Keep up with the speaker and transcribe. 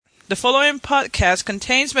The following podcast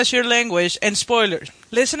contains mature language and spoilers.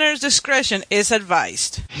 Listeners' discretion is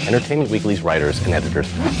advised. Entertainment Weekly's writers and editors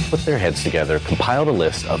put their heads together, compiled a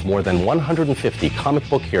list of more than 150 comic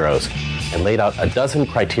book heroes, and laid out a dozen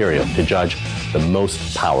criteria to judge the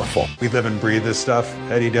most powerful. We live and breathe this stuff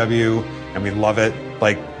at EW, and we love it.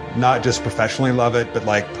 Like, not just professionally love it, but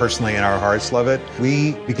like personally in our hearts love it.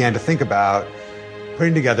 We began to think about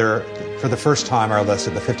putting together, for the first time, our list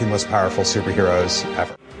of the 50 most powerful superheroes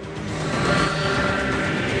ever.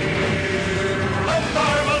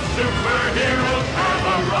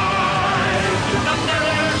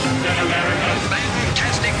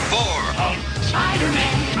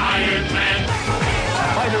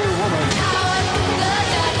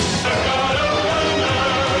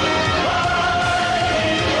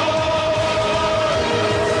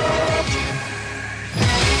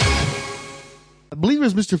 I believe it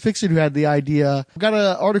was Mr. Fixit who had the idea. I've got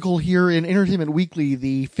an article here in Entertainment Weekly,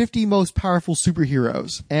 the 50 most powerful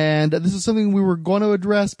superheroes. And this is something we were going to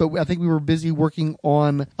address, but I think we were busy working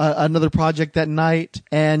on another project that night.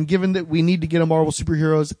 And given that we need to get a Marvel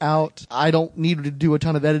superheroes out, I don't need to do a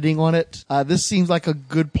ton of editing on it. This seems like a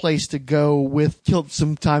good place to go with kill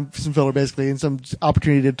some time, some filler basically, and some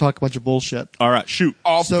opportunity to talk a bunch of bullshit. All right, shoot.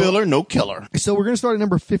 All filler, no killer. So we're going to start at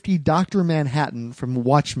number 50, Dr. Manhattan from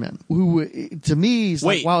Watchmen, who to me is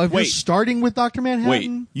like, wow, if you're starting with Dr. Manhattan.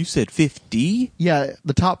 Wait, you said 50? Yeah,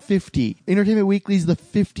 the top 50. Entertainment Weekly's the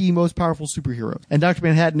 50 most powerful superheroes. And Dr.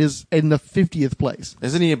 Manhattan is in the 50th place.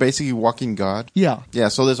 Isn't he basically a walking god? Yeah. Yeah,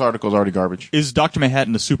 so this article's already garbage. Is Dr.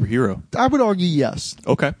 Manhattan a superhero? I would argue yes.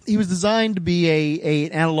 Okay. He was designed to be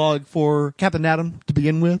an analog for Captain Atom to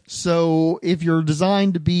begin with. So if you're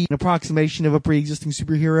designed to be an approximation of a pre-existing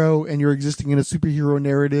superhero and you're existing in a superhero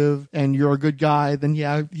narrative and you're a good guy, then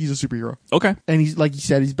yeah, he's a superhero. Okay. And he's, like you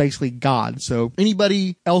said, he's basically God. So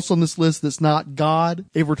anybody else on this list that's not God,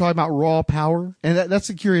 if we're talking about raw power, and that's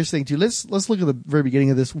a curious thing too. Let's look at the very beginning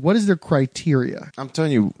of this. What is their criteria? I'm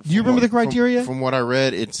telling you. Do you remember the criteria? From what I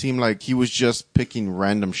read, it seemed like he was just picking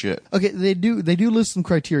random shit. Okay, they do list some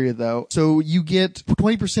criteria though. So you get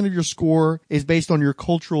 20% of your score is based on your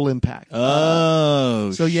cultural impact.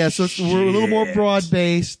 Oh, so yeah, so we're a little more broad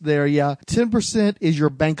based there. Yeah, 10% is your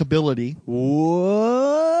bankability.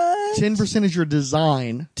 What? 10% is your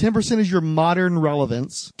design. 10% is your modern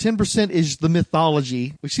relevance. 10% is the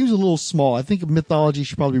mythology, which seems a little small. I think mythology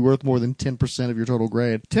should probably be worth more than 10% of your total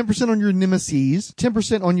grade. 10% on your nemesis.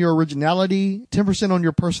 10% on your originality. 10% on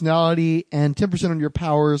your personality. And 10% on your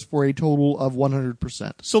powers for a total of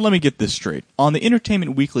 100%. So let me get this straight. On the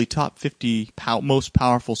Entertainment Weekly top 50 most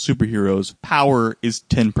powerful superheroes, power is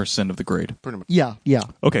 10% of the grade. Pretty much. Yeah.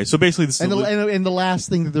 Okay, so basically this is and the last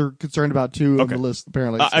thing that they're concerned about too on the list,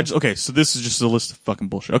 apparently. Okay, so this is just a list of fucking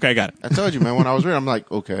bullshit. Okay, I got it. I told you, man, when I was reading, I'm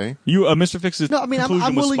like, okay. You, Mr. Fix's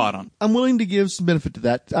conclusion was spot on. I'm willing to give some benefit to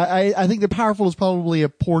that. I think the powerful is probably a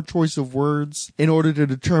poor choice of words in order to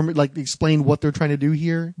determine, like, explain what they're trying to do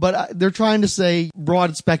here. But they're trying to say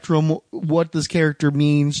broad spectrum, what this character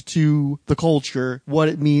means to the culture, what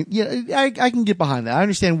it means. Yeah, I can get behind that. I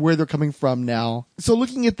understand where they're coming from now. So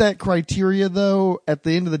looking at that criteria, though, at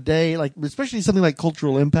the end of the day, like, especially something like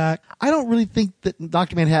cultural impact, I don't really think that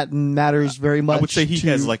Dr. Manhattan matters very much. I would say he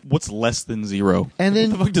has, like, what's less than zero. And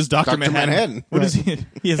then, what the fuck does Dr. Manhattan? What is he?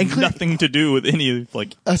 He has nothing to do with any,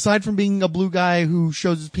 like... Aside from being a blue guy who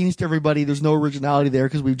shows his penis to everybody, there's no originality there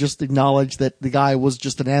because we've just acknowledged that the guy was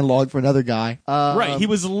just an analog for another guy. Right, he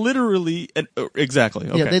was literally... exactly,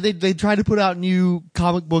 okay. Yeah, they tried to put out new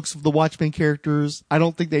comic books of the Watchmen characters. I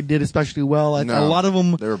don't think they did especially well. No, a lot of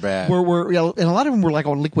them... They were bad. And a lot of them were like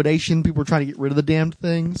on liquidation. People were trying to get rid of the damned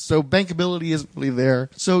things. So bankability isn't really there.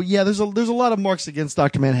 So yeah, there's a lot of marks against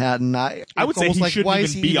Dr. Manhattan. I would say he shouldn't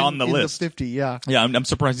even be on the list. The 50, yeah. Yeah, I'm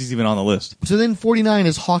surprised he's even on the list. So then 49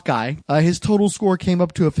 is Hawkeye. His total score came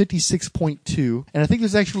up to a 56.2. And I think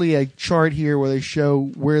there's actually a chart here where they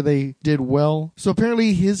show where they did well. So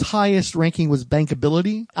apparently his highest ranking was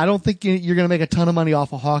bankability. I don't think you're going to make a ton of money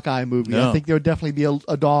off a Hawkeye movie. No. I think there would definitely be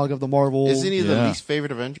a dog of the Marvel. Isn't he the least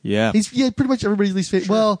favorite Avenger? Yeah. He's pretty much everybody's least favorite.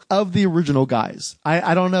 Sure. Well, of the original guys.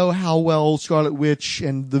 I don't know how well Scarlet Witch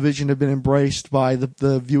and the Vision have been embraced by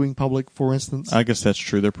the viewing public, for instance. I guess that's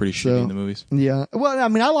true. They're pretty shitty in the movies. Yeah. Well, I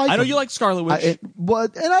mean, I know you like Scarlet Witch.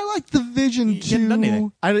 And I like the Vision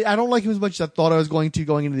too. I don't like him as much as I thought I was going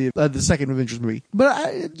into the second Avengers movie.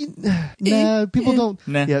 But people don't.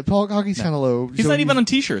 Nah. Yeah, Paul Hawkeye's kind of low. He's not even on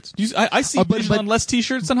t-shirts. I see Vision on less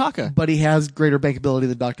t-shirts than Hawkeye. But he has greater bankability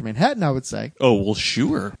than Dr. Manhattan, I would say. Oh, well,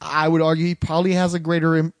 sure. I would argue he probably has a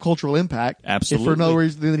greater cultural impact. Absolutely. If for no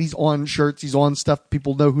reason that he's on shirts, he's on stuff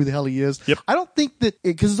people know who the hell he is. Yep. I don't think that,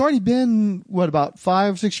 because it's already been, about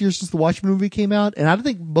 5-6 years since the Watchmen movie came out, and I don't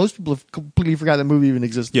think most people have completely forgot that movie even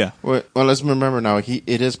existed. Yeah. Well, let's remember now.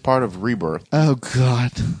 It is part of Rebirth. Oh,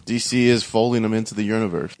 God. DC is folding him into the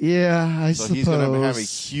universe. Yeah, I So suppose. he's going to have a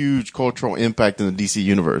huge cultural impact in the DC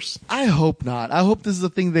universe. I hope not. I hope this is a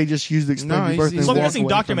thing they just use to explain No, Rebirth. he's- So I'm walk guessing away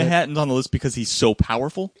Dr. from it. Manhattan's on the list because he's so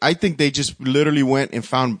powerful. I think they just literally went and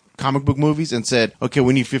found comic book movies and said, okay,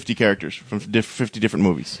 we need 50 characters from 50 different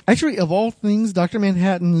movies. Actually, of all things, Dr.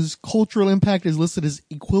 Manhattan's cultural impact is listed as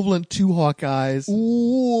equivalent to Hawkeye's.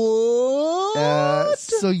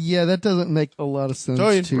 So yeah, that doesn't make a lot of sense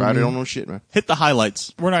Tell you, to Ryder me. don't know shit, man. Hit the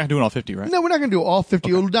highlights. We're not doing all 50, right? No, we're not going to do all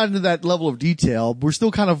 50. We're not into that level of detail. We're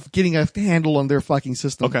still kind of getting a handle on their fucking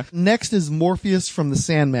system. Okay. Next is Morpheus from the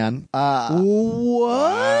Sandman. What?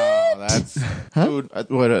 Wow, that's dude.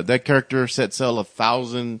 That character set sail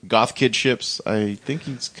 1,000 goth kid ships. I think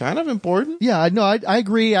he's kind of important. Yeah, no, I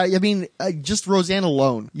agree. I mean, just Roseanne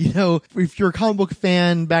alone. You know, if you're a comic book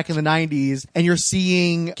fan back in the 90s and you're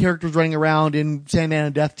seeing characters running around in Sandman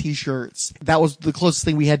and Death t-shirts, that was the closest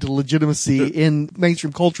thing we had to legitimacy in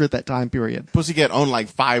mainstream culture at that time period. Pussycat owned like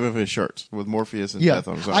 5 of his shirts with Morpheus and Yeah, Death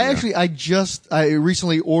on them. I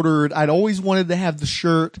recently ordered, I'd always wanted to have the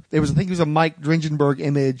shirt. I think it was a Mike Dringenberg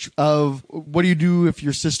image of what do you do if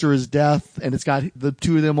your sister is death, and it's got the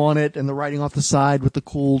two of them on it and the writing off the side with the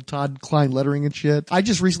cool Todd Klein lettering and shit. I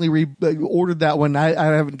just recently ordered that one. I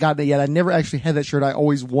haven't gotten it yet. I never actually had that shirt. I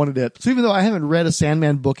always wanted it. So even though I haven't read a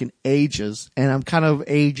Sandman book in ages, and I'm kind of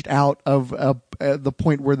aged out of the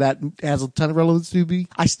point where that has a ton of relevance to me,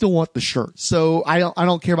 I still want the shirt. So I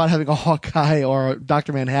don't care about having a Hawkeye or a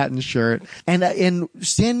Dr. Manhattan shirt. And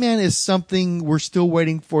Sandman is something we're still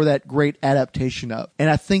waiting for that great adaptation of. And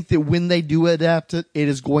I think that when they do adapt it, it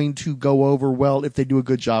is going to go over well if they do a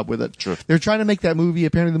good job with it. Sure. They're trying to make that movie.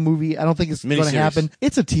 Apparently the movie, I don't think it's going to Miniseries. happen.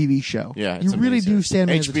 It's a TV show. Yeah, it's you a really do miniseries.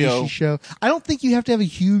 Sandman as a HBO. TV show. I don't think you have to have a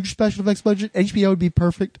huge special effects budget. HBO would be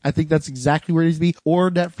perfect. I think that's exactly where it needs to be. Or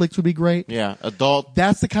Netflix would be great. Yeah, adult.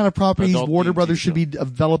 That's the kind of properties Adult Warner themed Brothers TV should be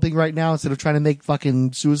developing right now instead of trying to make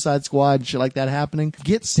fucking Suicide Squad and shit like that happening.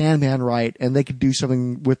 Get Sandman right, and they could do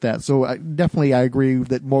something with that. So I agree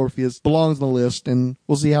that Morpheus belongs on the list, and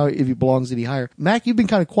we'll see if he belongs any higher. Mac, you've been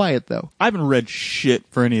kind of quiet though. I haven't read shit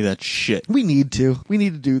for any of that shit. We need to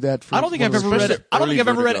do that. For I don't think one I've of those ever read shows. it. I don't early think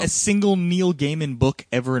I've ever read Vertigo. a single Neil Gaiman book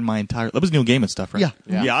ever in my entire. That was Neil Gaiman stuff, right?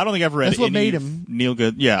 Yeah. Yeah. I don't think I've read. That's what any made him. Neil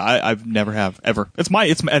Good. Yeah, I've never have ever.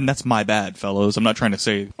 And that's my bad, fellows. I'm not trying to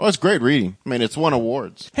say. Oh, it's great reading. I mean, it's won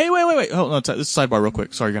awards. Hey, wait. Hold on. This is sidebar real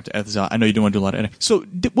quick. Sorry, you have to edit this out. I know you don't want to do a lot of editing. So,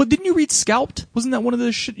 didn't you read Scalped? Wasn't that one of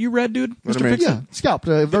the shit you read, dude? What do Mr. you mean? Fixit? Yeah, Scalped,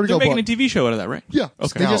 Vertigo They're making book. a TV show out of that, right? Yeah,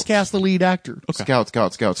 Okay. They just cast the lead actor. Scout.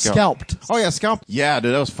 Scalped. Oh yeah, Scalp. Yeah,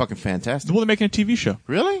 dude, that was fucking fantastic. Well, they're making a TV show.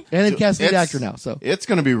 Really? And they cast the lead It's- actor now, so. It's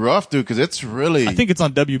gonna be rough, dude, because it's really. I think it's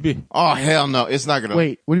on WB. Oh hell no, it's not gonna.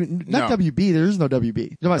 Wait, what do you mean? Not No. WB, there is no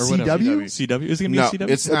WB. You're talking Or about whatever. CW? CW? Is it going to No, be CW?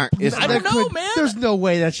 it's not. It's I not. don't know, man. There's no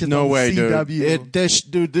way that shit's No on way, CW.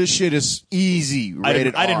 dude. This shit is easy. I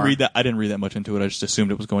Rated didn't R. read that. I didn't read that much into it. I just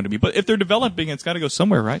assumed it was going to be. But if they're developing it, it's got to go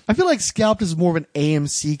somewhere, right? I feel like Scalped is more of an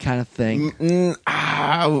AMC kind of thing.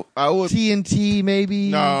 I would. TNT maybe.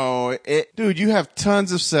 No, dude, you have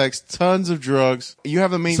tons of sex, tons of drugs. You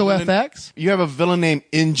have a main. So villain, FX? You have a villain named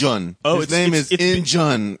Injun. Oh, his name is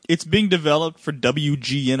Injun. It's being developed for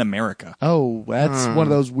WGN America. Oh, that's one of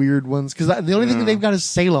those weird ones. Because the only thing they've got is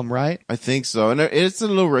Salem, right? I think so, and it's a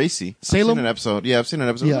little racy. Salem? I've seen an episode. Yeah, I've seen an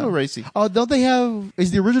episode. It's a little racy. Oh, don't they have?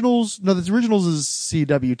 Is the originals? No, the originals is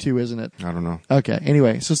CW too, isn't it? I don't know. Okay.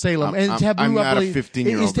 Anyway, so Salem and Taboo. I'm I not a believe-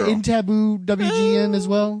 15-year-old is girl. in Taboo WGN as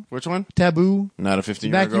well. Which one? Taboo. Not a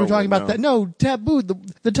 15-year-old Back girl. you were talking about no. that. No, Taboo,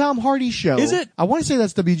 the Tom Hardy show. Is it? I want to say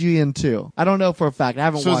that's WGN too. I don't know for a fact. I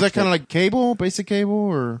haven't So is watched that kind it. of like cable, basic cable,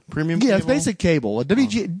 or premium? Yeah, cable? it's basic cable. Do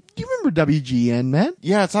you remember WGN, man?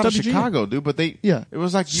 Yeah, it's out of WGN. Chicago, dude. But Yeah. it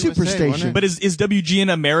was like Superstation. USA, wasn't it? But is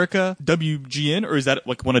WGN America WGN, or is that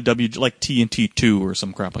like one of like TNT2 or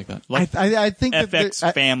some crap like that? Like I think that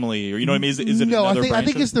FX Family, or you know what I mean? Is it no, another I think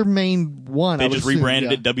branch of it's their main one. They I would just assume,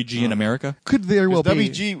 rebranded yeah. it WGN America. Could very well be.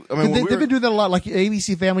 WG I mean, when we they've were- been doing that a lot. Like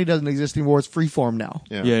ABC Family doesn't exist anymore. It's Freeform now.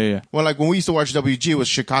 Yeah. Well, like when we used to watch WG, it was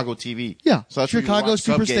Chicago TV. Yeah. So that's where you Chicago watch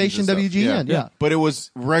Cub games Superstation and stuff. WGN, yeah. But it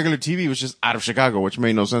was regular TV, was just out of Chicago, which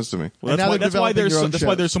made no sense to me. Well, And now they're that's why developing their own that's why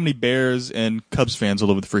shows. there's so many Bears and Cubs fans all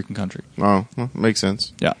over the freaking country. Oh, well, makes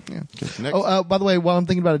sense. Yeah. Next. By the way, while I'm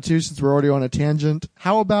thinking about it too, since we're already on a tangent,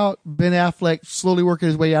 how about Ben Affleck slowly working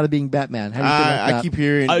his way out of being Batman? How do you feel about that? I keep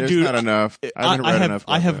hearing there's Dude, not enough. I haven't read enough.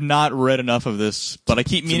 I have not read enough of this, but I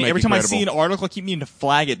keep meaning make every it time I credible. see an article, I keep meaning to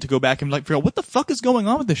flag it to go back and like figure out what the fuck is going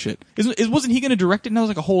on with this shit. Wasn't he going to direct it? Now it's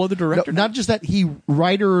like a whole other No, director. not just that, he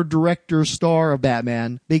writer, director, star of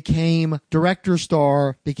Batman, became director,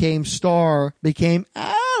 star, became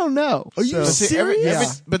I don't know. Are you So-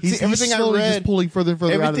 serious? But He's everything I slowly read, just pulling further and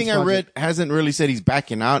further out of everything this I project. read hasn't really said he's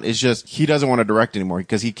backing out. It's just he doesn't want to direct anymore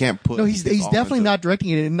because he can't put. No, he's his all definitely into it. not directing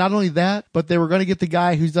it. And not only that, but they were going to get the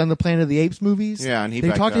guy who's done the Planet of the Apes movies. Yeah, and he they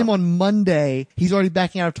backed talked to him out. on Monday. He's already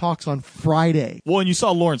backing out of talks on Friday. Well, and you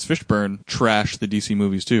saw Lawrence Fishburne trash the DC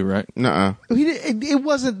movies too, right? Nuh-uh. It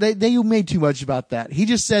wasn't. They made too much about that. He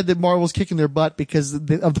just said that Marvel's kicking their butt because of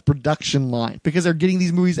the production line, because they're getting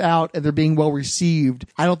these movies out and they're being well received.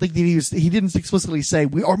 I don't think that he didn't explicitly say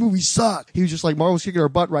our movies suck. He was just like, Marvel's kicking our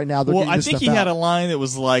butt right now. They're Well, getting I this think stuff he had out. a line that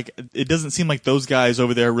was like, "It doesn't seem like those guys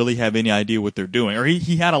over there really have any idea what they're doing," or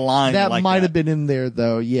he had a line that like might that. have been in there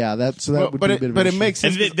though. Yeah, that would be a bit of but an it issue. makes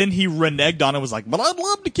sense. And then he reneged on it. Was like, "But I'd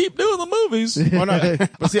love to keep doing the movies." Well, no,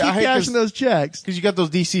 but see, Keep I hate cashing those checks. because you got those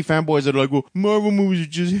DC fanboys that are like, well, Marvel movies are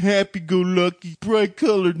just happy-go-lucky,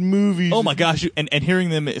 bright-colored movies. Oh my gosh! And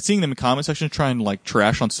seeing them in comment section trying to like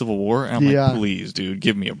trash on Civil War, and I'm Yeah. like, please, dude,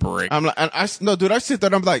 give me a break. I'm like, no, dude, I sit there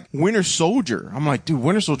and I'm like, Winter Soldier. I'm like, dude,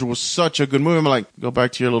 Winter Soldier was such a good movie. I'm like, go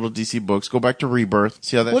back to your little DC books, go back to Rebirth,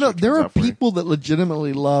 see how that. Well, no, shit there comes are out for you. people that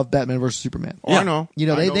legitimately love Batman versus Superman. Oh, I know. You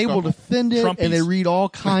know, I they a will couple. defend it, Trumpies. and they read all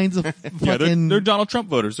kinds of Yeah, fucking. they're Donald Trump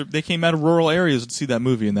voters. They came out of rural areas to see that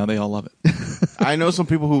movie, and now they all love it. I know some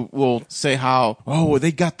people who will say how, well,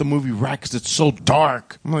 they got the movie right because it's so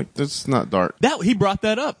dark. I'm like, that's not dark. He brought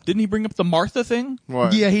that up, didn't he? Bring up the Martha thing.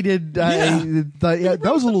 What? Yeah, he did. That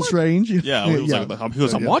was a little strange. Yeah, he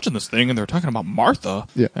was I'm watching this thing, and they're talking about Martha.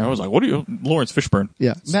 Yeah. And I was like, what are you, Lawrence Fishburne?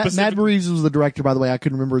 Yeah, Matt Reeves was the director, by the way. I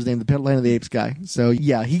couldn't remember his name, the Planet of the Apes guy. So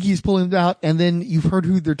yeah, he keeps pulling it out. And then you've heard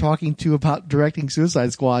who they're talking to about directing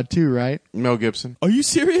Suicide Squad too, right? Mel Gibson. Are you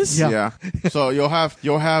serious? Yeah. So you'll have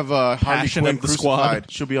Harley Passion Quinn of the crucified.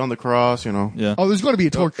 Squad. She'll be on the cross, you know. Yeah. Oh, there's going to be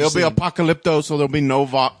a torture. It'll be scene. apocalypto, so there'll be no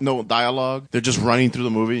dialogue. They're just running through the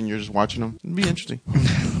movie, and you're just watching them. It'll be interesting.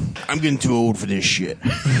 I'm getting too old for this shit.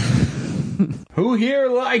 Who here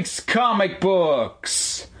likes comic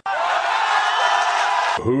books?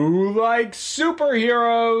 Who likes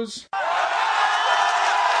superheroes?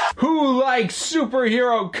 Who likes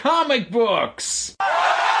superhero comic books?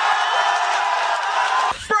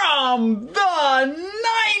 From the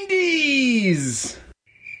 90s!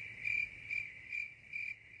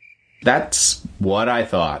 That's what I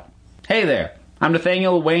thought. Hey there, I'm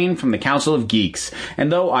Nathaniel Wayne from the Council of Geeks,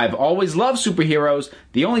 and though I've always loved superheroes,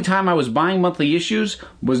 the only time I was buying monthly issues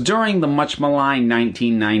was during the much maligned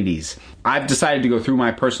 1990s. I've decided to go through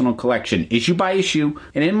my personal collection, issue by issue,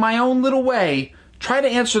 and in my own little way, try to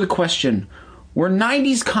answer the question, were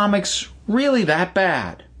 90s comics really that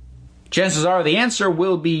bad? Chances are the answer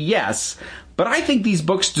will be yes, but I think these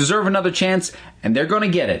books deserve another chance, and they're going to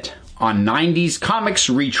get it on 90s Comics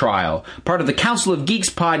Retrial, part of the Council of Geeks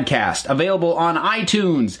podcast, available on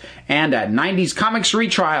iTunes and at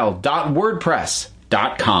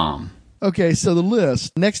 90scomicsretrial.wordpress.com. Okay, so the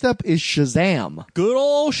list. Next up is Shazam. Good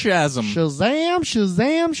old Shazam.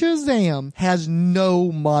 Shazam has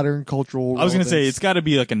no modern cultural I was going to say, relevance. it's got to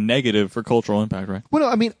be like a negative for cultural impact, right? Well, no,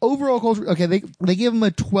 I mean, overall culture, okay, they give him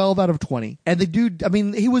a 12 out of 20. And the dude, I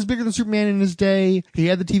mean, he was bigger than Superman in his day. He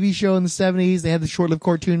had the TV show in the 70s. They had the short-lived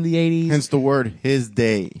cartoon in the 80s. Hence the word his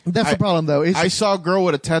day. That's the problem, though. I saw a girl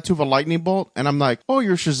with a tattoo of a lightning bolt, and I'm like, oh,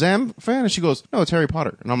 you're a Shazam fan? And she goes, no, it's Harry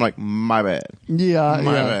Potter. And I'm like, my bad. Yeah,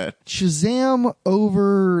 My yeah. bad. Shazam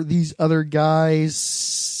over these other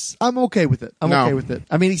guys, I'm okay with it. No. Okay with it.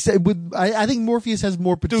 I mean, he said, I think Morpheus has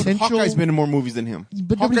more Dude, potential. Hawkeye's been in more movies than him.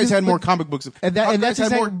 But nobody Hawkeye's does- had more but- comic books. And Hawkeye's that's had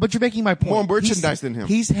exactly, more, but you're making my point. more merchandise than him.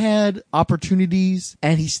 He's had opportunities,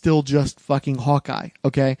 and he's still just fucking Hawkeye.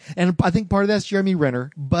 Okay, and I think part of that's Jeremy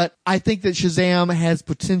Renner, but I think that Shazam has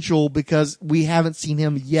potential because we haven't seen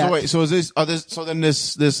him yet. So wait, so is this? So then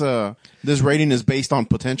this rating is based on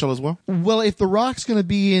potential as well? Well, if The Rock's going to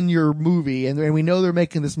be in your movie, and we know they're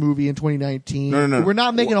making this movie in 2019, No. we're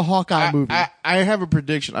not making a Hawkeye movie. I have a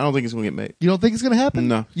prediction. I don't think it's going to get made. You don't think it's going to happen?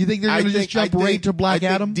 No. You think they're going to just jump right to Black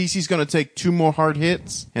Adam? DC's going to take 2 more hard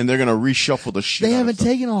hits, and they're going to reshuffle the shit. They out of haven't stuff.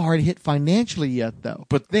 taken a hard hit financially yet, though.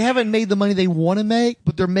 But- they haven't made the money they want to make,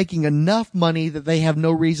 but they're making enough money that they have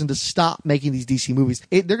no reason to stop making these DC movies.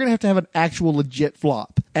 They're going to have an actual legit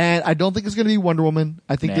flop. And I don't think it's going to be Wonder Woman.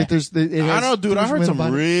 I think that there's... I don't know, dude. I heard some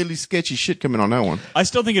really sketchy shit coming on that one. I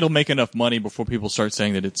still think it'll make enough money before people start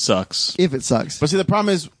saying that it sucks. If it sucks. But see, the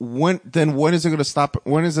problem is, when is it going to stop?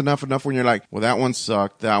 When is enough when you're like, well, that one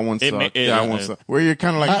sucked, that one sucked, that one sucked. Where you're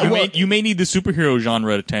kind of like... you may need the superhero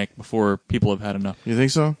genre to tank before people have had enough. You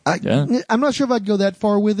think so? I'm not sure if I'd go that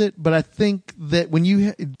far with it, but I think that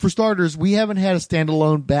when for starters, we haven't had a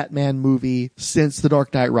standalone Batman movie since The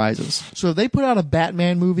Dark Knight Rises. So if they put out a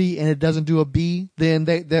Batman movie and it doesn't do a B, then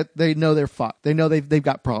they know they're fucked. They know they've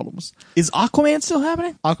got problems. Is Aquaman still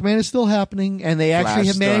happening? Aquaman is still happening, and they actually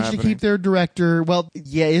have managed to keep their director. Well,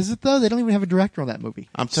 yeah, is it though? They don't even have a director on that movie.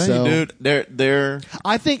 I'm telling you, dude, they're.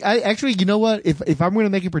 I think you know what? If I'm going to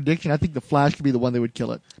make a prediction, I think The Flash could be the one that would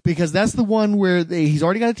kill it, because that's the one where he's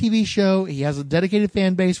already got a TV show. He has a dedicated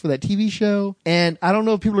fan base for that TV show, and I don't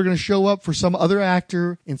know if people are going to show up for some other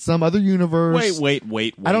actor in some other universe. Wait.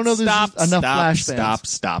 I don't know if there's enough Flash fans.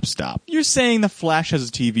 Stop. You're saying The Flash has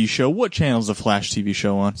a TV show. What channel is The Flash TV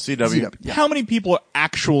show on? CW. Yeah. How many people are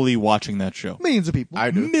actually watching that show? Millions of people.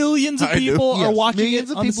 I do. Millions of people are watching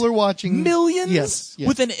Millions it. of people are watching. Millions? Yes.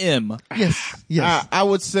 With an M. Yes. I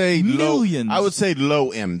would say Millions. I would say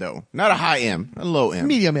low M though, not a high M, a low M.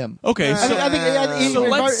 Medium M. Okay, so I think so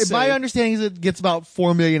let's my say- understanding is it gets about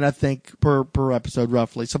 4 million, I think, per episode,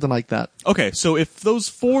 roughly, something like that. Okay, so if those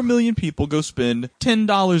 4 million people go spend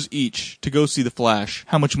 $10 each to go see The Flash,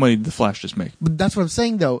 how much money did The Flash just make? But that's what I'm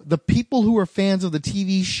saying, though. The people who are fans of the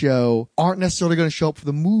TV show aren't necessarily going to show up for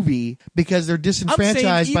the movie because they're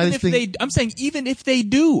disenfranchised by this thing. I'm saying even if they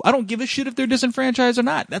do, I don't give a shit if they're disenfranchised or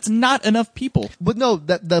not. That's not enough people. But no,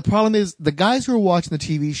 the problem is the guys who are watching the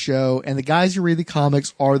TV show and the guys who read the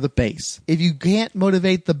comics are the base. If you can't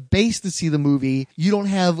motivate the base to see the movie, you don't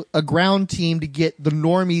have a ground team to get the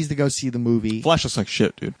normies to go see the movie. Flash looks like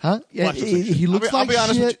shit, dude. Huh? Flash looks like shit. He looks I'll be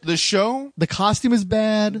honest shit. with you. The show. The costume is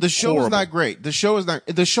bad. The show Horrible. is not great. The show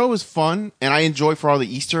is fun, and I enjoy for all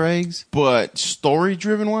the Easter eggs. But story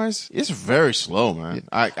driven wise, it's very slow, man.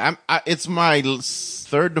 It's my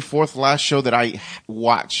third to fourth last show that I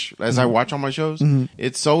watch as I watch all my shows.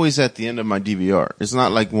 It's always at the end of my DVR. It's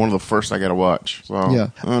not like one of the first I gotta watch. So Yeah.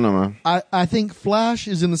 I don't know, man. I think Flash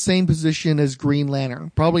is in the same position as Green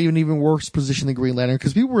Lantern. Probably an even worse position than Green Lantern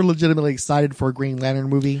because people were legitimately excited for a Green Lantern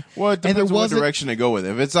movie. Well, it depends on what direction they go with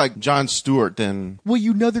it. If it's like Jon Stewart, then Well,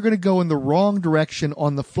 you know they're going to go in the wrong direction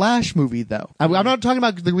on the Flash movie, though. I'm not talking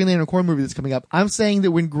about the Green Lantern Corps movie that's coming up. I'm saying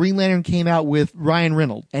that when Green Lantern came out with Ryan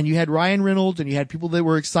Reynolds, and you had Ryan Reynolds, and you had people that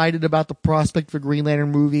were excited about the prospect of a Green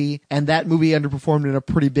Lantern movie, and that movie underperformed in a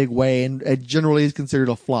pretty big way, and it generally is considered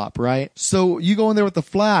a flop, right? So you go in there with the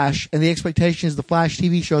Flash, and the expectation is the Flash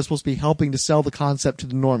TV show is supposed to be helping to sell the concept to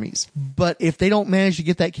the normies. But if they don't manage to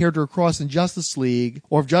get that character across in Justice League,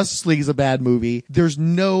 or if Justice League is a bad movie, there's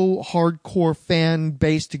no hardcore fan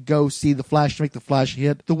base to go see the Flash to make the Flash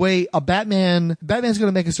hit. The way Batman's going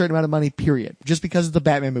to make a certain amount of money, period. Just because it's a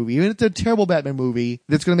Batman movie. Even if it's a terrible Batman movie,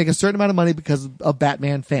 that's going to make a certain amount of money because of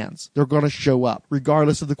Batman fans. They're going to show up,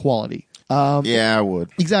 regardless of the quality. yeah, I would.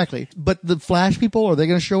 Exactly. But the Flash people, are they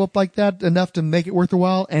going to show up like that enough to make it worth their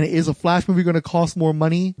while? And is a Flash movie going to cost more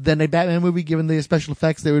money than a Batman movie, given the special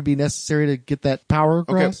effects that would be necessary to get that power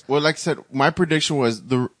across? Okay. Well, like I said, my prediction was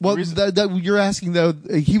You're asking though.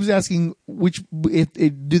 He was asking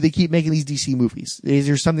do they keep making these DC movies? Is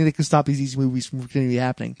there something that can stop these DC movies from continuing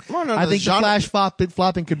happening? Well, no, I think genre- the Flash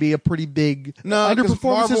flopping could be a pretty big Marvel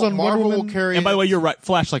underperformances on Wonder will Woman. carry. And by the way, you're right.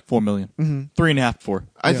 Flash like 4 million. 3.5, 4.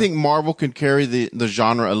 I think Marvel can carry the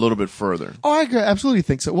genre a little bit further. Oh, I absolutely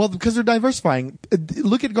think so. Well, because they're diversifying.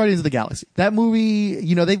 Look at Guardians of the Galaxy. That movie,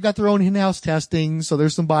 they've got their own in-house testing, so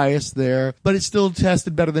there's some bias there, but it's still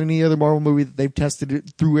tested better than any other Marvel movie that they've tested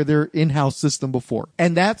it through their in-house system before.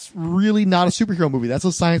 And that's really not a superhero movie. That's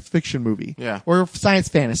a science fiction movie. Yeah. Or science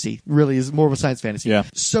fantasy, really is more of a science fantasy. Yeah.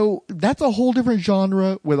 So that's a whole different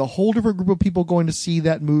genre with a whole different group of people going to see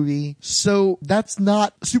that movie. So that's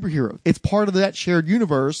not superheroes. It's part of that shared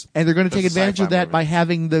universe, and they're going to take That's a advantage of sci-fi that movie. by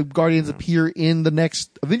having the Guardians appear in the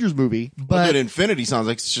next Avengers movie. But But Infinity sounds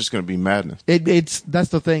like it's just going to be madness. that's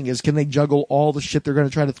the thing, is can they juggle all the shit they're going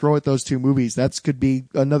to try to throw at those two movies? That could be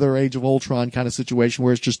another Age of Ultron kind of situation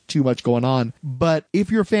where it's just too much going on. But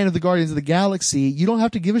if you're a fan of the Guardians of the Galaxy, you don't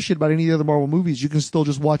have to give a shit about any of the other Marvel movies. You can still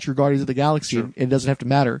just watch your Guardians of the Galaxy, and it doesn't have to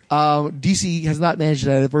matter. DC has not managed to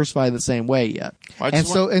diversify the same way yet.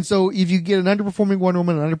 And so if you get an underperforming Wonder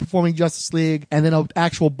Woman, an underperforming Justice League, and then an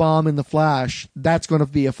actual bomb in the Flash, that's going to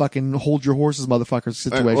be a fucking hold your horses, motherfuckers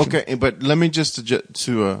situation. Okay, but let me just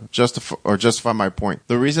justify my point.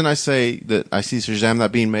 The reason I say that I see Shazam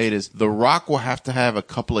not being made is The Rock will have to have a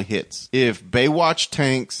couple of hits. If Baywatch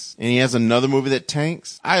tanks and he has another movie that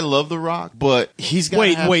tanks, I love The Rock, but he's got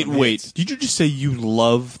to have some hits. Did you just say you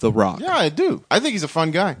love The Rock? Yeah, I do. I think he's a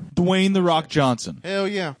fun guy. Dwayne The Rock Johnson. Hell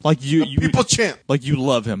yeah. Like you People chant. Like you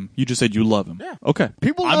love him. You just said you love him. Yeah. Okay.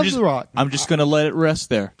 People love The Rock. I'm just going to let it rest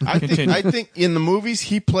there. I Continue. think in the movies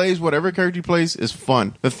he plays, whatever character he plays is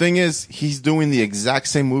fun. The thing is, he's doing the exact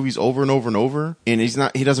same movies over and over and over, and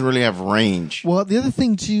he doesn't really have range. Well, the other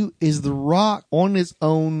thing too is The Rock on its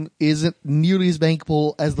own isn't nearly as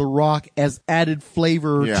bankable as The Rock as added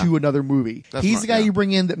flavor to another movie. He's the guy you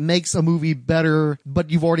bring in that makes a movie better, but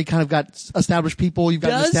you've already kind of got established people. You've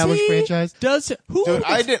got an established franchise. Who Dude,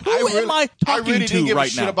 am I talking I really didn't to give right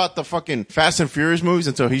a shit now? about the fucking Fast and Furious movies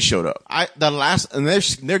until he showed up.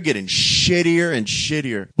 They're getting shittier and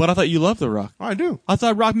shittier. But I thought you loved The Rock. I do. I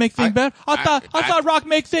thought Rock make thing better. I thought Rock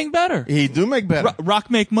make thing better. He do make better. Rock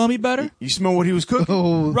make Mummy better. You smell what he was cooking?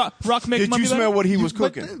 Oh, Rock make Did Mummy you smell better. what he was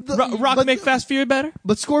cooking? Rock make Fast Fury better.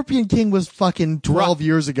 but Scorpion King was fucking 12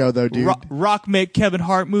 years ago, though, dude. Rock make Kevin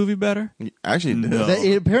Hart movie better. Actually, No.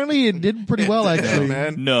 Apparently, it did pretty well, actually.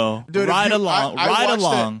 man. No. Dude, Ride along.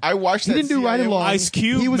 I watched He that didn't do Ride CIA Along. Ice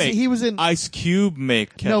Cube He was in. Ice Cube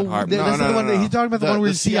make Kevin Hart movie. That's the one that he's talking about. The one where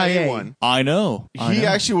the he's CIA. one. I know. He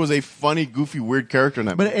actually was a funny, goofy, weird character in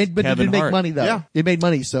that But movie. it Kevin did make Hart. money though. Yeah. It made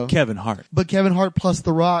money. So, Kevin Hart. but Kevin Hart plus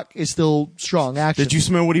The Rock is still strong action. Did you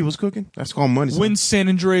smell what he was cooking? That's called money. son. When's San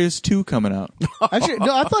Andreas 2 coming out? Actually,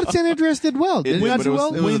 no, I thought San Andreas did well. Did it did, not but do it was-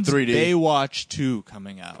 well? it was a When's 3D. Baywatch 2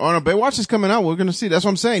 coming out? Oh no, Baywatch is coming out. We're gonna see. That's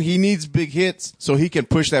what I'm saying. He needs big hits so he can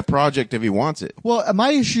push that project if he wants it. Well,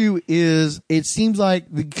 my issue is it seems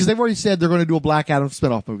like, because they've already said they're going to do a Black Adam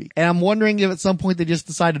spinoff movie. And I'm wondering if at some point they just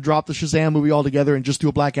decide to drop the Shazam movie altogether and just do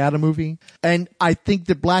a Black Adam movie. And I think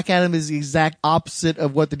that Black Adam is the exact opposite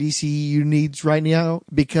of what the DCEU needs right now,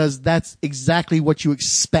 because that's exactly what you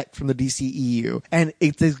expect from the DCEU. And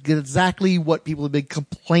it's exactly what people have been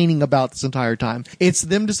complaining about this entire time. It's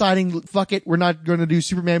them deciding, fuck it, we're not going to do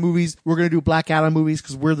Superman movies. We're going to do Black Adam movies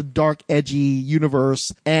because we're the dark, edgy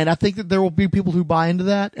universe. And I think that there will be people who buy into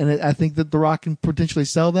that. And I think that The Rock can potentially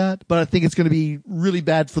sell that. But I think it's going to be really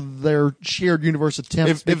bad for their shared universe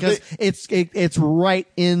attempts because it's right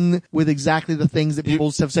in with exactly the things that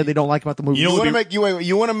people have said they don't like about the movie. You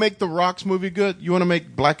want to make The Rock's movie good? You want to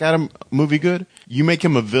make Black Adam movie good? You make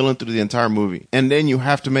him a villain through the entire movie, and then you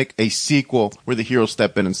have to make a sequel where the hero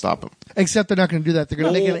step in and stop him. Except they're not going to do that. They're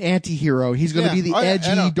going to make an anti-hero. He's going to be the I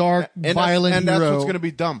edgy, know. dark, violent and hero. that's what's going to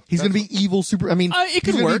be dumb. He's going to be evil super. I mean, It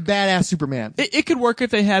could he's going to work. be badass Superman. It could work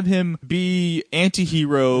if they have him be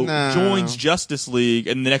anti-hero, No. joins Justice League,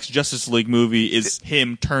 and the next Justice League movie is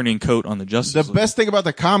him turning coat on the Justice The League. best thing about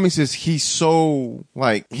the comics is he's so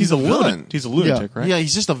he's a villain. He's a lunatic, Yeah. right? Yeah,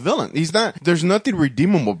 he's just a villain. He's not. There's nothing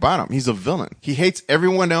redeemable about him. He's a villain. He hates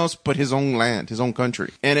everyone else but his own land, his own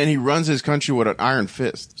country, and then he runs his country with an iron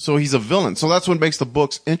fist. So he's a villain. So that's what makes the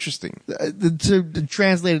books interesting. To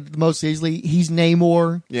translate it most easily, he's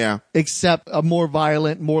Namor, Yeah. except a more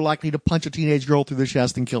violent, more likely to punch a teenage girl through the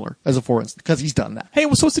chest and kill her, as a for instance, because he's done that. Hey,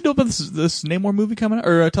 so what's the deal about this Namor movie coming out,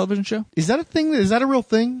 or a television show? Is that a thing? Is that a real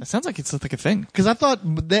thing? It sounds like it's like a thing. Because I thought,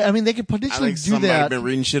 they could I potentially think do somebody that. been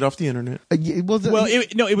reading shit off the internet. It It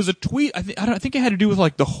was a tweet. I think it had to do with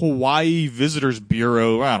like the Hawaii Visitors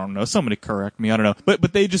Bureau. I don't know. Somebody correct me. I don't know.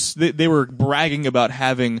 But they were bragging about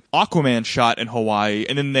having Aquaman shot in Hawaii,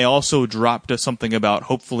 and then they also dropped something about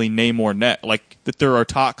hopefully Namor net, like that there are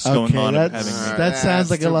talks going on of having. that sounds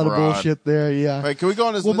like a too lot of broad. bullshit there. Yeah. Right, can we go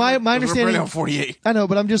on this? Well, my We're understanding- on 48. I know,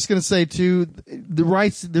 but I'm just going to say too, the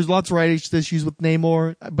rights. There's lots of rights issues with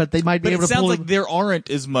Namor, but they might be But able it to sounds pull. like there aren't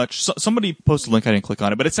as much. Somebody posted a link. I didn't click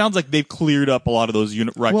on it, but it sounds like they've cleared up a lot of those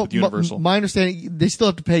rights with Universal. My understanding, they still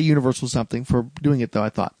have to pay Universal something for doing it, though. I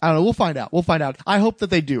thought. I don't know. We'll find out. I hope that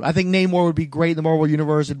they do. I think Namor would be great in the Marvel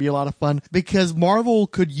universe. It'd be a lot of fun because Marvel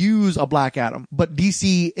could use a Black Adam, but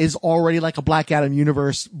DC is already like a Black Adam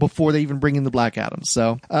universe before they even bring in the Black Adam.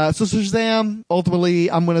 So Shazam. Ultimately,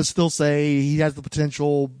 I'm going to still say he has the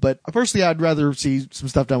potential, but personally, I'd rather see some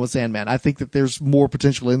stuff done with Sandman. I think that there's more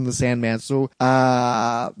potential in the Sandman. So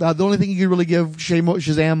the only thing you can really give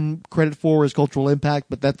Shazam credit for is cultural impact,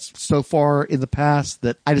 but that's so far in the past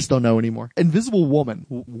that I just don't know anymore. Invisible Woman.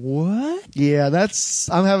 What? Yeah,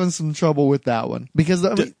 I'm having some trouble with that one because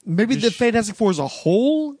maybe the Fantastic Four as a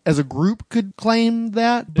whole, as a group, could claim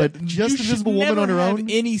that, but just Invisible Woman on her own.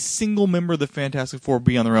 Any single member of the Fantastic Four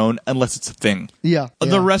be on their own unless it's a thing. Yeah.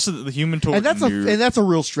 The rest of the Human Torch. And that's a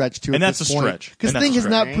real stretch too. And at that's this a point. stretch. Because And Thing that's has a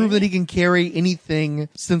not stretch. proven that he can carry anything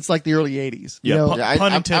since like the early '80s. Yeah, You know?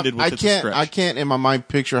 pun intended with I it's a can't. stretch. I can't in my mind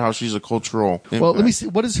picture how she's a cultural. Well, let me impact. see.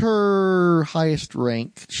 What is her highest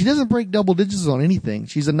rank? She doesn't break double digits on anything.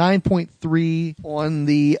 She's a 9.3 on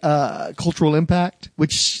the cultural impact,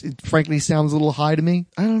 which frankly sounds a little high to me.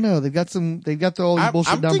 I don't know. They've got all these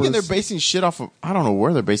bullshit I'm numbers. thinking they're basing shit off of. I don't know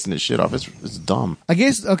where they're basing this shit off. It's dumb. I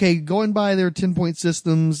guess, okay, going by their 10-point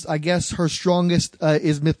systems, I guess her strongest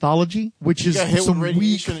is mythology, which is got hit with some weak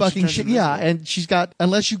radiation and she fucking turns shit. invisible. Yeah, and she's got,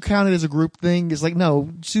 unless you count it as a group thing, it's like, no,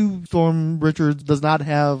 Sue Storm Richards does not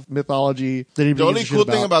have mythology that anybody The only gives a cool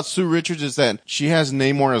shit thing about Sue Richards is that she has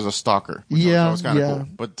Namor as a stalker. Which Yeah, was kind of yeah. cool.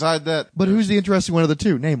 But beside that, But who's the interesting one of the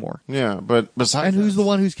two? Namor. yeah. But besides, And who's the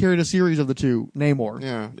one who's carried a series of the two? Namor.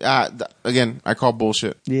 Yeah. Again, I call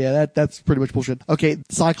bullshit. Yeah, that's pretty much bullshit. Okay,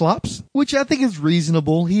 Cyclops, which I think is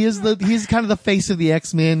reasonable. He's kind of the face of the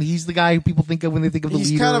X-Men. He's the guy who people think of when they think of the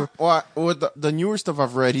He's leader. kind of with the newer stuff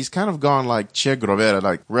I've read. He's kind of gone like Che Guevara,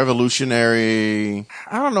 like revolutionary.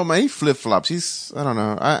 I don't know, man. He flip flops. I don't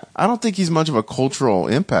know. I don't think he's much of a cultural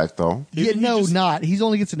impact though. Yeah, no, not. He's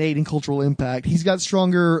only gets an 8 in cultural impact. He's got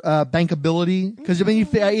stronger bankability because I mean,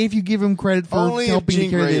 if you give him credit for Only if helping to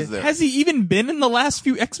Jean carry Grey the, is there. Has he even been in the last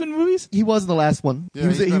few X-Men movies? he was in the last one. Yeah,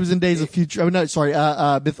 he was in Days of Future. Oh no, sorry,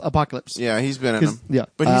 Apocalypse. Yeah, he's been in 'Cause- them. yeah.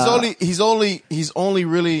 But he's only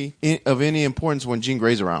really of any importance when Jean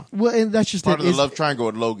Grey's around. Well, and that's just Part it. of the Is love triangle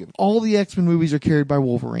with Logan. all the X-Men movies are carried by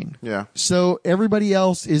Wolverine. Yeah. So everybody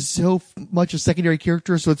else is so much a secondary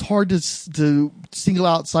character, so it's hard to single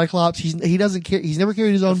out Cyclops. He doesn't care. He's never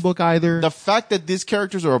carried his own book either. The fact that these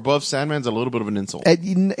characters are above Sandman's a little bit of an insult.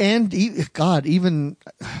 God, even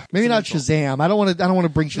maybe not Shazam. I don't want to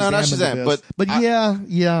bring Shazam. No, not into Shazam, this. but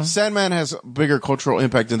yeah. Sandman has bigger cultural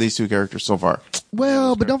impact than these two characters so far.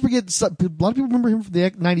 Well, but don't forget, a lot of people remember him from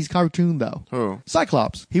the '90s cartoon, though. Who?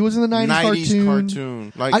 Cyclops. He was in the '90s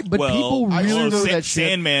cartoon. Like, But people I really also know said that shit.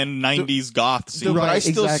 Sandman 90s goth scene. dude, but Right, I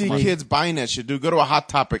still exactly. see kids buying that shit, dude. Go to a Hot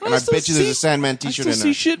Topic, and I still bet you there's see- a Sandman I t-shirt still in see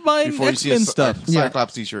there. shit buying before you see a X-Men stuff.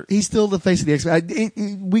 Cyclops t-shirt. He's still the face of the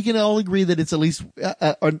X-Men. We can all agree that it's at least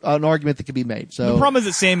an argument that can be made. So The problem is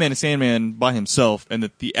that Sandman is Sandman by himself, and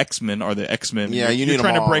that the X-Men are the X-Men. Yeah, you You're need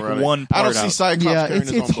trying them to break all, really. one I part don't see out. Cyclops yeah, carrying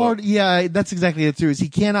it's his own hard. book. Yeah, that's exactly it too. Is he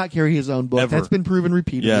cannot carry his own book. Ever. That's been proven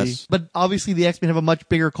repeatedly. Yes. But obviously, the X-Men have a much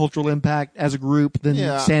bigger cultural impact as a group than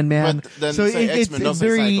Yeah, Sandman. but then so say it's X-Men, a don't say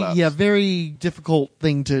very Cyclops. very difficult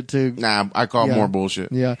thing to. Nah, I call Yeah. more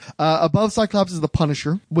bullshit. Yeah. Above Cyclops is the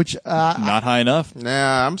Punisher, which Not high enough.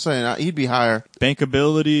 Nah, I'm saying he'd be higher.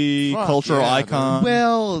 Bankability, Fuck, cultural yeah, icon.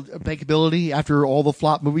 well, bankability after all the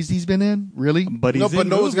flop movies he's been in. Really? but he's No, but in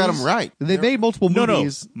no one's got movies. him right. They made multiple No,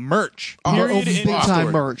 movies. merch. Oh, Period. Big End of time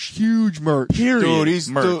story. merch, huge merch. Period. Dude, he's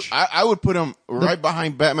merch. Dude, I would put him right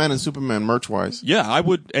behind Batman and Superman merch wise. Yeah, I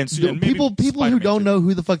would. And maybe People who Spider-Man don't too. know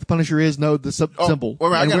who the fuck the Punisher is know the symbol wait,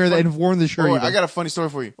 I and got where a they fun- have worn the shirt. Oh, even. I got a funny story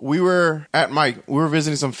for you. We were at Mike. We were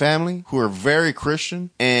visiting some family who are very Christian,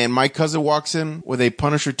 and my cousin walks in with a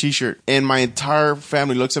Punisher T-shirt, and my entire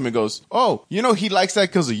family looks at me and goes, "Oh, you know he likes that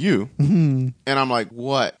because of you." Mm-hmm. And I'm like,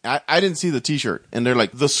 "What?" I didn't see the T-shirt, and they're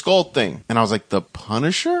like, "The skull thing," and I was like, "The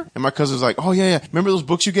Punisher?" And my cousin was like, "Oh yeah. Remember those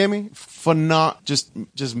books you gave me?" Just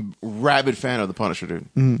rabid fan of the Punisher,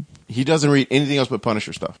 dude. He doesn't read anything else but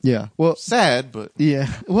Punisher stuff. yeah. Well, Sad, but yeah.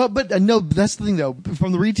 Well, but no, that's the thing though.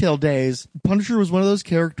 From the retail days, Punisher was one of those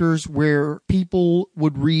characters where people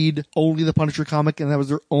would read only the Punisher comic, and that was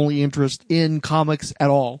their only interest in comics at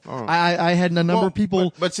all. I had a number Well, of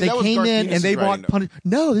people. but see, they that was came in Garth and they Ennis' bought writing, though. Punisher.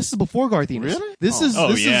 No, this is before Garth Ennis. Really? This is. Oh,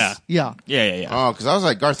 this yeah. Is, yeah. Yeah. oh, because I was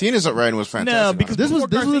like, Garth Ennis' writing was fantastic. No, because This was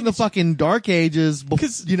before in the Garth fucking dark ages.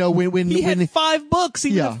 Because You know when he had when 5 books.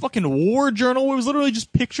 Even Yeah. a fucking war journal where it was literally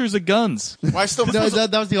just pictures of guns. Well, I still, no,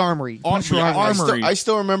 that was the Armory. Punisher yeah, Armory. I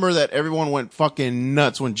still remember that everyone went fucking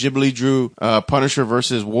nuts when Ghibli drew Punisher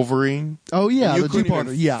versus Wolverine. Oh yeah, And you the couldn't two-parter.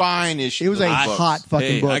 even Yeah, find issues. it was a of books. hot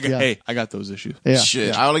fucking book. I got those issues. yeah.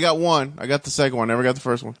 Shit, I only got one. I got the second one. Never got the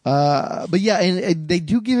first one. But yeah, and they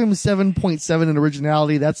do give him 7.7 in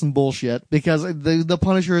originality. That's some bullshit because the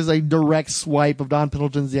Punisher is a direct swipe of Don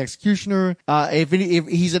Pendleton's The Executioner. If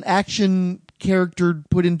he's an action character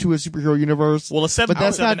put into a superhero universe, Well, a 7. but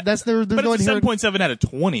that's not there's But no it's a inherent. 7.7 out of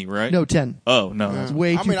 20, right? No, 10. Oh no. It's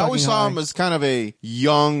way too I mean, I always fucking saw high. him as kind of a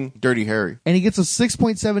young, Dirty Harry. And he gets a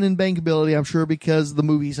 6.7 in bankability, I'm sure, because the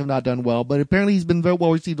movies have not done well. But apparently he's been very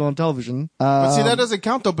well received on television. But see, that doesn't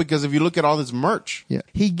count though, because if you look at all this merch, Yeah,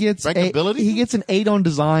 he gets Bankability? he gets an 8 on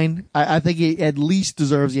design. I think he at least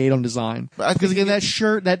deserves the 8 on design But I because think again, he that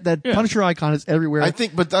shirt, that Yeah. Punisher icon is everywhere. I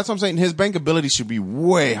think. But that's what I'm saying. His bankability should be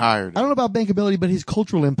way higher. I don't know about bankability bankability, but his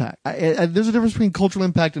cultural impact. There's a difference between cultural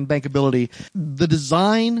impact and bankability. The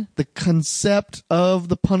design, the concept of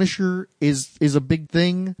the Punisher is a big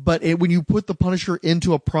thing, but when you put the Punisher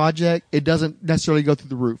into a project, it doesn't necessarily go through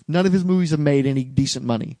the roof. None of his movies have made any decent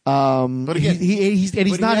money. But again,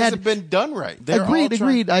 he's not hasn't been done right.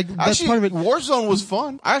 Agreed. That's part of it. Warzone was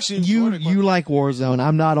fun. I actually enjoyed it. You like Warzone.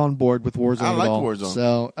 I'm not on board with Warzone I at like all. Warzone.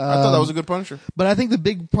 So I thought that was a good Punisher. But I think the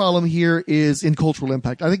big problem here is in cultural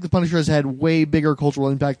impact. I think the Punisher has had way bigger cultural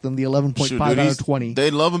impact than the 11.5 out of 20.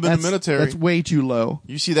 They love him in the military. That's way too low.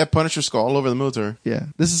 You see that Punisher skull all over the military. Yeah.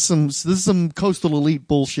 This is some coastal elite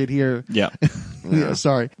bullshit here. Yeah. Yeah,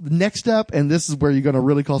 sorry. Next up, and this is where you're gonna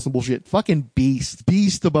really call some bullshit. Fucking Beast.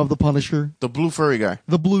 Beast above the Punisher. The blue furry guy.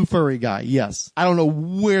 The blue furry guy, yes. I don't know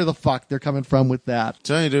where the fuck they're coming from with that.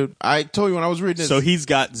 Tell you, dude. I told you when I was reading it. So he's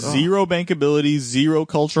got zero bankability, zero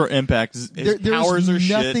cultural impact. His powers are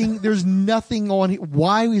shit. There's nothing on.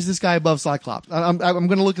 Why is this guy above Cyclops? I'm going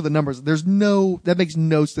to look at the numbers. That makes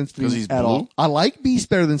no sense to me he's at blue? all. I like Beast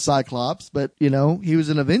better than Cyclops, but he was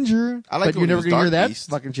an Avenger. I like but you're never going to hear that Beast.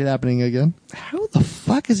 fucking shit happening again. How the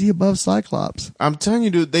fuck is he above Cyclops? I'm telling you,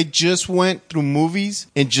 dude, they just went through movies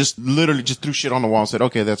and just literally just threw shit on the wall and said,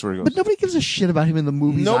 okay, that's where he goes. But nobody gives a shit about him in the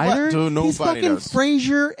movies either. Dude, nobody He's fucking does.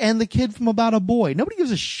 Frasier and the kid from About a Boy. Nobody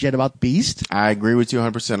gives a shit about Beast. I agree with you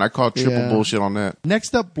 100%. I call triple bullshit on that.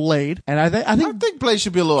 Next up, Blade. And I think Blade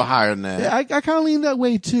should be a little higher than that. I kind of lean that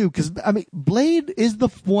way too, because Blade is the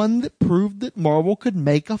one that proved that Marvel could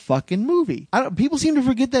make a fucking movie. People seem to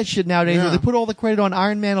forget that shit nowadays, where they put all the credit on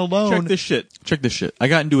Iron Man alone. Check this shit. I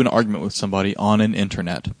got into an argument with somebody on an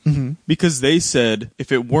internet because they said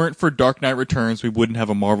if it weren't for Dark Knight Returns, we wouldn't have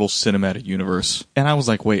a Marvel Cinematic Universe. And I was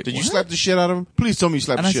like, wait, Did you what? slap the shit out of him? Please tell me you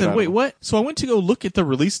slapped the shit out of him. And I said, wait, what? So I went to go look at the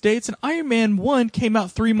release dates, and Iron Man 1 came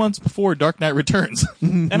out 3 months before Dark Knight Returns.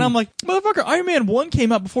 And I'm like, motherfucker, Iron Man 1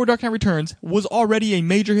 came out before Dark Knight Returns, was already a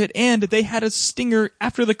major hit, and they had a stinger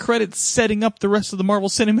after the credits setting up the rest of the Marvel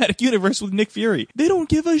Cinematic Universe with Nick Fury. They don't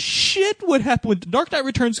give a shit what happened with Dark Knight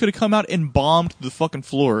Returns. Could have come out and bombed the fucking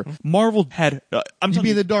floor. Marvel had, You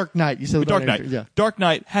mean the Dark Knight? You said the Dark Knight. Yeah. Dark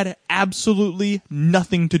Knight had absolutely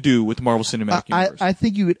nothing to do with the Marvel Cinematic Universe. I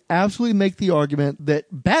think you would absolutely make the argument that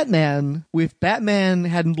Batman, if Batman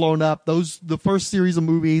hadn't blown up, the first series of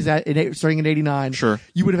movies starting in '89, sure,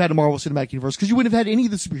 you would have had a Marvel Cinematic Universe, because you wouldn't have had any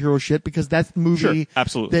of the superhero shit, because that's the movie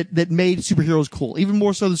absolutely. that made superheroes cool. Even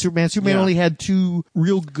more so than Superman. Superman only had 2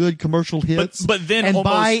 real good commercial hits. But then and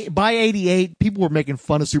almost, by '88, people were making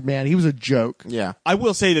fun of Superman. He was a joke. Yeah. I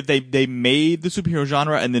will say that they made the superhero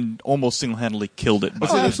genre and then almost single-handedly killed it.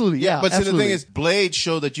 Absolutely, yeah. But see, the absolutely. thing is, Blade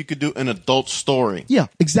showed that you could do an adult story. Yeah,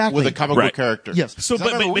 exactly. With a comic book character. Yes. So,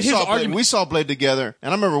 but we his argument, we saw Blade together,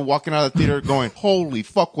 and I remember walking out of the theater going, "Holy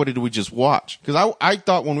fuck! What did we just watch?" Because I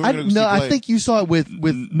thought when we were going to see Blade, I think you saw it with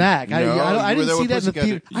Mac. No, I you were didn't there see with that in the Pussycat.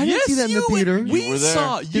 theater. I didn't see that in the theater. You were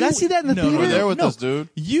there. Did I see that in the theater? You were there with No. us, dude.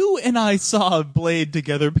 you and I saw Blade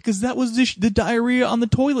together because that was the diarrhea on the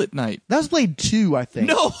toilet night. That was Blade 2, I think.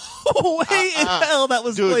 No way in hell that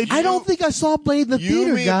was Dude, Blade. I don't think I saw Blade in the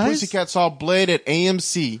theater, me guys. and Pussycat saw Blade at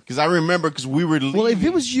AMC because I remember because we were leaving. Well, if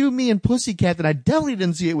it was you, me, and Pussycat, then I definitely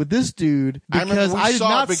didn't see it with this dude, because I did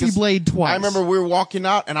not see Blade twice. I remember we were walking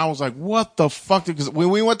out and I was like, "What the fuck?" Because when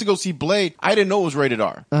we went to go see Blade, I didn't know it was rated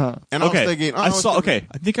R. And I was thinking, I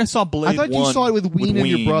think I saw Blade. I thought you saw it with Ween and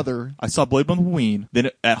your brother. I saw Blade 1 with Ween, then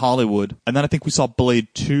at Hollywood, and then I think we saw Blade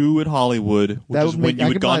 2 at Hollywood, which is when you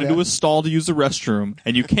had gone into a stall to use the restroom,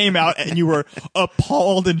 and you came out and you were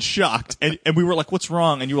appalled and shocked, and we were like, "What's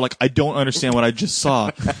wrong?" And you were like, "I don't understand what I just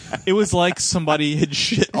saw." It was like somebody had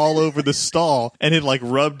shit all over the stall and had like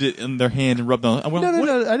rubbed it in their hand and rubbed on.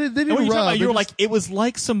 No. They didn't rub. You were like, it was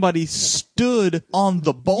like somebody stood on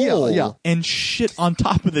the bowl and shit on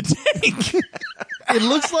top of the tank. It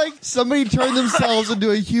looks like somebody turned themselves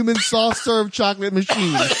into a human soft serve chocolate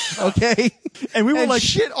machine. Okay? And we were like,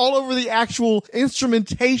 shit all over the actual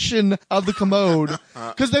instrumentation of the commode.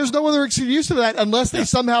 Because there's no other excuse for that unless they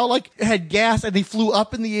somehow like had gas and they flew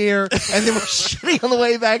up in the air and they were shitting on the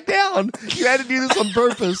way back down. You had to do this on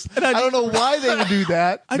purpose. And I don't know why they would do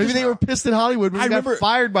that. Maybe they were pissed at Hollywood. Maybe they got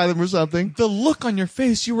fired by them or something. The look on your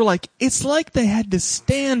face, you were like, it's like they had to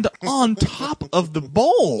stand on top of the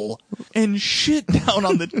bowl and shit down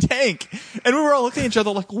on the tank. And we were all looking at each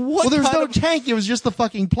other like, what? Well, there was no tank. It was just the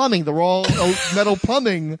fucking plumbing, the raw metal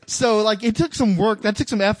plumbing. So, like, it took some work. That took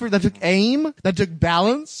some effort. That took aim. That took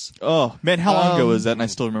balance. Oh, man, how long ago was that? And I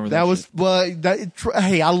still remember that. That was,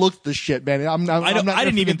 hey, I looked the shit, man. I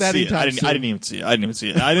didn't even see it. I didn't even see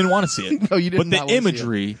it. I didn't want to see it. No, you didn't. But the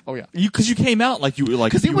imagery. Oh, yeah. Because you came out like you were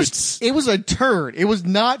like. Because it was a turd. It was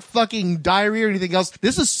not fucking diarrhea or anything else.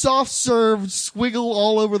 This is soft served squiggle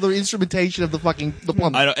all over the instrument. instrumentation of the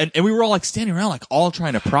plumbing. I know, and we were all like standing around, like all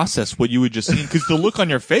trying to process what you had just seen, because the look on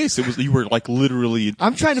your face, you were like literally.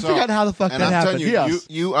 I'm trying to figure out how the fuck that happened.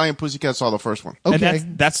 You, I Am Pussycat saw the first one. Okay.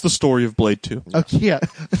 And that's the story of Blade 2. Okay, yeah.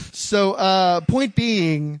 So, point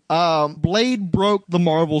being, Blade broke the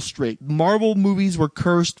Marvel streak. Marvel movies were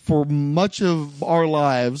cursed for much of our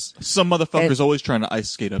lives. Some motherfucker's always trying to ice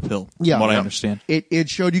skate uphill, Yeah. from what I understand. It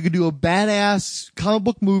showed you could do a badass comic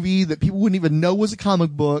book movie that people wouldn't even know was a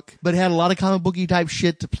comic book, but it had a lot of comic booky type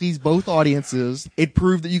shit to please both audiences. It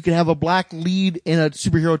proved that you could have a black lead in a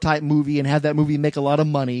superhero type movie and have that movie make a lot of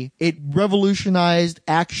money. It revolutionized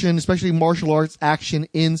action, especially martial arts action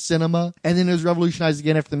in cinema. And then it was revolutionized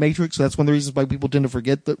again after The Matrix. So that's one of the reasons why people tend to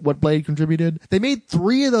forget that what Blade contributed. They made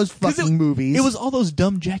 3 of those fucking movies. It was all those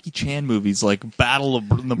dumb Jackie Chan movies, like Battle of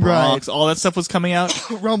the Bronx. All that stuff was coming out.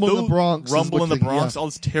 Rumble in the Bronx. Rumble in the Bronx. All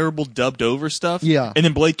this terrible dubbed over stuff. Yeah. And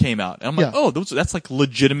then Blade came out. And I'm like, Yeah. that's like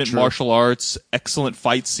legitimate martial arts, excellent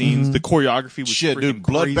fight scenes. The choreography was Shit, dude,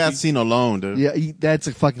 crazy. Bloodbath scene alone, dude. Yeah, that's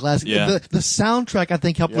a fucking classic. Yeah. The soundtrack, I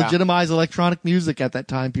think, helped legitimize electronic music at that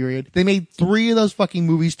time period. They made 3 of those fucking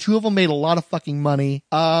movies. 2 of them made a lot of fucking money.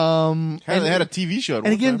 They had a TV show. And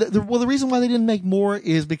again, the reason why they didn't make more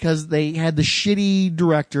is because they had the shitty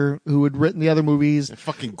director who had written the other movies.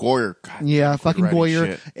 fucking Goyer. God, Yeah, fucking writing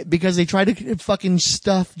Goyer. shit. Because they tried to fucking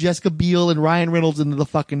stuff Jessica Biel and Ryan Reynolds into the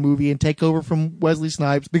fucking movie and take over from Wesley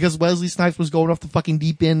Snipes because Wesley Snipes was going off the fucking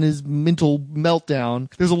deep end, his mental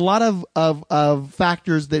meltdown. There's a lot of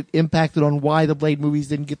factors that impacted on why the Blade movies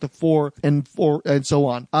didn't get the 4 and so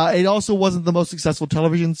on. It also wasn't the most successful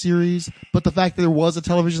television series, but the fact that there was a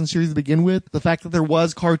television series to begin with, the fact that there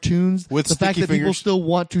was cartoons, With the fact sticky that people fingers. still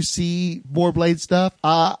want to see more Blade stuff.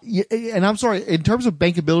 And I'm sorry, in terms of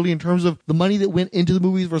bankability, in terms of the money that went into the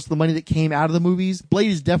movies versus the money that came out of the movies,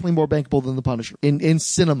 Blade is definitely more bankable than The Punisher in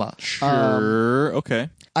cinema. Sure. Okay.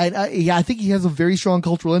 I think he has a very strong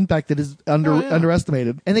cultural impact that is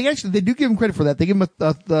underestimated. And they do give him credit for that. They give him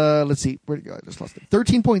let's see, where'd it go? I just lost it.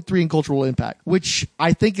 13.3 in cultural impact, which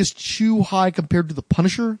I think is too high compared to The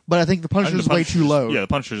Punisher, but I think The Punisher is way too low. Yeah, The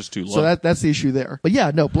Punisher is too low. So that's the issue there. But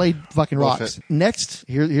yeah, no, Blade fucking rocks. Next,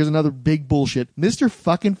 here's another big bullshit. Mr.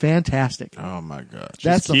 fucking Fantastic. Oh my god.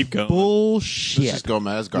 That's some keep going. bullshit. Let's just go,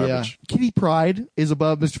 man. That's garbage. Yeah. Kitty Pryde is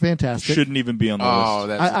above Mr. Fantastic. Shouldn't even be on the Oh,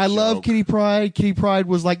 list. that's I love Kitty Pryde. Kitty Pryde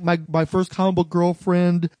was like my first comic book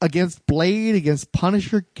girlfriend against Blade, against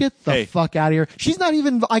Punisher. Get the fuck out of here. She's not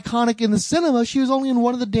even iconic in the cinema. She was only in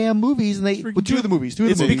one of the damn movies, and two of the movies.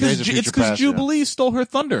 It's because Days of Future Past, Jubilee stole her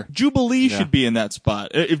thunder. Jubilee should be in that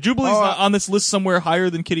spot. If Jubilee's not on this list somewhere higher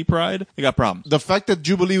than Kitty Pryde, they got problems. The fact that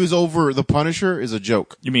Jubilee was over the Punisher is a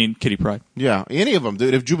joke. You mean Kitty Pryde? Yeah, any of them,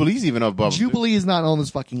 dude. If Jubilee's even above them, Jubilee is not on this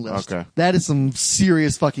fucking list. Okay. That is some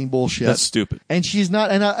serious fucking bullshit. That's stupid. And she's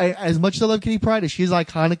not, and as much as I love Kitty Pryde, is she as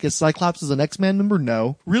iconic as Cyclops as an X-Men member?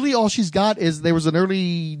 No. Really, all she's got is there was an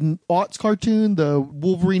early aughts cartoon, the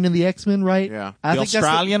Wolverine and the X-Men, right? Yeah. I The think that's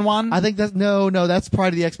Australian one? I think that's, no, that's Pride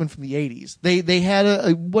of the X-Men from the 80s. They had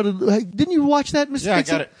didn't you watch that, Mr. Yeah, I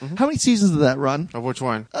Dixon? got it. Mhm. How many seasons did that run? Of which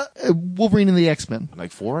one? Wolverine and the X-Men.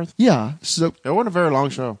 Like 4? Yeah. So, It wasn't a very long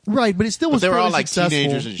show. right, but it still was they were all fairly like successful.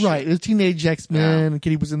 teenagers and shit. Right, it was teenage X-Men, Yeah. and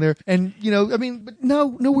Kitty was in there, and but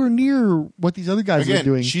nowhere near what these other guys are Again,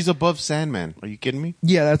 doing. she's above Sandman. Are you kidding me?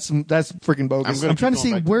 Yeah, that's freaking bogus. I'm I'm trying to keep see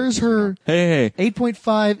going back to where's this her Hey.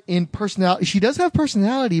 8.5 in personality. She does have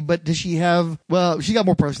personality, but does she have? Well, she got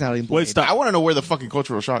more personality. Than Blade. Wait, stop. I want to know where the fucking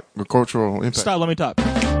cultural shock or cultural impact. Stop, let me talk.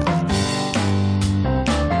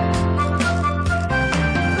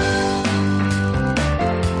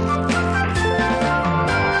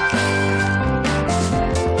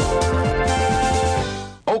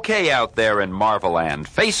 Okay, out there in Marveland,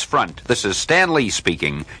 face front, this is Stan Lee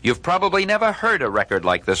speaking. You've probably never heard a record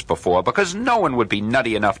like this before because no one would be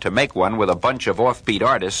nutty enough to make one with a bunch of offbeat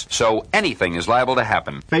artists, so anything is liable to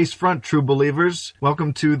happen. Face front, true believers.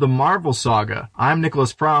 Welcome to the Marvel Saga. I'm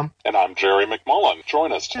Nicholas Prom. And I'm Jerry McMullen.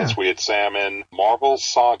 Join us as we examine Marvel's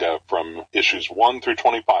Saga from issues 1 through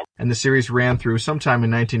 25. And the series ran through sometime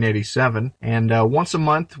in 1987. And once a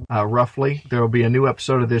month, roughly, there will be a new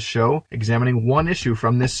episode of this show examining one issue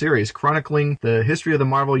from this series, chronicling the history of the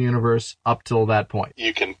Marvel Universe up till that point.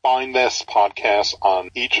 You can find this podcast on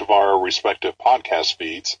each of our respective podcast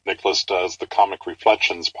feeds. Nicholas does the Comic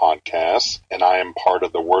Reflections podcast, and I am part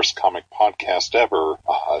of the Worst Comic Podcast Ever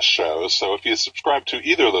show. So if you subscribe to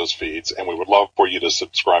either of those feeds, and we would love for you to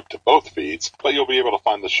subscribe to both feeds, but you'll be able to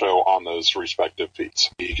find the show on those respective feeds.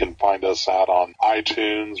 You can find us out on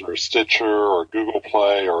iTunes or Stitcher or Google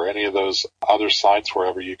Play or any of those other sites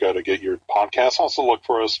wherever you go to get your podcasts. Also look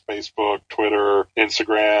for us us, Facebook, Twitter,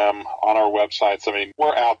 Instagram, on our websites. I mean,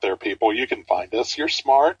 we're out there, people. You can find us. You're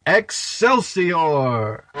smart.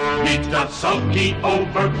 Excelsior! Meet the sulky,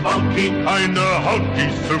 over-bulky, kinda hulky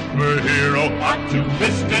superhero.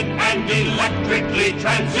 Optimistic and electrically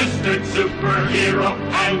transistored superhero.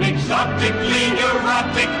 An exotically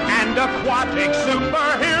neurotic and aquatic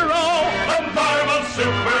superhero. The Marvel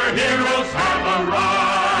superheroes have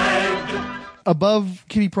arrived. Above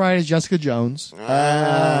Kitty Pryde is Jessica Jones.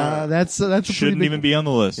 That's a pretty Shouldn't big, even be on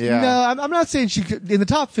the list. Yeah. No, I'm not saying she could in the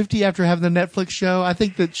top 50 after having the Netflix show. I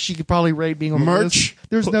think that she could probably rate being on the Merch? list.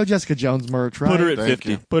 There's no Jessica Jones merch, right? Put her at Thank 50.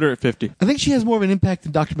 you. Put her at 50. I think she has more of an impact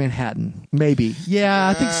than Dr. Manhattan. Maybe. Yeah,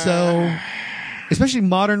 I think so. Especially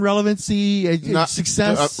modern relevancy,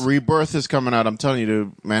 success. Rebirth is coming out. I'm telling you,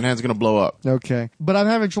 dude, Manhattan's gonna blow up. Okay. But I'm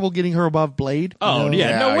having trouble getting her above Blade. Oh, You know?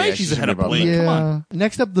 yeah. No way yeah, she's she's ahead of gonna be Blade. above Come on.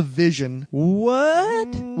 Next up, The Vision.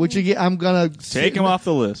 What? Which again, I'm gonna Take him off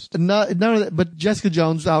the list. None of that, but Jessica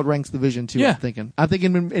Jones outranks The Vision too. Yeah. I'm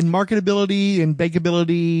thinking in marketability, in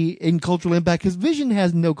bankability, in cultural impact. Because Vision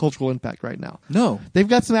has no cultural impact right now. No. They've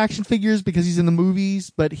got some action figures because he's in the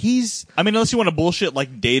movies, but he's I mean, unless you want to bullshit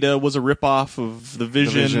like Data was a ripoff of The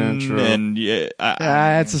Vision, true. and yeah,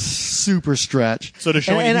 that's a super stretch. so to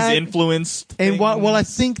showing he's influenced. And while I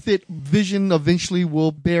things- think that Vision eventually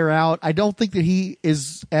will bear out, I don't think that he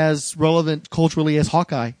is as relevant culturally as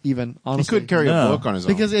Hawkeye. Even He honestly, could carry No. a book on his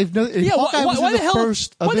own. because if yeah, Hawkeye was in the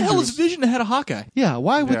first why the hell Avengers. is Vision ahead of Hawkeye? Yeah,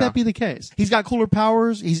 why would Yeah. that be the case? He's got cooler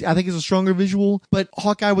powers. I think he's a stronger visual, but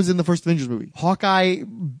Hawkeye was in the first Avengers movie. Hawkeye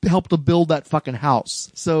helped to build that fucking house.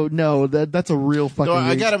 So no, that's a real fucking. No,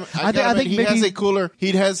 I got him. I think maybe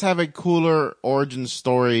he does have a cooler origin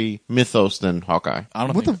story mythos than Hawkeye. I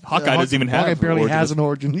don't what think the Hawkeye doesn't even have. Hawkeye barely origin. has an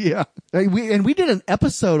origin. Yeah, we did an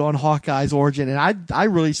episode on Hawkeye's origin, and I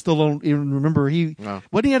really still don't even remember.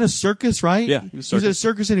 When he had a circus, right? Yeah, he was at a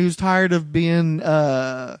circus, and he was tired of being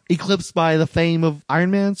eclipsed by the fame of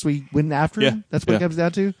Iron Man, so he went after him. Yeah. That's what Yeah. it comes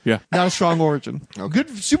down to. Yeah. Not a strong origin. Good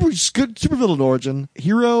super villain origin.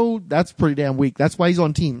 Hero, that's pretty damn weak. That's why he's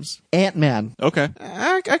on teams. Ant-Man. Okay,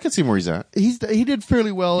 I can see where he's at. He did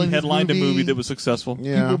fairly well he in his headlined movie. a movie that was successful.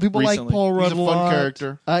 Yeah. People like recently. Paul Rudd He's a a fun lot.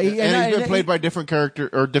 character. And He's been played by different character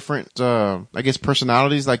or different, I guess,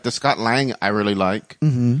 personalities. Like the Scott Lang, I really like.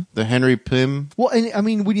 Mm-hmm. The Henry Pym. Well, and I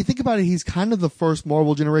mean, when you think about it, he's kind of the first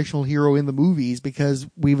Marvel generational hero in the movies because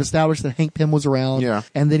we've established that Hank Pym was around. Yeah.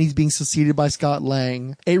 And then he's being succeeded by Scott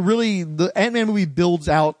Lang. The Ant-Man movie builds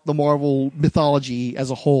out the Marvel mythology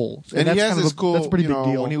as a whole. And he has this cool, that's a pretty big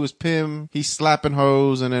deal. when he was Pym, he's slapping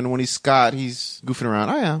hoes, and then when he's Scott, he's goofing around.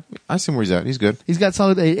 Oh yeah, I see where he's at. He's good. He's got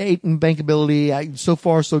solid 8 in bankability. So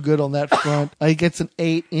far, so good on that front. He gets an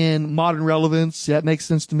 8 in modern relevance. That makes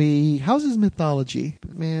sense to me. How's his mythology?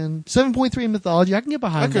 Man, 7.3 in mythology. I can get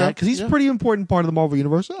behind Okay, that because he's a pretty important part of the Marvel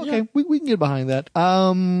universe. Okay, Yeah. we can get behind that.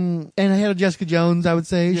 And ahead of Jessica Jones, I would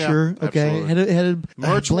say. Yeah, Sure. Okay. absolutely. Head of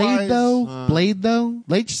Merch-wise, Blade though.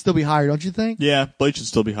 Blade should still be higher, don't you think? Yeah, Blade should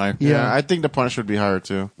still be higher. Yeah, I think the Punisher would be higher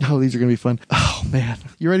too. Oh, these are gonna be fun. Oh man,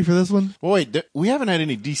 you ready for this one? Well, wait, we haven't had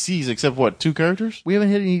any DCs except what, 2 characters? We haven't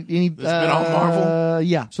hit any. It's been all Marvel?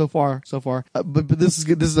 Yeah, so far. But this is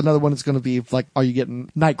good. This is another one that's going to be like, are you getting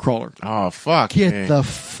Nightcrawler? Oh fuck! Get man. the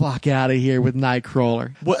fuck out of here with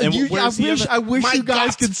Nightcrawler. What- and where is he on I wish My you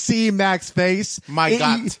guys God. could see Mac's face. My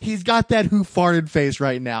God. He's got that who farted face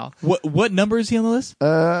right now. What number is he on the list?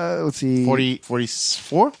 Let's see.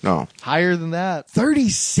 44? No. Higher than that.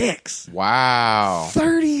 36. Wow.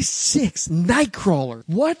 36. Nightcrawler.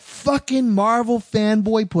 What fucking Marvel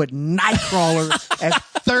fanboy put Nightcrawler at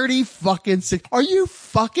 30 fucking 6? Are you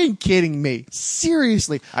fucking kidding me?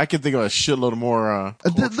 Seriously. I can think of a shitload more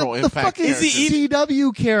cultural The impact. fucking characters.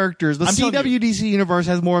 CW characters. The I'm telling CW DC universe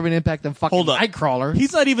has more of an impact than fucking Hold on. Nightcrawler.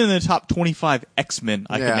 He's not even in the top 25 X-Men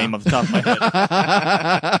I Yeah. can name off the top of my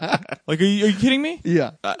head. Like, are you kidding me?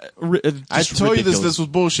 Yeah. I told you this was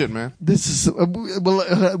bullshit, man. This is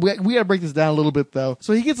we gotta break this down a little bit though.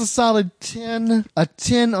 So he gets a solid 10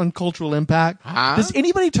 on cultural impact. Huh? Does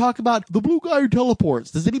anybody talk about the blue guy who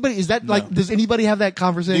teleports? Does anybody does anybody have that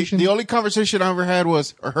conversation? The only conversation I ever heard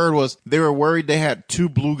was they were worried they had 2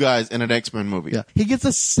 blue guys in an X-Men movie. Yeah. He gets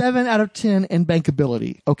a 7 out of 10 in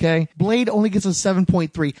bankability. Okay. Blade only gets a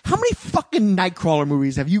 7.3. How many fucking Nightcrawler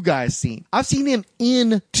movies have you guys seen? I've seen him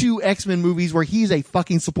in 2 X-Men movies where he's a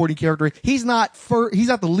fucking supporting character. He's not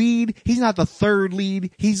the lead. He's not the third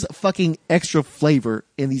lead. He's fucking extra flavor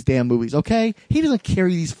in these damn movies. Okay. He doesn't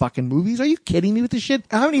carry these fucking movies. Are you kidding me with this shit?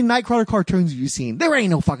 How many Nightcrawler cartoons have you seen? There ain't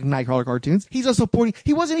no fucking Nightcrawler cartoons. He's a supporting.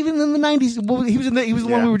 He wasn't even in the 90s. Well, he was the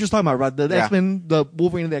one we were just talking about, the X-Men, the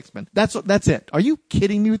Wolverine and the X-Men. That's it. Are you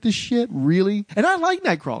kidding me with this shit? Really? And I like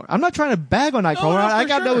Nightcrawler. I'm not trying to bag on Nightcrawler. I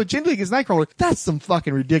got no agenda against Nightcrawler. That's some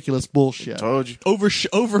fucking ridiculous bullshit. Told you. Over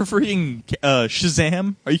freaking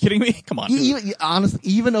Shazam? Are you kidding me? Come on. Honestly,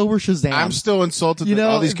 even over Shazam. I'm still insulted that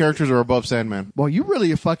all these characters are above Sandman. Well, you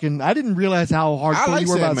really fucking. I didn't realize how hardcore you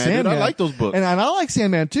were about Sandman. Dude, I like those books, and I like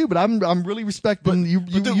Sandman too. But I'm really respecting you.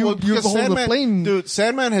 You're holding the flame. Dude,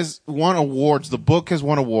 Sandman has won awards. The book has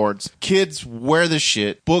won awards. Kids wear the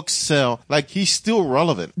shit. Books sell. Like, he's still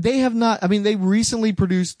relevant. They have not. I mean, they recently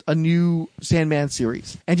produced a new Sandman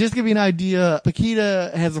series. And just to give you an idea,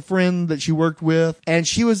 Paquita has a friend that she worked with, and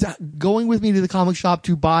she was going with me to the comic shop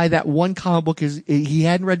to buy that one comic book. He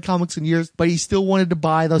hadn't read comics in years, but he still wanted to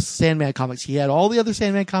buy those Sandman comics. He had all the other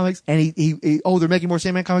Sandman comics, and he they're making more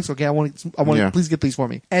Sandman comics. Okay, I want to please get these for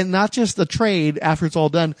me. And not just the trade after it's all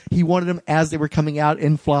done. He wanted them as they were coming out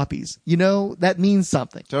in floppies. You know, that means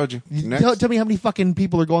something. Told you. Tell me how many fucking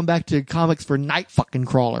people are going back to comics for Night fucking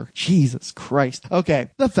Crawler. Jesus Christ. Okay,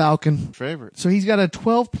 the Falcon. Favorite. So he's got a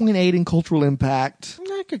 12.8 in cultural impact.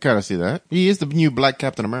 I could kind of see that. He is the new Black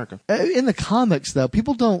Captain America. In the comics, though,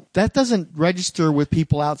 that doesn't register with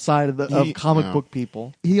people outside of comic book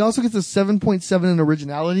people. He also gets a 7.7 in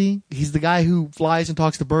originality. He's the guy who flies and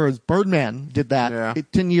talks to birds. Birdman did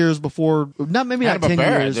that 10 years before. Not 10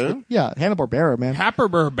 years. Dude. Yeah, Hanna-Barbera, man.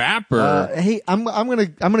 Happer-bapper. Hey, I'm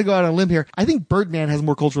gonna go out on a limb here. I think Birdman has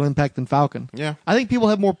more cultural impact than Falcon. Yeah. I think people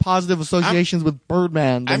have more positive associations with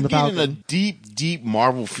Birdman than the Falcon. I'm getting a deep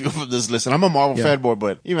Marvel feel for this list, and I'm a Marvel fanboy,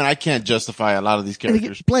 but even I can't justify a lot of these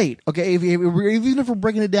characters. Blade, okay, even if we're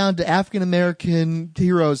breaking it down to African-American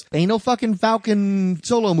heroes, ain't no fucking Falcon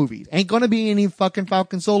solo movie. Ain't gonna be any fucking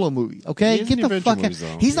Falcon solo movie, okay? Get the fuck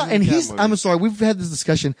out. He's not, and I'm sorry, we've had this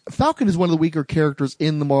discussion. Falcon is one of the weaker characters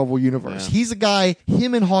in the Marvel universe. Yeah. He's a guy,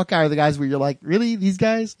 him and Hawkeye are the guys where you're like, really? These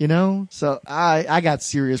guys? You know? So I got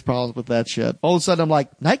serious problems with that shit. All of a sudden I'm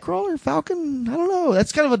like, Nightcrawler, Falcon? I don't know.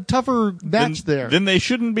 That's kind of a tougher match there. Then they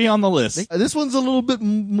shouldn't be on the list. This one's a little bit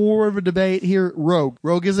more of a debate here. Rogue.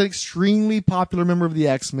 Rogue is an extremely popular member of the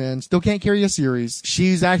X-Men. Still can't carry a series.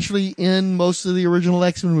 She's actually in most of the original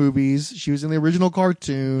X-Men movies. She was in the original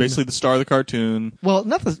cartoon. Basically the star of the cartoon. Well,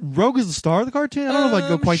 Rogue is the star of the cartoon? I don't know if I'd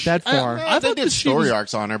go quite that far. I thought they did story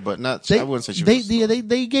arcs on her, but I wouldn't say she was.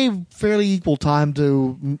 They gave fairly equal time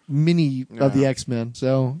to many of the X-Men,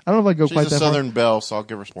 so I don't know if I'd go quite that far. She's a Southern Belle, so I'll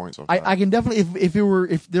give her points. I can definitely,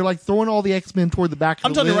 if they're like throwing all the X-Men toward the back of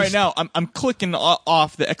I'm the list. telling you right now, I'm clicking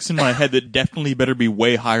off the X in my head that definitely better be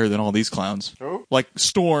way higher than all these clowns. Who? Like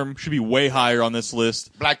Storm should be way higher on this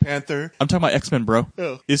list. Black Panther. I'm talking about X-Men, bro.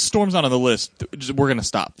 Oh. Is Storm's not on the list? We're gonna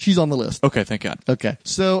stop. She's on the list. Okay, thank God. Okay.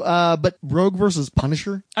 So, but Rogue versus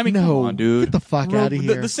Punisher? I mean, no, come on, dude. Get the fuck out of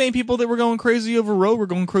here. The same people that were going crazy over Rogue were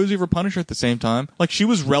going crazy over Punisher at the same time. Like, she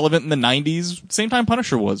was relevant in the 90s, same time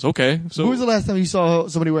Punisher was. Okay. So when was the last time you saw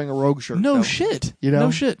somebody wearing a Rogue shirt? No shit. You know?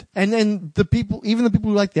 No shit. And then even the people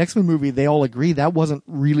who like the X-Men movie, they all agree that wasn't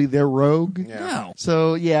really their Rogue. Yeah. No.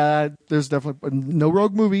 So, yeah, there's definitely no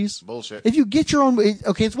Rogue movies. Bullshit. If you get your own,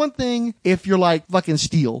 okay, it's one thing if you're like fucking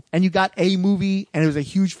Steel and you got a movie and it was a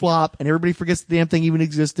huge flop and everybody forgets the damn thing even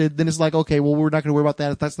existed, then it's like, okay, well, we're not going to worry about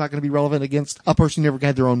that if that's not going to be relevant against a person who never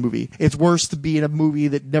had their own movie. It's worse to be in a movie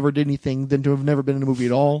that never did anything than to have never been in a movie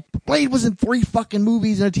at all. Blade was in 3 fucking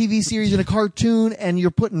movies and a TV series and a cartoon, and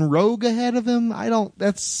you're putting Rogue ahead of him?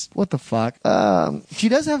 That's, what the fuck? She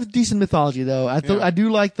does have decent mythology, though. I do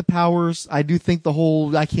like the powers. I do think the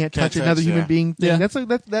whole I can't touch another human being thing.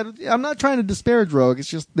 Yeah. I'm not trying to disparage Rogue. It's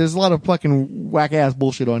just, there's a lot of fucking whack-ass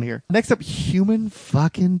bullshit on here. Next up, Human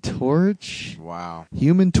fucking Torch. Wow.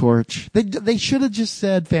 Human Torch. They should have just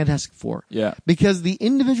said Fantastic Four. Yeah. Because the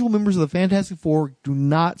individual members of the Fantastic Four do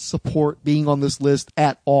not support being on this list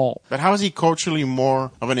at all. But how is he culturally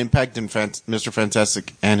more of an impact than Mr.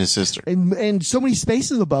 Fantastic and his sister? And so many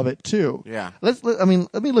spaces above it, too. Yeah. Let me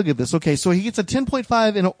look at this. Okay, so he gets a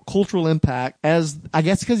 10.5 in cultural impact as, I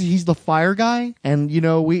guess because he's the fire guy. And, you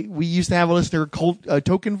know, we used to have a listener,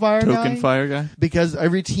 Token Fire Guy. Token Fire Guy. Because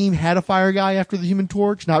every team had a fire guy after the Human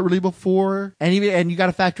Torch, not really before. And you got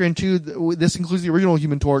to factor in, too, this includes the original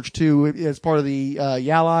Human Torch, too, as part of the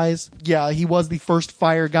Yallies. Yeah, he was the first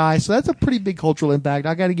fire guy, so that's a pretty big cultural impact.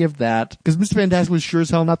 I got to give that. Because Mr. Fantastic was sure as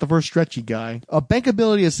hell not the first stretchy guy. A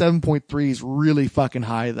bankability of 7.3 is really fucking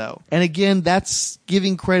high, though. And again, that's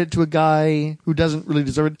giving credit to a guy who doesn't really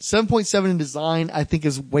deserve it. 7.7 in design, I think,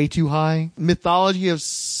 is way too high. Mythology of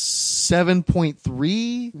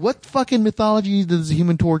 7.3. What fucking mythology does the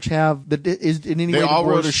Human Torch have that is in any way They all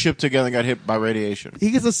worse? rode a ship together and got hit by radiation.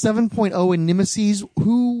 He gets a 7.0 in Nemesis,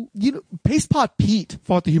 who, Pastepot Pete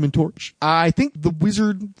fought the Human Torch. I think the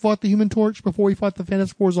Wizard fought the Human Torch before he fought the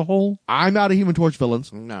Fantastic Four as a whole. I'm out of Human Torch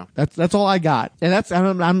villains. No. That's all I got. And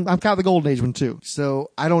I'm counting the Golden Age one too.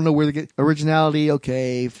 So I don't know where to get originality.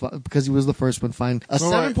 Okay. Because he was the first one. Fine. A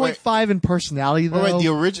 7.5 in personality though.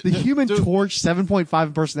 The Human Torch, 7.5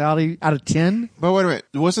 in personality out of 10. But wait a minute.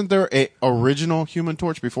 Wasn't there a original Human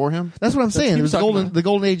Torch before him? That's what I'm saying. It was the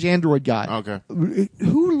Golden Age android guy. Okay.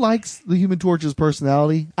 Who likes the Human Torch's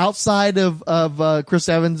personality outside of Chris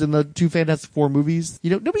Evans in the two Fantastic Four movies?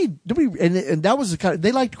 Nobody, and that was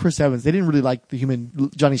they liked Chris Evans. They didn't really like the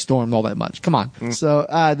Human Johnny Storm all that much. Come on. So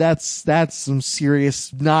that's some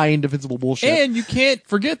serious indefensible bullshit. And you can't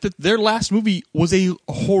forget that their last movie was a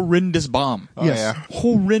horrendous bomb. Yes.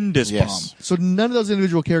 Horrendous bomb. So none of those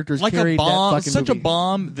individual characters Like carried a bomb, that fucking such movie. a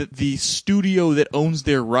bomb that the studio that owns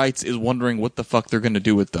their rights is wondering what the fuck they're going to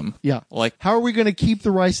do with them. Yeah. Like, how are we going to keep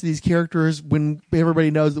the rights to these characters when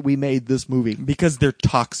everybody knows that we made this movie? Because they're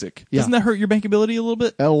toxic. Yeah. Doesn't that hurt your bankability a little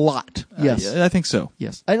bit? A lot. Yes. Yeah, I think so.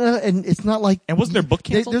 Yes. And it's not like... And wasn't their book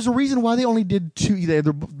canceled? There's a reason why they only did two.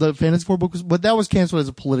 The Fantasy Four book but that was canceled as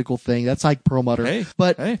a political thing. That's like Perlmutter.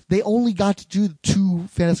 They only got to do 2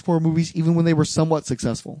 Fantastic Four movies even when they were somewhat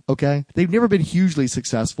successful. Okay? They've never been hugely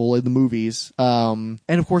successful in the movies. And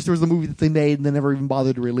of course there was the movie that they made and they never even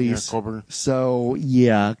bothered to release. Yeah, so,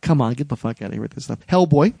 yeah. Come on. Get the fuck out of here with this stuff.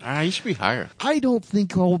 Hellboy. He should be higher. I don't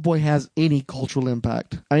think Hellboy has any cultural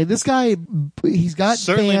impact. I mean, this guy, he's got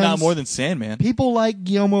Certainly fans. not more than Sandman. People like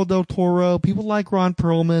Guillermo del Toro. People like Ron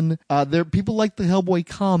Perlman. People like the Hellboy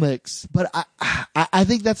comics. But I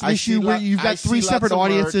think that's an issue where you've got 3 separate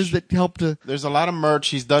audiences that help to... There's a lot of merch.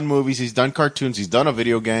 He's done movies. He's done cartoons. He's done a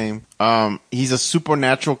video game. He's a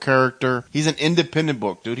supernatural character. He's an independent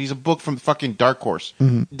book, dude. He's a book from fucking Dark Horse.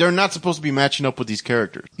 Mm-hmm. They're not supposed to be matching up with these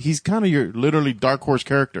characters. He's kind of your literally Dark Horse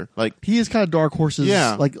character. Like, he is kind of Dark Horse's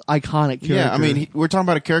like iconic character. Yeah, I mean, we're talking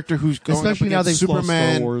about a character who's going especially up now against they've lost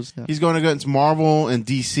Superman. Star Wars. Yeah. He's going against Marvel and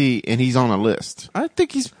DC, and he's on a list. I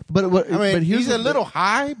think he's. But he's a little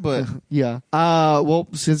high, but yeah. Well,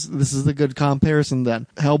 since this is a good comparison, then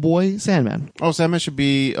Hellboy, Sandman. Oh, Sandman should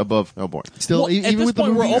be above Hellboy. Still, even with the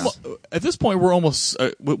movies. At this point, we're almost.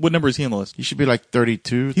 What number is he on the list? He should be like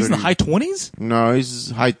 32. He's in the high 20s. No,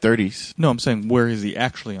 he's high 30s. No, I'm saying where is he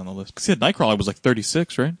actually on the list? Because Nightcrawler was like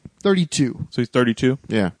 36, right? 32. So he's 32?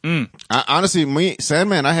 Yeah. Honestly,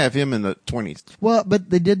 Sandman, I have him in the 20s. Well,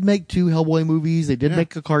 but they did make 2 Hellboy movies. They did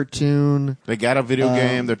make a cartoon. They got a video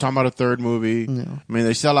game. They're talking about a 3rd movie. Yeah. I mean,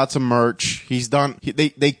 they sell lots of merch. He's done.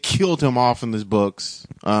 They killed him off in his books.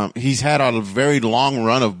 He's had a very long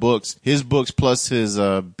run of books. His books plus his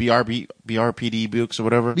BRPD books or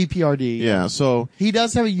whatever. BPRD. Yeah. So he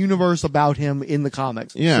does have a universe about him in the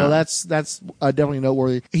comics. Yeah. So that's definitely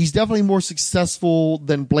noteworthy. He's definitely more successful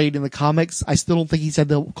than Blade in the comics. I still don't think he's had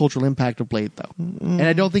the cultural impact of Blade though, and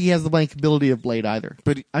I don't think he has the bankability of Blade either.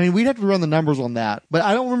 But I mean, we'd have to run the numbers on that. But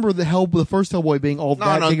I don't remember the first Hellboy being all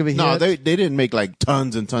that big of a hit. No, they didn't make like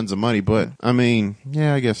tons and tons of money, but I mean,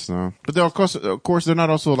 yeah, I guess so. But they're, of course, they're not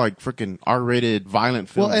also like freaking R-rated violent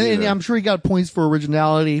films. Well, and I'm sure he got points for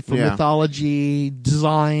originality, for mythology,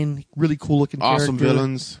 design, really cool looking awesome character.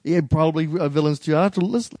 Villains. Yeah, probably villains too. I have to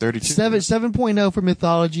listen. 32. 7.0 for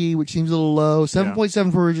mythology, which seems a little low.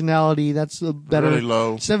 7.7 for originality, that's better. Really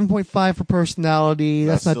low. 7.5 for personality,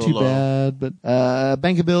 that's not still too low. bad. But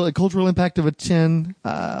bankability, cultural impact of a 10,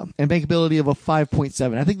 and bankability of a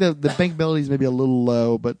 5.7. I think the bankability is maybe a little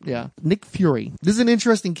low, but yeah. Nick Fury. This is an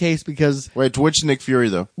interesting case because Wait, which Nick Fury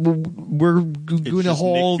though? we're doing a just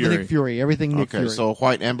whole Nick Fury. Nick Fury, everything Nick Fury. Okay, so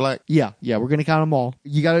white and black. Yeah, we're gonna count them all.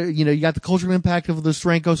 You got the cultural impact of the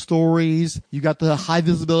Steranko stories. You got the high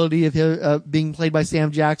visibility of him being played by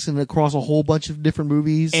Sam Jackson across a whole bunch of different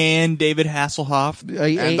movies. And David Hasselhoff.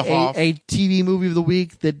 A TV movie of the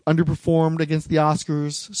week that underperformed against the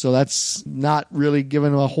Oscars, so that's not really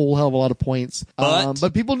giving him a whole hell of a lot of points.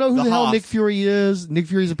 But people know who the hell Hoff. Nick Fury is. Nick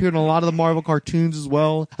Fury's appeared in a lot of the Marvel cartoons as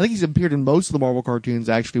well. I think he's appeared in most of the Marvel cartoons,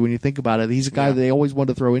 actually, when you think about it. He's a guy that they always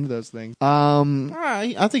wanted to throw into those things.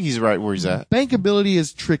 I think he's right where he's at. Bankability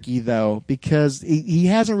is tricky, though, because he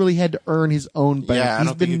hasn't really had to earn his own bank. Yeah, I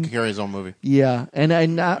don't think he can carry his own movie. Yeah, and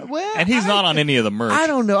he's not on any of the merch. I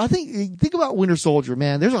don't know. I think about Winter Soldier,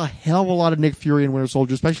 man. There's a hell of a lot of Nick Fury in Winter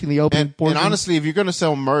Soldier, especially in the opening portion. And honestly, if you're going to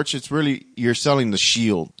sell merch, it's really you're selling the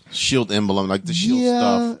shield. Shield emblem, like the Shield yeah,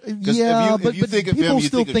 stuff. 'Cause if you think of people him, you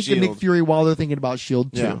still think think of Nick Fury while they're thinking about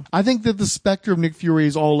Shield too. Yeah. I think that the specter of Nick Fury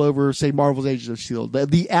is all over, say, Marvel's Agents of Shield.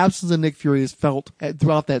 The absence of Nick Fury is felt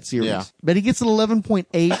throughout that series. Yeah. But he gets an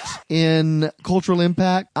 11.8 in cultural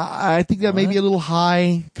impact. I think that may be a little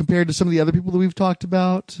high compared to some of the other people that we've talked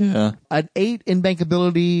about. Yeah. An 8 in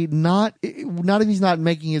bankability, not if he's not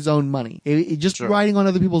making his own money. Just riding on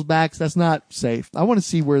other people's backs, that's not safe. I want to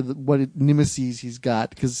see what nemesis he's got,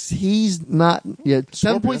 because he's not yet.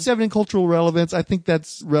 7.7 in cultural relevance. I think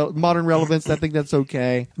that's modern relevance. I think that's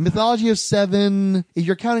okay. Mythology of 7. If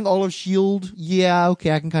you're counting all of S.H.I.E.L.D., yeah,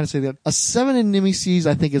 okay, I can kind of say that. A 7 in nemesis,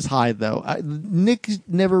 I think, is high, though. Nick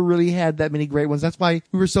never really had that many great ones. That's why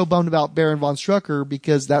we were so bummed about Baron von Strucker,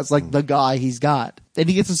 because that's like the guy he's got. And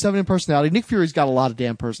he gets a 7 in personality. Nick Fury's got a lot of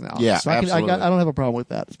damn personality. Yeah, so absolutely. I don't have a problem with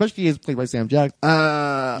that. Especially he's played by Sam Jackson.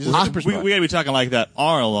 We gotta be talking like that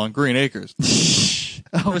Arnold on Green Acres.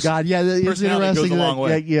 Oh God, yeah, it's personality interesting. goes a long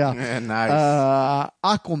way. Yeah. Nice.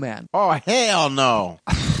 Aquaman. Oh, hell no.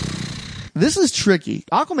 This is tricky.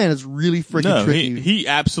 Aquaman is really freaking tricky. He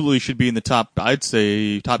absolutely should be in the top, I'd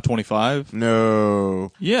say, top 25.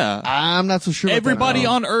 No. Yeah. I'm not so sure. Everybody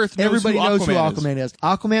on Earth knows Everybody who knows who Aquaman Aquaman is.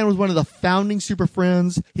 Aquaman was one of the founding Super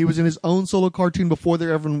Friends. He was in his own solo cartoon before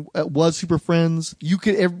there ever was Super Friends. You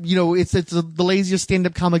could, it's the laziest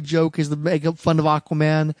stand-up comic joke is to make fun of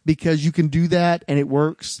Aquaman, because you can do that and it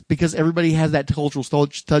works because everybody has that cultural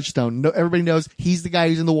touchstone. Everybody knows he's the guy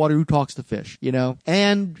who's in the water who talks to fish,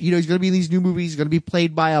 and he's going to be in these new movies. He's going to be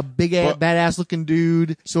played by a big badass looking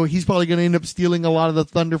dude, so he's probably going to end up stealing a lot of the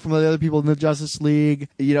thunder from the other people in the Justice League.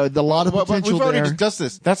 A lot of potential but we've already there. discussed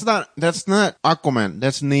this. That's not Aquaman.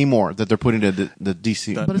 That's Namor that they're putting to the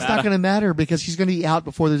DC. But it's not going to matter because he's going to be out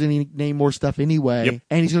before there's any Namor stuff anyway. Yep.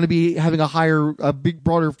 And he's going to be having a big,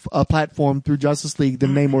 broader platform through Justice League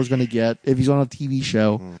than Namor's going to get if he's on a TV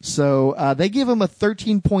show. So they give him a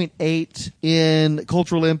 13.8 in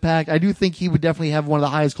cultural impact. I do think he would definitely have one of the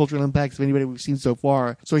highest cultural impacts of anybody we've seen so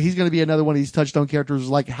far. So he's going to be another one of these touchstone characters.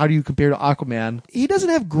 Like, how do you compare to Aquaman? He doesn't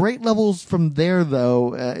have great levels from there,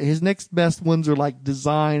 though. His next best ones are like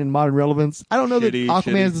design and modern relevance. I don't know that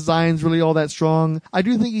Aquaman's design is really all that strong. I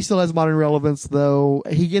do think he still has modern relevance, though.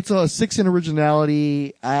 He gets a 6 in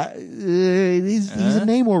originality. He's a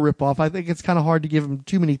Namor ripoff. I think it's kind of hard to give him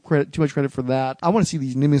too much credit for that. I want to see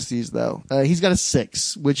these nemesis, though. He's got a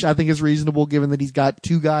 6, which I think is reasonable given that he's got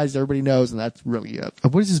 2 guys everybody knows, and that's really it.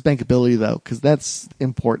 What is his bankability, though? Because that's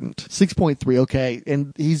important. 6.3, okay.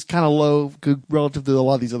 And he's kind of low relative to a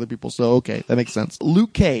lot of these other people, so okay, that makes sense.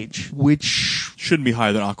 Luke Cage, which shouldn't be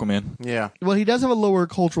higher than Aquaman. Yeah. Well, he does have a lower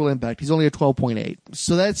cultural impact. He's only a 12.8.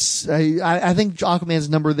 So that's, I think Aquaman's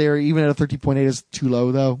number there, even at a 13.8, is too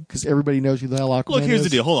low, though, because everybody knows who the hell Aquaman is. Look, here's the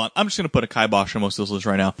deal. Hold on. I'm just going to put a kibosh on most of this list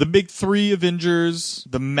right now. The big 3 Avengers,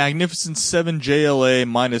 the Magnificent 7 JLA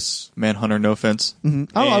minus Manhunter, no offense.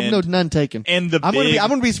 Mm-hmm. No, none taken. And I'm going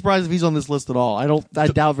to be surprised if he's on this list at all. I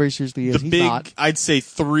doubt very seriously he is. He's not. I'd say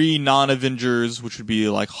 3 non-Avengers, which would be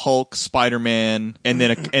like Hulk, Spider-Man, and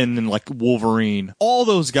then like Wolverine. All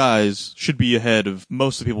those guys should be ahead of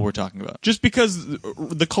most of the people we're talking about. Just because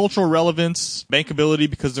the cultural relevance, bankability,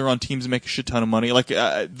 because they're on teams that make a shit ton of money. Like,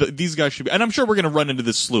 these guys should be, and I'm sure we're going to run into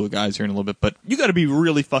this slew of guys here in a little bit, but you got to be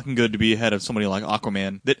really fucking good to be ahead of somebody like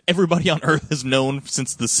Aquaman that everybody on Earth has known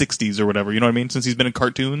since the 60s or whatever. You know what I mean? Since he's been in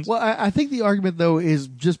cartoons. Well, I think the argument, though, is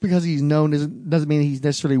just because he's known doesn't mean he's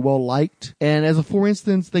necessarily well liked. And for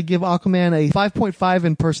instance, they give Aquaman a 5.5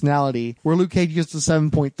 in personality, where Luke Cage gets a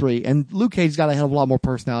 7.3. And Luke Cage's got a hell of a lot more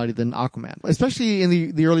personality than Aquaman. Especially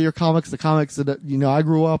in the earlier comics, the comics that I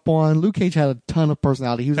grew up on, Luke Cage had a ton of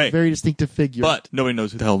personality. He was a very distinctive figure. But nobody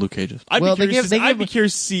knows who the hell Luke Cage is. I'd be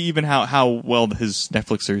curious to see even how well his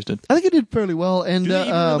Netflix series did. I think it did fairly well. And do they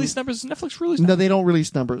even release numbers? Netflix release numbers? No, they don't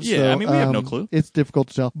release numbers. Yeah, so, I mean, we have no clue. It's difficult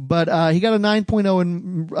to tell. But he got a 9.0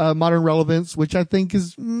 in modern relevance, which I think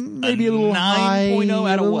is maybe a little high. 9.0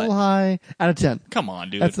 out of what? High out of 10. Come on,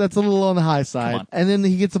 dude. That's a little on the high side. And then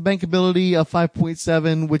he gets a bankability of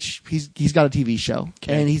 5.7, which he's got a TV show.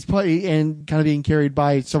 Okay. And he's probably kind of being carried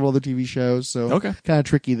by several other TV shows, so kind of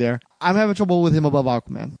tricky there. I'm having trouble with him above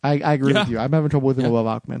Aquaman. I agree with you. I'm having trouble with him above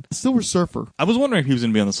Aquaman. Silver Surfer. I was wondering if he was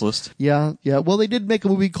going to be on this list. Yeah. Well, they did make a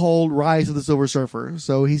movie called Rise of the Silver Surfer,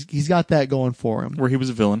 so he's got that going for him. Where he was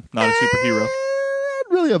a villain, not a superhero.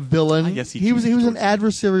 really a villain. I guess he was an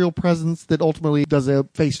adversarial presence that ultimately does a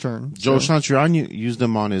face turn. Joe Satriani used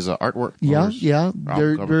him on his artwork. Yeah.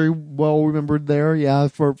 Very, very well remembered there. Yeah,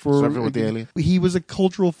 for Surfing with the Alien. He was a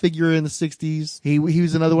cultural figure in the 60s. He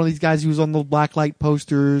was another one of these guys who was on the blacklight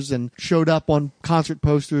posters and showed up on concert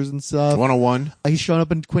posters and stuff. 101. He's shown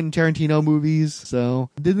up in Quentin Tarantino movies. So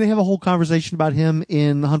didn't they have a whole conversation about him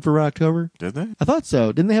in Hunt for Red October? Did they? I thought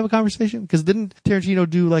so. Didn't they have a conversation? Because didn't Tarantino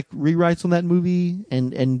do like rewrites on that movie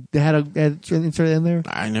and they had inserted in there?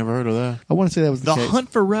 I never heard of that. I want to say that was the case.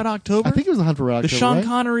 Hunt for Red October? I think it was the Hunt for Red October. The Sean right?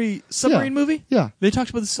 Connery submarine movie? Yeah. They talked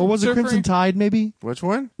about the Or was it Crimson Tide, maybe? Which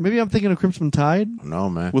one? Maybe I'm thinking of Crimson Tide. No,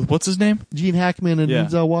 man. With what's his name? Gene Hackman and Yeah.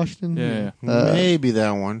 Denzel Washington. Yeah. Maybe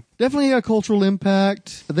that one. Definitely a cultural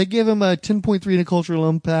impact. They give him a 10.3 in a cultural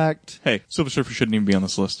impact. Hey, Silver Surfer shouldn't even be on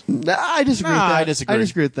this list. I disagree with that. I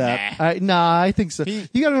disagree. With that. I think so. You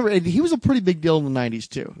gotta remember, he was a pretty big deal in the 90s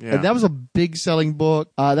too. Yeah. And that was a big selling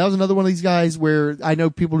book. That was another one of these guys where I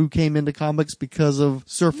know people who came into comics because of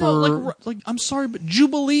Surfer. No, like I'm sorry, but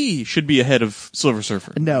Jubilee should be ahead of Silver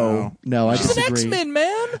Surfer. No, I She's an disagree. X-Men,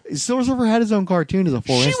 man. Silver Surfer had his own cartoon as a for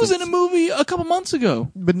She was instance. in a movie a couple months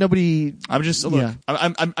ago. But nobody. I'm just look. Yeah.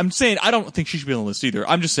 I'm saying I don't think she should be on the list either.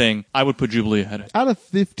 I'm just saying I would put Jubilee ahead. Out of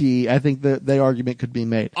 50, I think the argument could be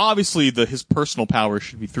made. Obviously, his personal power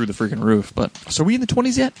should be through the freaking roof. But so are we in the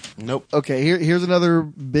 20s yet? Nope. Okay, here's another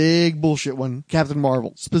big bullshit one. Captain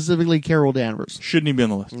Marvel, specifically Carol Danvers. Shouldn't even be on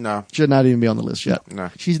the list. No. Should not even be on the list yet. No.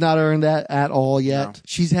 She's not earned that at all yet. No.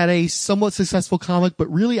 She's had a somewhat successful comic,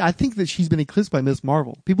 but really I think that she's been eclipsed by Miss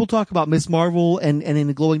Marvel. People talk about Miss Marvel and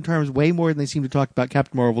in glowing terms way more than they seem to talk about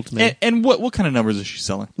Captain Marvel to me. And what kind of numbers is she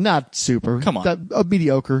selling? Not super. Come on.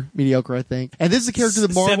 Mediocre, I think. And this is a character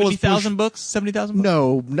that Marvel has 70,000 books? 70,000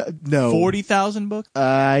 books? No. 40,000 books?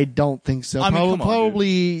 I don't think so. I mean, come on,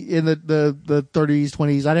 probably in the 30s,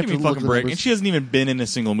 20s. I'd have Give to me a look fucking at the break. numbers. And she hasn't even been in a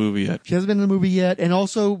single movie yet. She hasn't been in a movie yet, and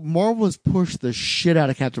also Marvel has pushed the shit out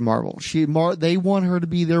of Captain Marvel. They want her to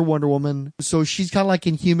be their Wonder Woman, so she's kind of like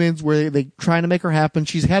Inhumans, where they trying to make her happen.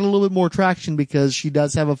 She's had a little bit more traction because she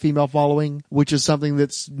does have a female following, which is something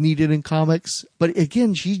that's needed in comics. But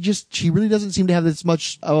again, she really doesn't seem to have this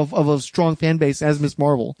much of a strong fan base as Miss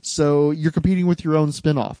Marvel. So you're competing with your own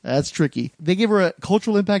spinoff. That's tricky. They give her a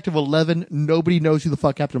cultural impact of 11. Nobody knows who the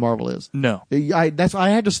fuck Captain Marvel is. No. I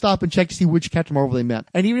had to stop and check to see which Captain Marvel they meant.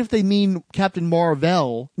 And even if they mean Captain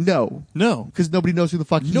Marvel, no. Because nobody knows who the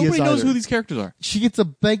fuck he is Nobody knows either. who these characters are. She gets a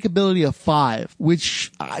bankability of 5,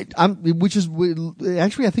 which is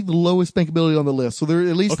actually I think the lowest bankability on the list. So at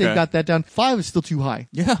least Okay. they've got that down. 5 is still too high.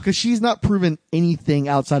 Yeah. Because she's not proven anything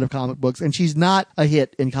outside of comic books, and she's not a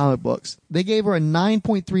hit in comic books. They gave her a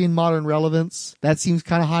 9.3 in modern relevance. That seems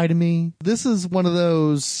kind of high to me. This is one of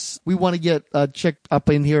those we want to get checked up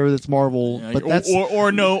in here that's Marvel, but that's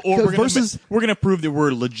or versus we're gonna prove that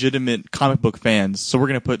we're legitimate comic book fans. So we're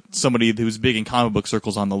gonna put somebody who's big in comic book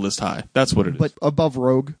circles on the list high. That's what it is. but above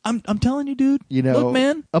Rogue. I'm telling you, dude. You know, look,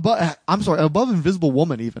 man. above Invisible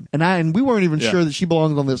Woman even. And we weren't even sure that she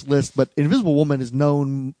belongs on this list, but Invisible Woman is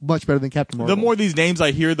known much better than Captain Marvel. The more these names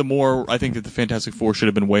I hear, the more I think that the Fantastic Four should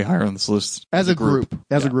have been way higher on this list as a group.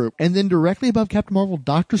 A group. And then directly above Captain Marvel,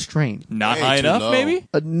 Doctor Strange. Not high enough, maybe?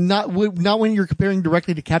 Not when you're comparing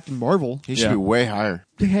directly to Captain Marvel. He should be way higher.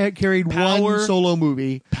 Carried one solo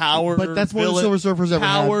movie. But that's more than Silver Surfer's ever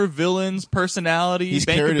had. Power, villains, personality, He's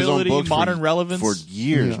carried his own bankability, books modern relevance. for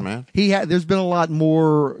years, man. There's been a lot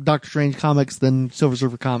more Doctor Strange comics than Silver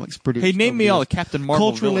Surfer comics produced. Hey, name me all the Captain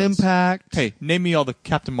Marvel Cultural villains. impact. Hey, name me all the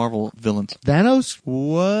Captain Marvel villains. Thanos?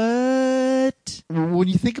 What? When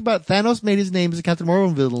you think about Thanos, made his name as a Captain Marvel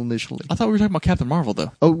villain initially. I thought we were talking about Captain Marvel,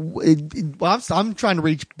 though. I'm trying to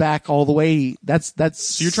reach back all the way. That's.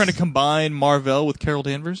 So you're trying to combine Marvel with Carol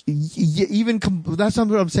Danvers? That's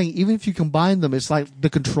what I'm saying. Even if you combine them, it's like the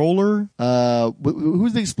Controller.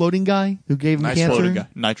 Who's the exploding guy who gave him cancer? Exploding guy.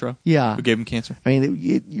 Nitro. Yeah. Who gave him cancer? I mean,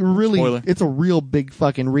 you really, Spoiler. it's a real big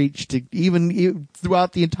fucking reach to even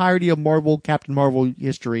throughout the entirety of Captain Marvel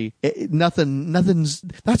history. Nothing's.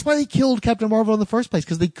 That's why they killed Captain Marvel in the first place,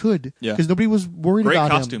 because they could. Yeah. Because nobody was worried Great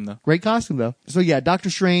about costume, him. though. Great costume though. So yeah, Doctor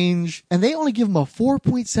Strange, and they only give him a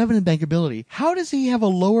 4.7 in bankability. How does he have a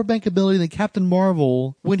lower bankability than Captain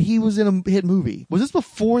Marvel when he was in a hit movie? Was this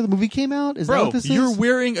before the movie came out? Is that Bro, what this you're is?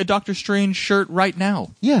 wearing a Doctor Strange shirt right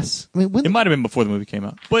now. Yes. I mean, It might have been before the movie came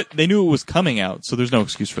out. But they knew it was coming out, so there's no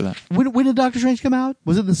excuse for that. when did Doctor Strange come out?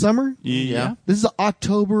 Was it in the summer? Yeah. This is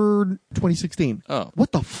October 2016. Oh.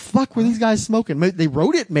 What the fuck were these guys smoking? They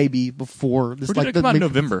wrote it maybe before. This, Or did it come out in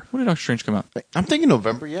November? When did Doctor Strange come out? I'm thinking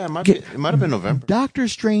November. Yeah, it might have been November. Doctor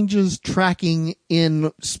Strange's tracking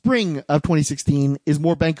in spring of 2016 is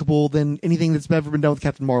more bankable than anything that's ever been done with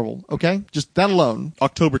Captain Marvel. Okay? Just that alone.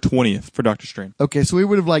 October 20th for Doctor Strange. Okay, so it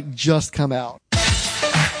would have like just come out.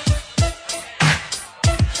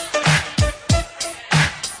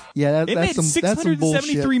 Yeah, It that's made some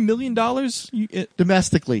bullshit. $673 million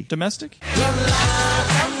Domestically. domestic?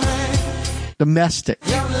 Domestic.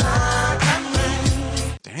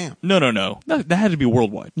 Damn. No. That had to be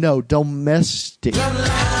worldwide. No, domestic.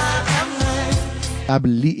 I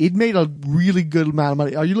believe it made a really good amount of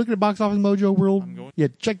money. Are you looking at Box Office Mojo World? Yeah,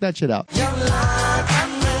 check that shit out.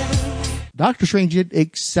 Doctor Strange did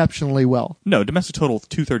exceptionally well. No, domestic total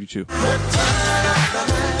 232.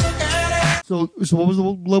 So what was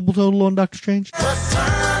the global total on Doctor Strange?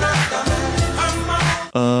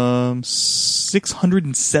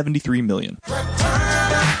 673 million.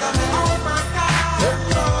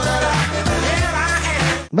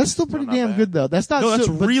 That's still pretty damn good, though. That's not. No, that's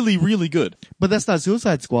really, really good. But that's not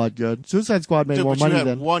Suicide Squad good. Suicide Squad made more But money you have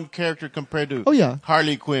than. one character compared to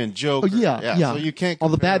Harley Quinn, Joker. Oh, yeah. So you can't all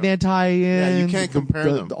the compare Batman tie-ins. Yeah, you can't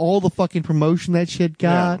compare them. All the fucking promotion that shit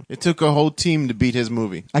got. Yeah. It took a whole team to beat his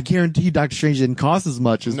movie. I guarantee Doctor Strange didn't cost as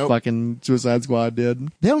much as fucking Suicide Squad did.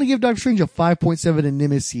 They only give Doctor Strange a 5.7 in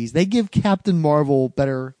Nemesis. They give Captain Marvel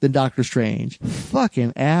better than Doctor Strange.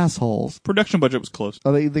 Fucking assholes. Production budget was close.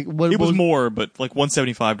 It was more, but like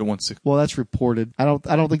 175 to 160. Well, that's reported. I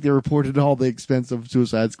don't think they reported all the expense of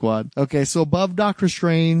Suicide Squad. Okay, so above Doctor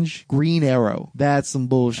Strange, Green Arrow. That's some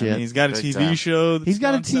bullshit. I mean, he's got a TV show. He's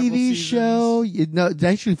got a TV show. No, it's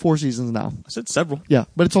actually 4 seasons now. I said several. Yeah,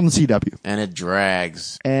 but it's on the CW. And it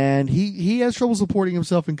drags. And he has trouble supporting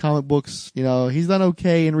himself in comic books. You know, he's done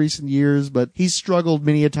okay in recent years, but he's struggled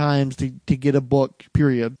many a times to get a book,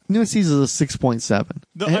 period. Nemesis is a 6.7.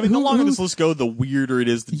 The longer this list goes, the weirder it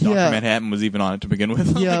is that Dr. Manhattan was even on it to begin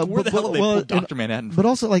with. Yeah, like, where the hell did they pull Dr. Manhattan from? But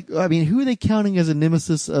also, like, I mean, who are they counting as a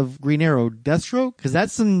nemesis of Green Arrow? Deathstroke? Because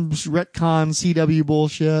that's some retcon CW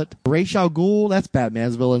bullshit. Ra's al Ghul? That's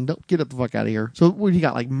Batman's villain. Don't get the fuck out of here. So what do you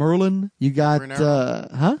got? Like Merlin? You got,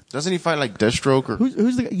 huh? Doesn't he fight like Deathstroke? Or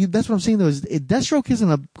Who's the guy? That's what I'm saying though. Deathstroke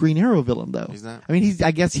isn't a Green Arrow villain though. He's not. I mean,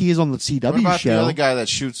 I guess he is on the CW what about show. the other guy that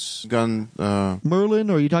shoots gun? Merlin?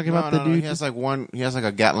 Or are you talking about the dude? He has like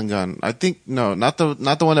a Gatling gun. I think not the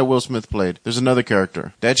one that Will Smith played. There's another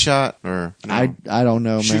character, Deadshot, or I don't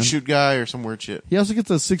know, man. Shoot guy or some weird shit. He also gets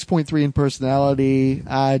a 6.3 in personality.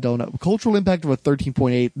 I don't know. Cultural impact of a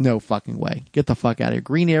 13.8. No fucking way. Get the fuck out of here.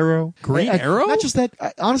 Green Arrow. Arrow? Not just that.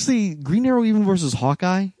 Honestly, Green Arrow even versus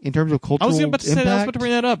Hawkeye in terms of cultural I was about to impact. say, I was about to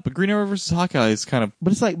bring that up, but Green Arrow versus Hawkeye is kind of.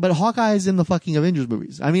 But it's like, but Hawkeye is in the fucking Avengers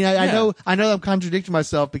movies. I mean, I know I'm contradicting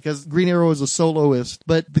myself because Green Arrow is a soloist,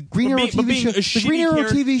 but the Green Arrow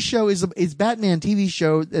TV show is Batman TV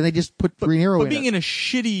show, and they just put Green Arrow in it. But being in a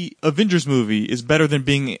shitty Avengers movie is better than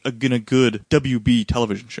being in a good WB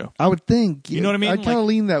television show. I would think. You know what I mean? I kind of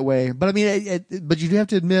lean that way. But I mean, but you do have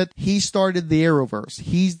to admit, he started the Arrowverse.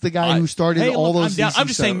 He's the guy who started all those DC I'm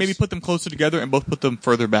just saying maybe put them closer together and both put them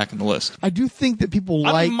further back in the list. I do think that people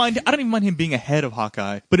I don't even mind him being ahead of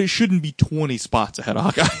Hawkeye, but it shouldn't be 20 spots ahead of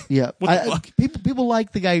Hawkeye. Yeah. What the fuck? People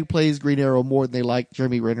like the guy who plays Green Arrow more than they like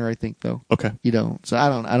Jeremy Renner, I think, though. Okay. You know, so I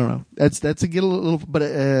don't know. That's a get a little, but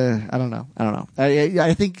I don't know.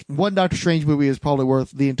 I think one Doctor Strange movie is probably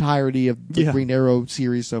worth the entirety of the Green Arrow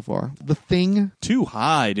series so far. The Thing. Too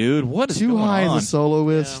high, dude. What is too going high on? as a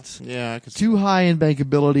soloist? Yeah, I can see too high in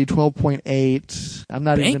bankability. 12.8. I'm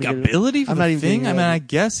not even gonna get it. Bankability for I'm not the even Thing? gonna I mean, I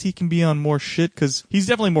guess he can be on more shit because he's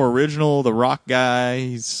definitely more original. The Rock guy.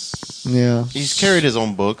 He's carried his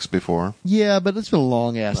own books before. Yeah, but it's been a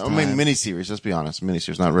long ass time. I mean, miniseries. Let's be honest,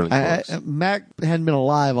 miniseries, not really books. Mac hadn't been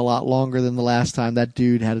alive a lot longer than the last time that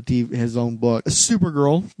dude had his own book.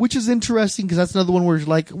 Supergirl, which is interesting because that's another one where you're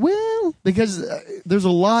like, well, because there's a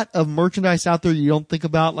lot of merchandise out there you don't think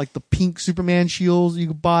about, like the pink Superman shields you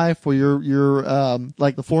could buy for your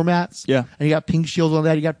like the formats. Yeah. And you got pink shields on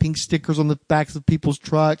that. You got pink stickers on the backs of people's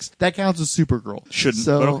trucks. That counts as Supergirl. Shouldn't,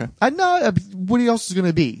 so, but okay. I know. What else is going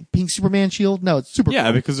to be? Pink Superman shield? No, it's Supergirl.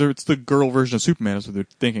 Yeah, because it's the girl version of Superman is what they're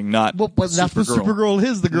thinking, not Well, but that's what Supergirl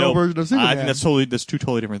is, the girl version of Superman. I think that's two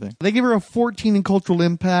totally different things. They give her a 14 in cultural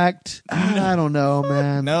impact. I don't know,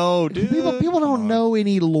 man. No, dude. People don't know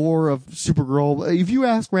any lore of of Supergirl. If you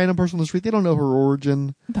ask random person on the street, they don't know her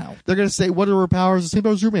origin. No. They're going to say, what are her powers? The same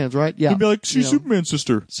as Superman's, right? Yeah. He'd be like, she's Superman's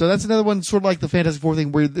sister. So that's another one, sort of like the Fantastic Four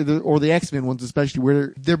thing, or the X-Men ones especially,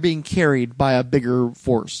 where they're being carried by a bigger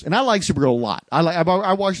force. And I like Supergirl a lot.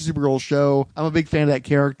 I watched the Supergirl show. I'm a big fan of that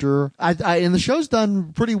character. And the show's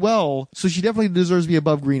done pretty well, so she definitely deserves to be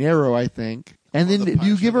above Green Arrow, I think. And then do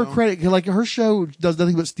you give her credit? Like, her show does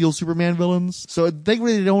nothing but steal Superman villains. So they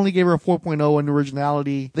only gave her a 4.0 in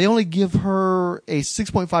originality. They only give her a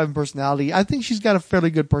 6.5 in personality. I think she's got a fairly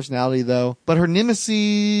good personality, though. But her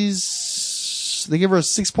nemesis, they give her a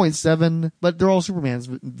 6.7, but they're all Superman's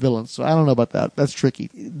villains. So I don't know about that. That's tricky.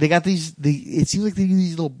 They got it seems like they do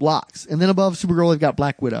these little blocks. And then above Supergirl, they've got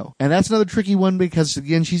Black Widow. And that's another tricky one because,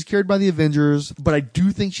 again, she's carried by the Avengers, but I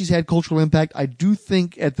do think she's had cultural impact. I do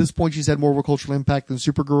think at this point she's had more of a cultural impact than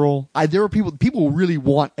Supergirl. There are people really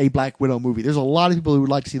want a Black Widow movie. There's a lot of people who would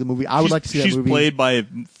like to see the movie. I would like to see that movie. She's played by a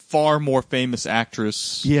far more famous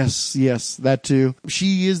actress. Yes, that too.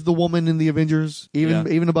 She is the woman in the Avengers,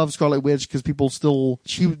 even above Scarlet Witch, because people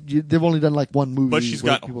they've only done like one movie. But she's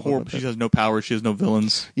got she has no power. She has no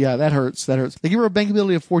villains. Yeah, that hurts. They give her a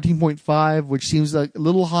bankability of 14.5, which seems like a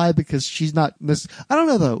little high because she's not I don't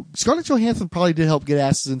know though. Scarlett Johansson probably did help get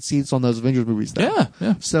asses in seats on those Avengers movies though.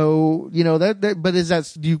 Yeah. So, but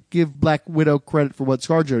do you give Black Widow credit for what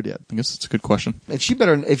ScarJo did? I guess that's a good question.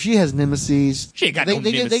 And if she has nemesis, she ain't got no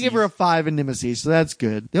nemesis. They give her a 5 in nemesis, so that's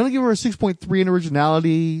good. They only give her a 6.3 in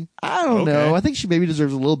originality. I don't know. I think she maybe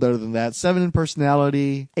deserves a little better than that. 7 in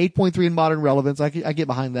personality, 8.3 in modern relevance. I get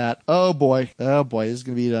behind that. Oh boy, this is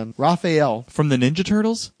gonna be done. Raphael from the Ninja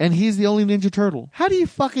Turtles, and he's the only Ninja Turtle. How do you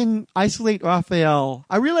fucking isolate Raphael?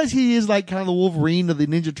 I realize he is like kind of the Wolverine of the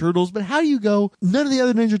Ninja Turtles, but how do you go? None of the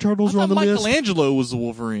other Ninja Turtles are on the list. Michelangelo was the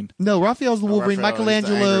Wolverine. No, Raphael's the Wolverine.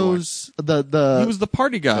 Michelangelo's the he was the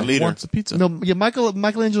party guy. The leader. Wants the pizza. No, yeah,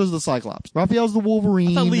 Michelangelo's the Cyclops. Raphael's the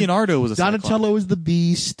Wolverine. I thought Leonardo was a Cyclops. Donatello is the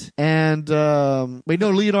Beast. And,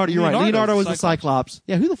 Leonardo, you're right. Leonardo is the Cyclops.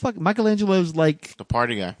 Yeah, who the fuck? Michelangelo's like the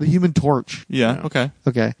party guy. The Human Torch. Yeah, okay.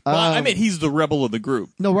 Okay. Well, I mean, he's the rebel of the group.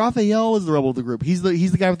 No, Raphael is the rebel of the group. He's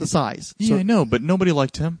the guy with the size. Yeah, I know, but nobody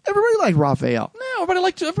liked him. Everybody liked Raphael. No, everybody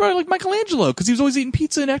liked Michelangelo because he was always eating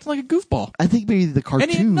pizza and acting like a goofball. I think maybe the cartoon.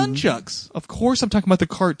 And he had nunchucks. Of course, I'm talking about the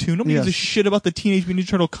cartoon. Nobody gives a shit about the Teenage Mutant Ninja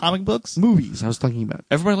Turtle comic books. Movies, I was talking about.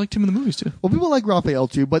 Everybody liked him in the movies, too. Well, people like Raphael,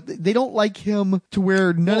 too, but they don't like him to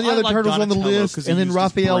where none of the other turtles on the list, and then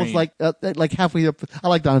Raphael's like halfway up. I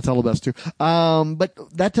like Donatello best, too. But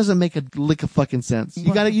that doesn't make a lick of fucking sense.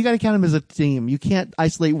 You gotta count them as a team. You can't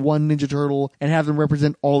isolate one Ninja Turtle and have them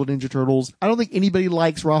represent all the Ninja Turtles. I don't think anybody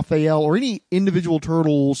likes Raphael or any individual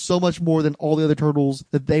turtle so much more than all the other turtles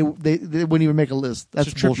that they wouldn't even make a list. That's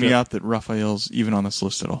just tripped bullshit. me out that Raphael's even on this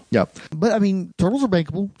list at all. Yeah. But I mean, turtles are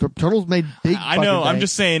bankable. Turtles made big I know. I'm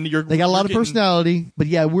just saying they got a lot of personality, but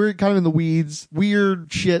yeah, we're kind of in the weeds.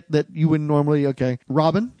 Weird shit that you wouldn't normally. Okay.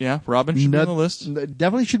 Robin. Yeah, Robin should be on the list.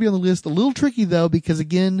 Definitely should be on the list. A little tricky though, because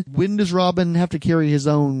again, when does Robin have to carry his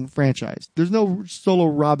own franchise? There's no solo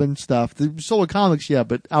Robin stuff. There's solo comics, yeah,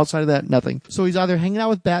 but outside of that, nothing. So he's either hanging out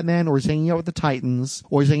with Batman, or he's hanging out with the Titans,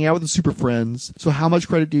 or he's hanging out with the Super Friends. So how much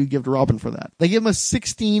credit do you give to Robin for that? They give him a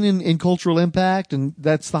 16 in cultural impact, and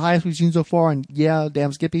that's the highest we've seen so far. And yeah,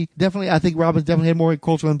 damn Skippy. Definitely, I think Robin's definitely had more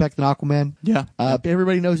cultural impact than Aquaman. Yeah.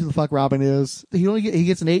 Everybody knows who the fuck Robin is. He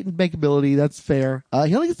gets an 8 in bankability. That's fair.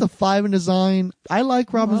 He only gets a 5 in design. I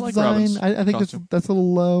like Robin's design. I think that's a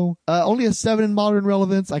little low. Only a 7 in modern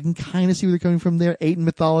relevance. I can kind of see where they're coming from there. 8 in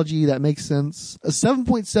mythology. That makes sense. A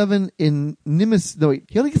 7.7 in Nemesis. No, wait.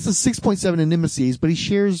 He only gets a 6.7 in Nemesis, but he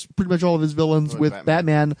shares pretty much all of his villains with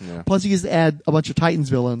Batman. Yeah. Plus, he gets to add a bunch of Titans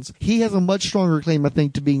villains. He has a much stronger claim, I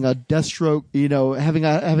think, to being a Deathstroke. Having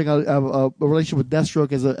a relationship with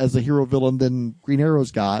Deathstroke as a hero villain than Green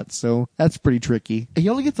Arrow's got. So that's pretty tricky. He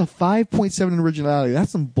only gets a 5.7 in originality.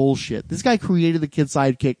 That's some bullshit. This guy created the kid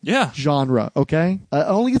sidekick genre. Okay.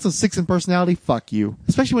 Only gets a 6 in personality. Fuck you.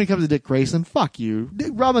 Especially when it comes to Dick Grayson. Fuck you.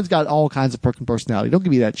 Robin's got all kinds of perk and personality. Don't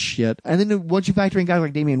give me that shit. And then once you factor in guys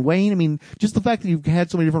like Damian Wayne, I mean, just the fact that you've had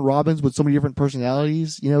so many different Robins with so many different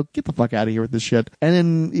personalities, get the fuck out of here with this shit.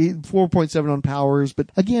 And then 4.7 on powers. But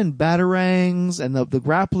again, batarangs and the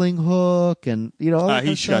grappling hook and, he's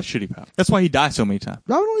got shitty powers. That's why he dies so many times.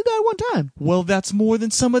 Robin only died one time. Well, that's more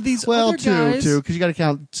than some of of these Well, other guys. two, because you got to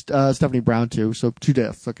count Stephanie Brown too. So 2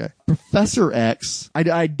 deaths. Okay. Professor X.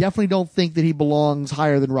 I definitely don't think that he belongs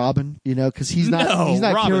higher than Robin. Because he's not. No, he's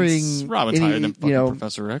not Robin's carrying. higher than fucking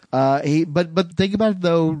Professor X. But think about it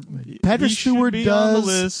though. Patrick He should Stewart be does. on the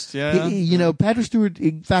list, yeah. Patrick Stewart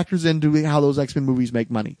factors into how those X-Men movies make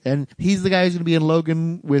money, and he's the guy who's going to be in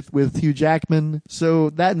Logan with Hugh Jackman, so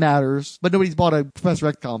that matters. But nobody's bought a Professor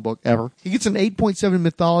X comic book ever. He gets an 8.7 in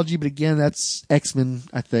Mythology, but again, that's X-Men,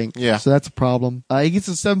 I think. Yeah. So that's a problem. He gets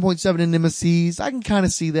a 7.7 in Nemesis. I can kind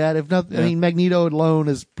of see that. If not, I mean, Magneto alone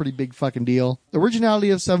is a pretty big fucking deal.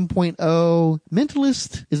 Originality of 7.0.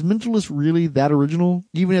 Mentalist. Is Mentalist really that original?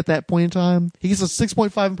 Even at that point in time? He gets a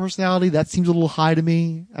 6.5 in personality. That seems a little high to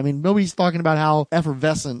me. I mean, nobody's talking about how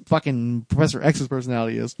effervescent fucking Professor X's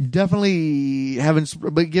personality is. Definitely haven't,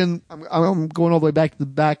 but again, I'm going all the way back to the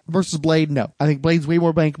back versus Blade. No. I think Blade's way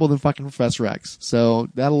more bankable than fucking Professor X. So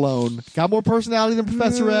that alone. Got more personality than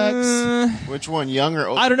Professor X. Which one, young or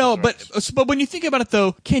old? I don't know, but when you think about it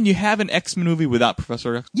though, can you have an X-Men movie without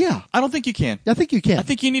Professor X? Yeah. I don't think you can. I think you can. I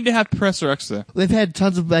think you need to have Professor X there. They've had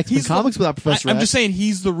tons of X-Men comics without Professor X. I'm just saying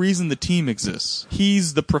he's the reason the team exists.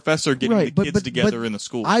 He's the professor getting the kids together in the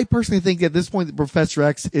school. I personally think at this point that Professor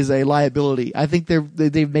X is a liability. I think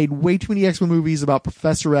they've made way too many X-Men movies about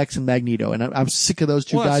Professor X and Magneto, and I'm sick of those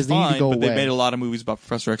two guys. They need to go away. But they made a lot of movies about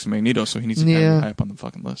Professor X and Magneto, so he needs to kind of be high up on the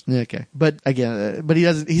fucking list. Yeah, okay, but again,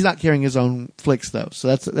 he's not carrying his own flicks though, so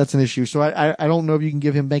that's an issue. So I don't know if you can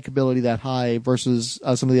give him bankability that high versus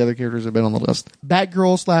some of the other characters that have been on the list.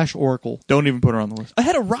 Batgirl / Oracle. Don't even put her on the list.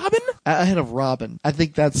 Ahead of Robin? Ahead of Robin. I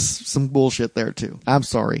think that's some bullshit there too. I'm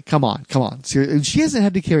sorry. Come on. Seriously, she hasn't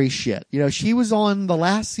had to carry shit. She was on the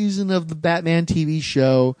last season of the Batman TV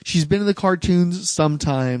show. She's been in the cartoons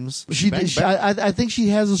sometimes. I think she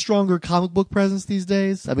has a stronger comic book presence these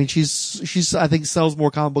days. I mean, she's I think sells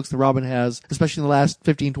more comic books than Robin has, especially in the last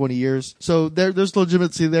 15, 20 years. So there's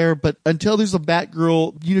legitimacy there, but until there's a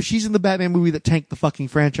Batgirl, she's in the Batman movie that tanked the fucking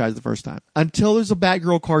franchise the first time. Until there's a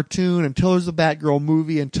Batgirl cartoon, until there's a Batgirl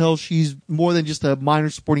movie, until she's more than just a minor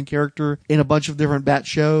supporting character in a bunch of different Bat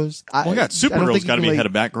shows. Supergirl's got to be ahead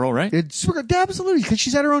of Batgirl, right? Supergirl, absolutely, because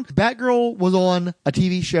she's had her own. Batgirl was on a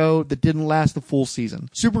TV show that didn't last the full season.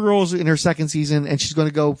 Supergirl's in her second season, and she's going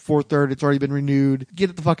to go for third. It's already been renewed. Get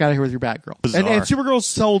it the fuck out of here with your Batgirl. And Supergirl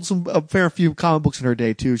sold a fair few comic books in her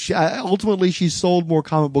day too. Ultimately, she's sold more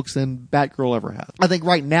comic books than Batgirl ever has. I think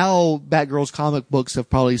right now Batgirl's comic books have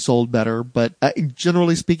probably sold better, but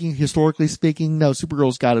generally speaking, historically speaking, no,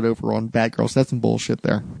 Supergirl's got it over on Batgirl. So that's some bullshit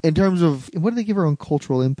there. In terms of what do they give her on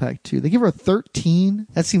cultural impact to? They give her a 13.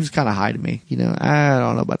 That seems kind of high to me. I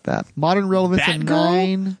don't know about that. Modern relevance of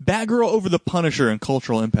 9. Batgirl over the Punisher in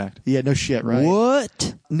cultural impact. Yeah, no shit, right?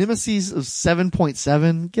 What? Nemesis of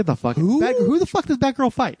 7.7. Get the fuck. Who the fuck does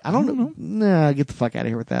Batgirl fight? I don't know. Nah, get the fuck out of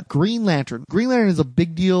here with that. Green Lantern. Green Lantern is a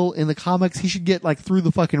big deal in the comics. He should get through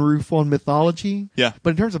the fucking roof on Mythology. Yeah.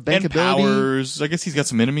 But in terms of bankability, and powers, I guess he's got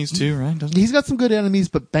some enemies too, right? He's got some good enemies,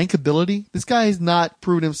 but bankability, this guy has not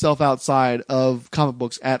proven himself outside of comic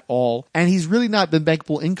books at all. And he's really not been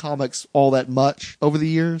bankable in comics all that much over the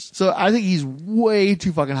years. So I think he's way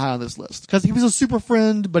too fucking high on this list. Because he was a super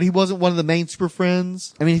friend, but he wasn't one of the main super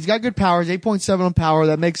friends. I mean, he's got good powers, 8.7 on power,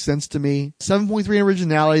 that makes sense to me. 7.3 in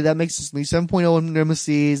originality, that makes sense to me. 7.0 in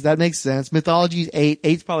Nemesis, that makes sense. Mythology's 8.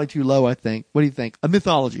 8's probably too low, I think. What do you think? A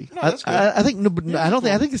Mythology. No, that's good. I think, no, but I don't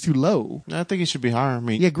think, I think it's too low. I think it should be higher. I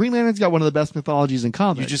mean, yeah, Green Lantern's got one of the best mythologies in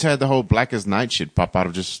comics. You just had the whole Black as Night shit pop out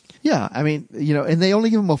of just... Yeah, I mean, and they only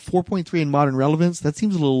give him a 4.3 in modern relevance. That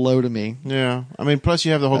seems a little low to me. Yeah. I mean, plus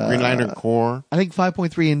you have the whole Green Lantern Corps. I think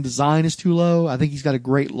 5.3 in design is too low. I think he's got a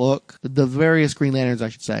great look. The various Green Lanterns, I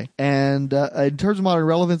should say. And in terms of modern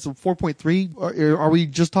relevance of 4.3, are we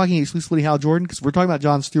just talking exclusively Hal Jordan? Because we're talking about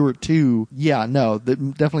John Stewart too. Yeah, no,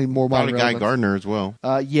 definitely more modern Probably relevance. Guy Gardner as well.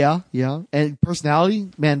 Yeah. And personality,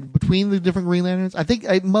 man, between the different Green Lanterns, I think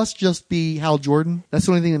it must just be Hal Jordan. That's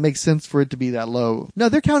the only thing that makes sense for it to be that low. No,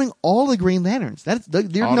 they're counting all the Green Lanterns.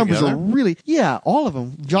 Their all numbers together? are really, all of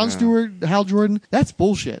them. John Stewart, Hal Jordan, that's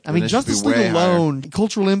bullshit. I mean, it should Justice be League way alone,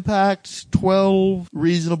 cultural impact, 12,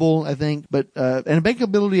 reasonable, I think, but, and a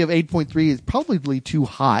bankability of 8.3 is probably too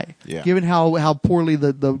high. Yeah. Given how poorly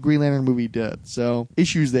the Green Lantern movie did. So,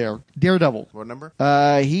 issues there. Daredevil. What number?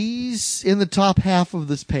 He's in the top half of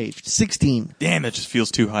this page. 16. Damn, that just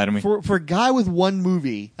feels too high to me. For a guy with one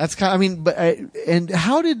movie, that's kind of, I mean, but, and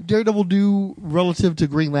how did Daredevil do relative to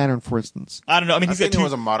Green Lantern, for instance? I don't know. I mean, I he's got think it two.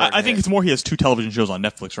 was a modern I think hit. it's more he has 2 television shows on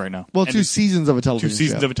Netflix right now. Well, And 2 seasons of a television show. 2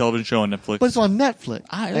 seasons of a television show on Netflix. But it's on Netflix.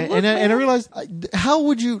 And I realized, how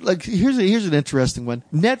would you, like, here's an interesting one.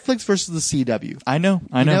 Netflix versus the CW. I know.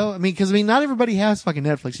 You know, I mean, because not everybody has fucking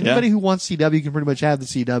Netflix. Anybody Yeah. who wants CW can pretty much have the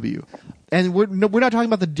CW. And we're not talking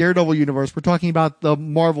about the Daredevil universe. We're talking about the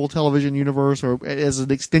Marvel television universe, or as an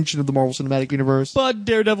extension of the Marvel Cinematic Universe. But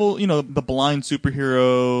Daredevil, you know, the blind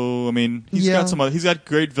superhero. I mean, he's Yeah. got some other. He's got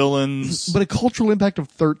great villains. But a cultural impact of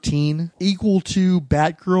 13 equal to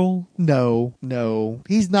Batgirl? No.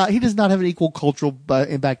 He does not have an equal cultural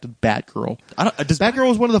impact of Batgirl. Batgirl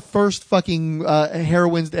was one of the first fucking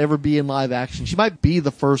heroines to ever be in live action. She might be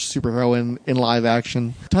the first superhero in live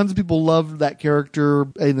action. Tons of people loved that character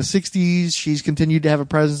in the 60s. She's continued to have a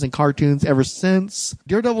presence in cartoons ever since.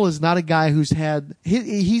 Daredevil is not a guy who's had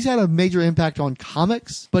he's had a major impact on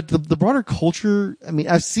comics, but the broader culture. I mean,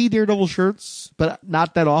 I see Daredevil shirts, but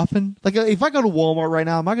not that often. Like, if I go to Walmart right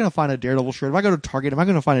now, am I going to find a Daredevil shirt? If I go to Target, am I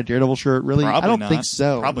going to find a Daredevil shirt? Really? Probably I don't not. think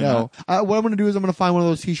so. Probably no. What I'm going to do is I'm going to find one of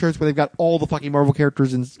those T-shirts where they've got all the fucking Marvel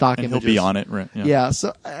characters in stock and images. he'll be on it, right? Yeah,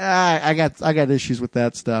 so I got issues with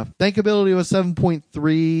that stuff. Bankability was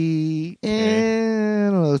 7.3, and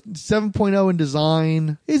I don't know, 7.0 in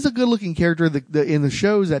design. He's a good looking character. In the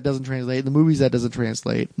shows that doesn't translate, in the movies that doesn't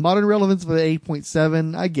translate. Modern relevance of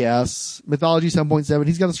 8.7, I guess. Mythology 7.7.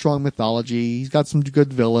 He's got a strong mythology. He's got some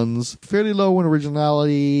good villains. Fairly low in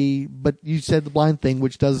originality, but you said the blind thing,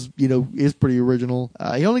 which does, is pretty original.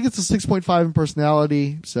 He only gets a 6.5 in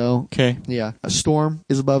personality, so. Okay. Yeah. Storm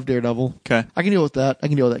is above Daredevil. Okay. I can deal with that.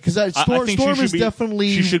 Because Storm is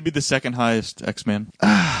definitely. She should be the second highest X-Man.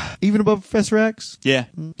 Even above Professor X? Yeah.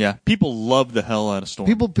 Yeah. People love the hell out of Storm.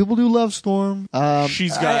 People do love Storm.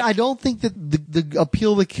 She's got. I don't think that the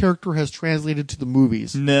appeal of the character has translated to the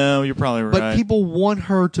movies. No, you're probably right. But people want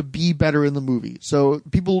her to be better in the movie. So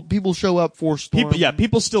people show up for Storm.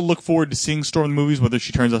 People still look forward to seeing Storm in the movies. Whether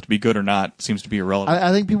she turns out to be good or not seems to be irrelevant.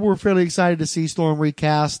 I think people were fairly excited to see Storm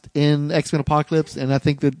recast in X-Men Apocalypse, and I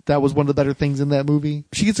think that was one of the better things in that movie.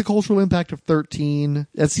 She gets a cultural impact of 13.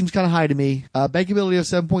 That seems kind of high to me. Bankability of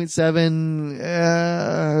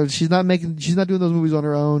 7.7. She's not doing those movies on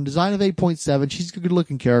her own. Design of 8.7. She's a good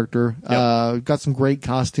looking character. Yep. Got some great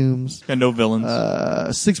costumes. Got no villains.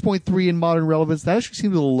 6.3 in modern relevance. That actually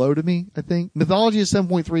seems a little low to me, I think. Mythology is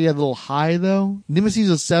 7.3, a little high though. Nemesis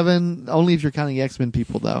is 7, only if you're counting X-Men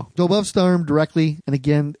people though. So above Storm directly, and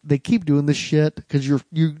again, they keep doing this shit because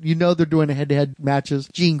you know they're doing head-to-head matches.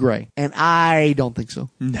 Jean Grey. And I don't think so.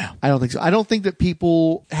 No. I don't think so. I don't think that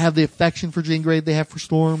people have the affection for Jean Grey they have for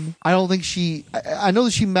Storm. I don't think I know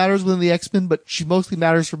that she matters within the X-Men, but she mostly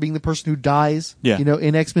matters for being the person who dies,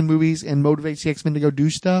 in X-Men movies and motivates the X-Men to go do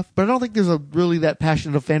stuff. But I don't think there's really that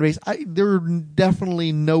passionate a fan base. There are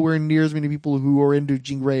definitely nowhere near as many people who are into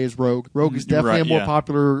Jean Grey as Rogue. Rogue is definitely a more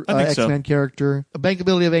popular X-Men character. A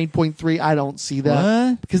bankability of 8.3, I don't see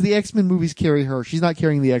that. What? Because the X-Men movies carry her. She's not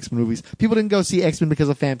carrying the X-Men movies. People didn't go see X-Men because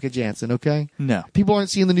of Famke Janssen, okay? No. People aren't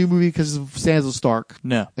seeing the new movie because of Sansa Stark.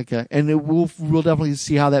 No. Okay. And we'll definitely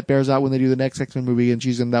see how that bears out when they do the next X-Men movie, and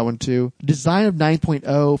she's in that one too. Design of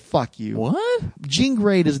 9.0, fuck you. What? Jean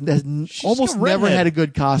Grey has almost never had a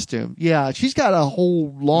good costume. Yeah, she's got a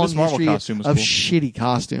whole long history of shitty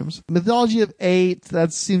costumes. Mythology of 8,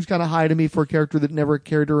 that seems kind of high to me for a character that never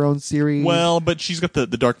carried her own series. Well, but she's got the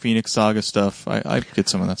Dark Phoenix saga stuff. I get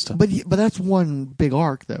some of that stuff. But that's one big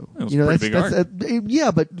arc, though. It was a pretty big arc.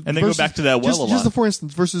 Yeah, but and they go back to that a lot. Just for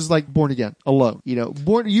instance, versus like Born Again alone. You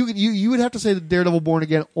would have to say that Daredevil Born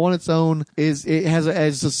Again on its own has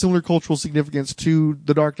a similar cultural significance to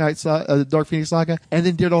the Dark Phoenix saga, and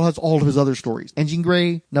then Daredevil has all of his other stories, and Jean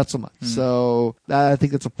Grey not so much. So I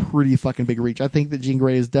think that's a pretty fucking big reach. I think that Jean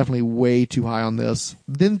Grey is definitely way too high on this.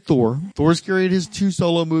 Then Thor's carried his 2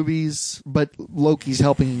 solo movies, but Loki's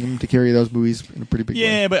helping him to carry those movies in a pretty big way.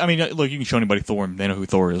 Yeah, but I mean, look, you can show anybody Thor, and they know who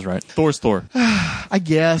Thor is, right? Thor's Thor. I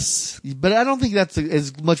guess, but I don't think that's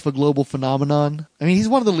as much of a global phenomenon. I mean, he's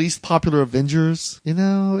one of the least popular Avengers.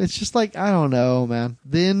 It's just like, I don't know, man.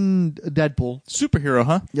 Then Deadpool, superhero,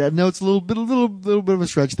 huh? Yeah, no, it's a little bit of a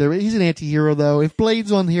stretch there. He's an anti-hero though. If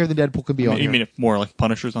Blade's on here, then Deadpool can be on here. You mean if more like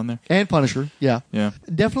Punisher's on there? And Punisher, yeah.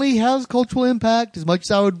 Definitely has cultural impact. As much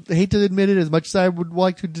as I would hate to admit it, as much as I would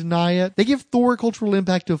like to deny it, they give Thor a cultural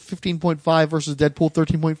impact of 15.5 versus Deadpool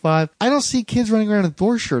 13.5. I don't see kids running around in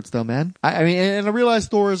Thor shirts though, man. I mean, and I realize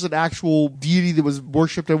Thor is an actual deity that was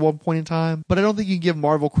worshipped at one point in time, but I don't think you can give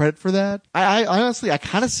Marvel credit for that. I honestly, I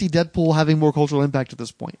kind of see Deadpool having more Thor Cultural Impact at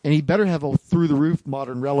this point. And he better have a through-the-roof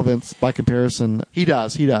modern relevance by comparison. He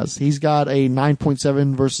does. He's got a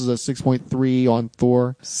 9.7 versus a 6.3 on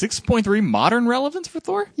Thor. 6.3 modern relevance for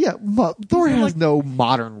Thor? Yeah, Thor has no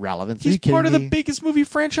modern relevance. He's part of the biggest movie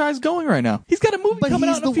franchise going right now. He's got a movie coming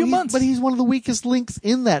out in a few months. But he's one of the weakest links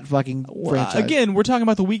in that fucking franchise. Again, we're talking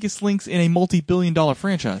about the weakest links in a multi-billion-dollar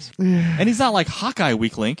franchise. And he's not like Hawkeye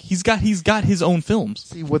weak link. He's got his own films.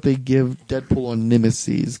 See what they give Deadpool on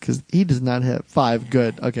Nemesis, because he does not have 5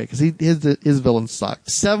 good. Okay, because his villains suck.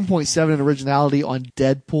 7.7 in originality on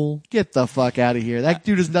Deadpool. Get the fuck out of here. That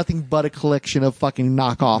dude is nothing but a collection of fucking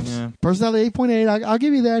knockoffs. Yeah. Personality 8.8. I'll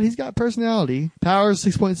give you that. He's got personality. Powers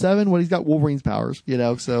 6.7. Well, he's got Wolverine's powers.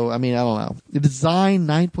 So I mean, I don't know. The design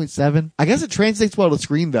 9.7. I guess it translates well to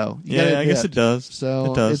screen though. I guess it does.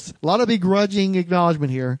 So it's a lot of begrudging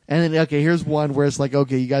acknowledgement here. And then here's one where it's like,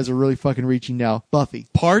 okay, you guys are really fucking reaching now. Buffy.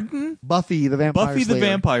 Pardon? Buffy the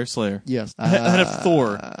Vampire Slayer. Yes. Ahead of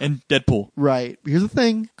Thor and Deadpool. Right. Here's the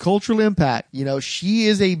thing. Cultural impact. She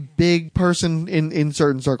is a big person in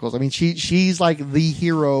certain circles. I mean, she's like the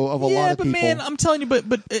hero of a lot of people. Yeah, but man, I'm telling you, but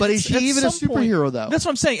is she even a superhero though? That's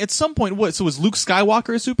what I'm saying. At some point, so is Luke Skywalker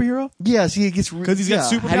a superhero? Yes, he gets because he's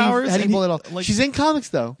got superpowers. How do you pull it off? She's in comics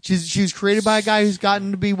though. She was created by a guy who's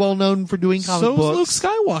gotten to be well known for doing comic books. So is Luke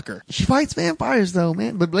Skywalker. She fights vampires though,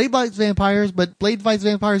 man. But Blade fights vampires, but Blade fights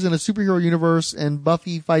vampires in a superhero universe, and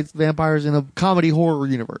Buffy fights vampires in a comedy horror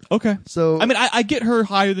universe. Okay. So I mean, I get her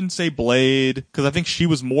higher than say Blade because I think she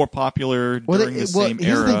was more popular during the same era.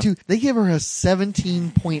 Here's the thing too. They give her a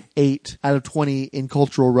 17.8 out of 20 in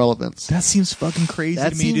cultural relevance. That seems fucking crazy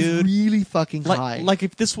to me, dude. That seems really fucking high. Like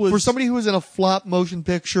if this was for somebody who was in a flop motion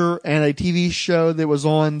picture and a TV show that was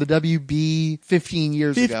on the WB 15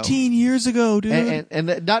 years ago. 15 years ago, dude.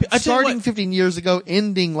 And not starting 15 years ago,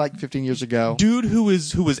 ending like 15 years ago. Dude who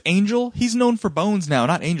was Angel, he's known for Bones now,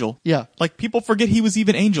 not Angel. Yeah. Like people forget he was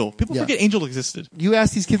even Angel. People forget Angel existed. You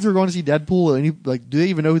ask these kids who are going to see Deadpool, and do they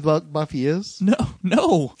even know who Buffy is?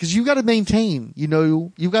 No. Because you got to maintain.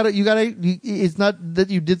 It's not that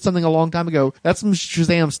you did something a long time ago. That's some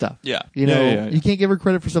Shazam stuff. Yeah. You can't give her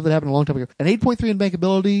credit for stuff that happened a long time ago. An 8.3 in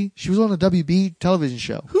bankability. She was on a WB television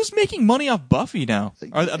show. Who's making money off Buffy now?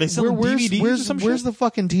 Are they selling DVDs or some shit? Where's the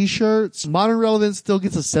fucking t-shirts? Modern relevance still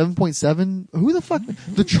gets a 7.7. Who the fuck?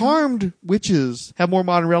 The Charmed witches have more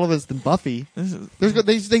modern relevance than Buffy.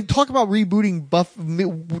 They talk about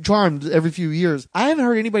rebooting Charmed every few years. I haven't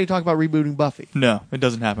heard anybody talk about rebooting Buffy. No, it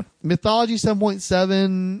doesn't happen. Mythology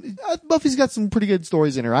 7.7. Buffy's got some pretty good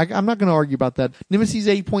stories in her. I'm not going to argue about that. Nemesis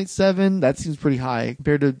 8.7. That seems pretty high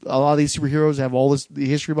compared to a lot of these superheroes have all the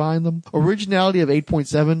history behind them. Originality of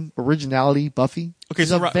 8.7. Originality Buffy. Okay,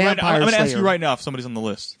 so I'm going to ask you right now if somebody's on the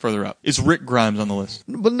list further up. Is Rick Grimes on the list?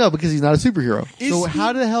 But no, because he's not a superhero.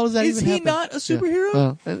 How the hell does that even happen? Is he not a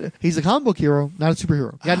superhero? He's a comic book hero, not a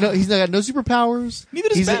superhero. He's got no superpowers. Neither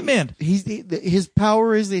does Batman. His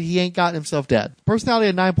power is that he ain't gotten himself dead. Personality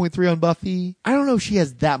at 9.3 on Buffy. I don't know if she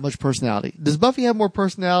has that much personality. Does Buffy have more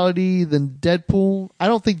personality than Deadpool? I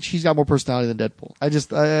don't think she's got more personality than Deadpool. I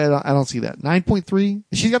don't see that. 9.3.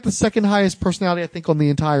 She's got the second highest personality, I think, on the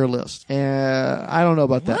entire list. I don't know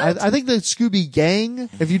about that. I think the Scooby Gang,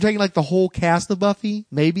 if you're taking like the whole cast of Buffy,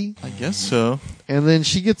 maybe. I guess so. And then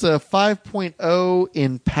she gets a 5.0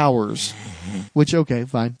 in powers. Which, okay,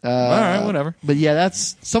 fine. All right, whatever. But yeah,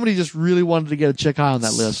 that's somebody just really wanted to get a chick high on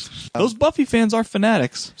that list. Those Buffy fans are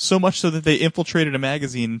fanatics, so much so that they infiltrated a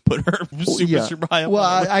magazine and put her super high up. Well,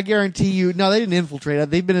 I guarantee you, no, they didn't infiltrate it.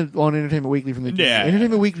 They've been on Entertainment Weekly from the beginning. Yeah.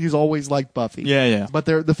 Entertainment Weekly has always liked Buffy. Yeah. But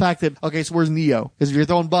the fact that, okay, so where's Neo? Because if you're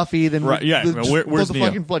throwing Buffy, then where's the Neo?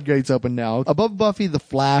 Fucking floodgates open now. Above Buffy, The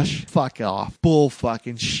Flash, fuck off. Bull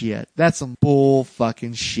fucking shit. That's some bull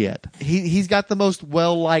fucking shit. He's got the most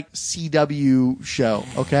well-liked CW show.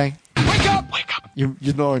 Okay. Wake up! You're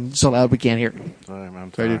snoring so loud we can't hear. Sorry,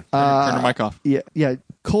 I'm tired. Turn the mic off. Yeah.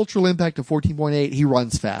 Cultural impact of 14.8. He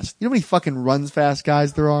runs fast. You know how many fucking runs fast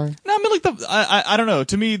guys there are? No, I mean like I don't know.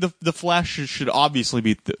 To me, the Flash should obviously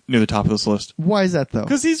be near the top of this list. Why is that though?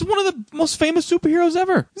 Because he's one of the most famous superheroes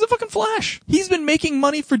ever. He's a fucking Flash. He's been making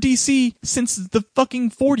money for DC since the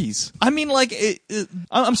fucking 40s. I mean, like,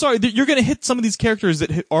 I'm sorry, you're gonna hit some of these characters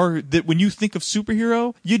that when you think of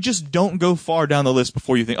superhero, you just don't go far down the list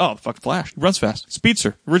before you think, oh, fuck Flash. He runs fast.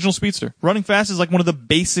 Speedster. Original Speedster. Running fast is like one of the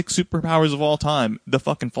basic superpowers of all time. The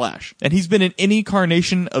fucking Flash. And he's been in any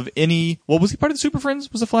carnation of any... Well, was he part of the Super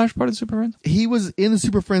Friends? Was the Flash part of the Super Friends? He was in the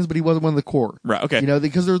Super Friends, but he wasn't one of the core. Right, okay. You know,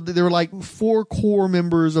 because there were like 4 core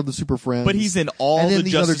members of the Super Friends. But he's in all the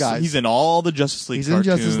Justice League. He's in all the Justice League cartoons.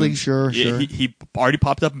 In Justice League, sure. He already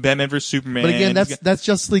popped up in Batman vs. Superman. But again, that's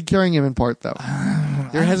Justice League carrying him in part, though.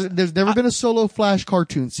 There's never been a solo Flash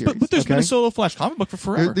cartoon series. But there's been a solo Flash comic book for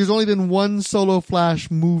forever. There's only been one solo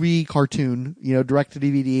Flash movie cartoon, direct to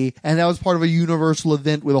DVD, and that was part of a Universal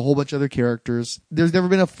event with a whole bunch of other characters. There's never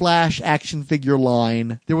been a Flash action figure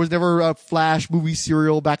line. There was never a Flash movie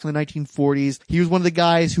serial back in the 1940s. He was one of the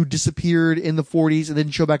guys who disappeared in the 40s and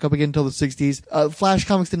didn't show back up again until the 60s. Flash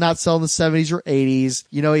comics did not sell in the 70s or 80s.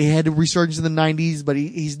 He had a resurgence in the 90s, but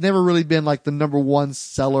he's never really been like the number one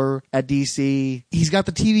seller at DC. He's got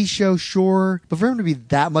the TV show, sure, but for him to be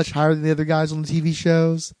that much higher than the other guys on the TV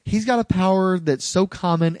shows, he's got a power that's so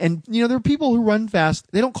common. And, there are people who run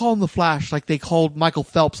fast. They don't call him the Flash like they called Michael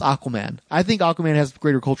Phelps Aquaman. I think Aquaman has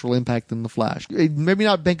greater cultural impact than the Flash. Maybe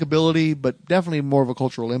not bankability, but definitely more of a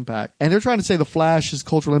cultural impact. And they're trying to say the Flash's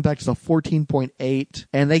cultural impact is a 14.8,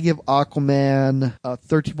 and they give Aquaman a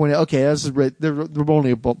 13.8. Okay, they're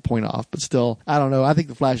only a point off, but still, I don't know. I think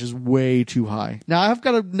the Flash is way too high. Now, I've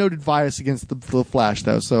got a noted bias against the Flash,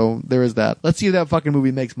 though, so there is that. Let's see if that fucking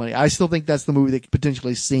movie makes money. I still think that's the movie that could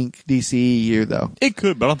potentially sink DCEU, though. It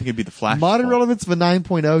could, but I don't think it'd be the Flash. Modern relevance of a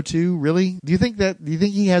 9.02, really? Do you think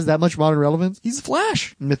he has that much modern relevance? He's the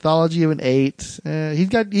Flash. Mythology of an 8. He's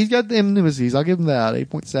got the nemesis. I'll give him that.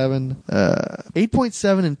 8.7.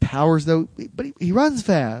 8.7 in powers, though, but he runs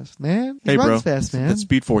fast, man. He runs fast, man. That's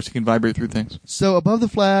Speed Force. He can vibrate through things. So above the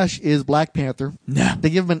Flash is Black Panther. No. They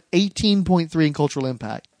give him an 18.3 in cultural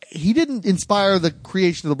impact. He didn't inspire the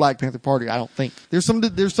creation of the Black Panther Party, I don't think. There's some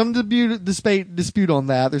dispute on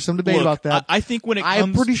that. There's some debate about that. I think when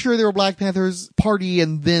I'm pretty sure there were Black Panthers Party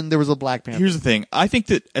and then there was a Black Panther. Here's the thing. I think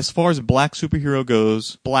that as far as black superhero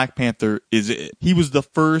goes, Black Panther is it. He was the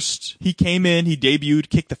first. He came in, he debuted,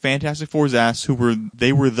 kicked the Fantastic Four's ass,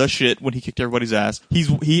 they were the shit when he kicked everybody's ass.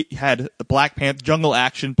 He had Black Panther, Jungle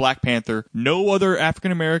Action, Black Panther. No other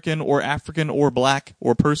African American or black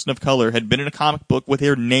or person of color had been in a comic book with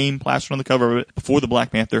their name plastered on the cover of it before the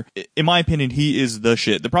Black Panther. In my opinion, he is the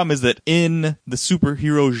shit. The problem is that in the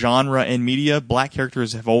superhero genre and media, black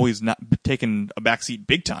characters have always not taken a backseat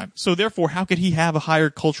big time. So therefore, how could he have a higher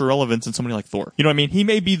cultural relevance than somebody like Thor? You know what I mean? He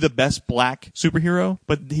may be the best black superhero,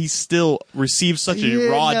 but he still receives such a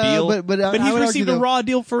raw deal. But he's received a raw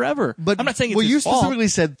deal forever. But I'm not saying it's his fault. You specifically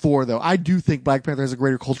said Thor, though. I do think Black Panther has a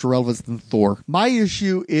greater cultural relevance than Thor. My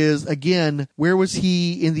issue is, again, where was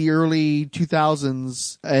he in the early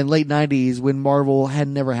 2000s and late 90s when Marvel had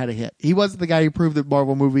never had a hit? He wasn't the guy who proved that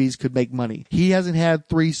Marvel movies could make money. He hasn't had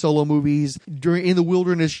 3 solo movies in the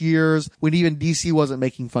wilderness years when even DC wasn't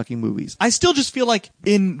making fucking movies. I still just feel like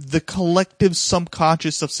in the collective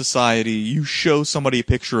subconscious of society, you show somebody a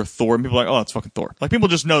picture of Thor and people are like, oh, it's fucking Thor. Like, people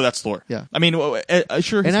just know that's Thor. Yeah. I mean,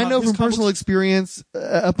 sure. And I know from personal experience,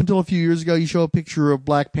 up until a few years ago, you show a picture of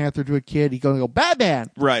Black Panther to a kid, he's going to go,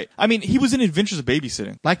 Batman! Right. I mean, he was in Adventures of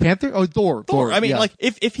Babysitting. Black Panther? Oh, Thor. I mean, like,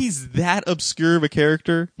 if he's that obscure of a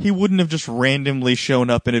character, he wouldn't have just randomly shown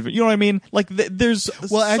up in it. You know what I mean? Like, there's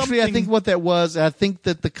actually, I think what that was, I think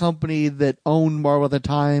that the company that owned Marvel at the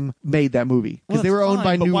time made that movie. Because they were owned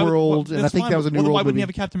by New World, and I think that was a New World movie. Why wouldn't he have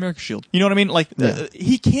a Captain America shield? You know what I mean? Like,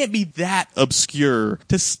 he can't be that obscure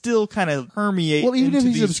to still kind of permeate. Well, even if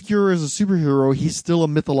he's obscure as a superhero, he's still a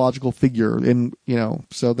mythological figure. And,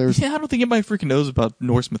 so there's... Yeah, I don't think anybody freaking knows about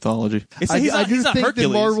Norse mythology. I do think Hercules.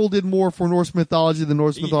 that Marvel did more for Norse mythology than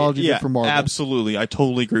Norse mythology did for Marvel. Absolutely. I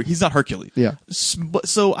totally agree. He's not Hercules. Yeah.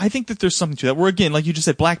 So I think that there's something to that. Where, again, like you just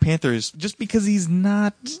said, Black Panther is just because he's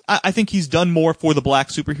not... I think he's done more for the black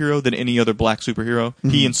superhero than any other black superhero. Mm-hmm.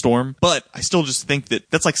 He and Storm. But I still just think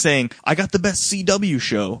that's like saying, I got the best CW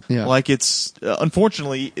show. Yeah. Like, it's...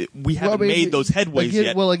 unfortunately, we haven't made those headways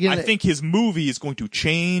yet. Well, again, I think his movie is going to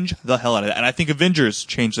change the hell out of that. And I think Avengers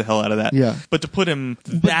changed the hell out of that. Yeah. But to put him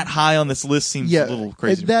that high on this list seems a little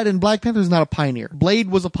crazy. That and Black Panther is not a pioneer. Blade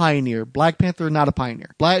was a pioneer. Black Panther not a pioneer.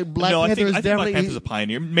 Black Panther is definitely... Black Panther's a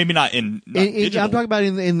pioneer. Maybe not in digital. I'm talking about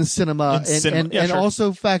in the cinema. And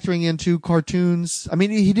also factoring into cartoons. I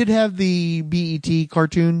mean, he did have the BET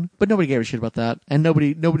cartoon, but nobody gave a shit about that. And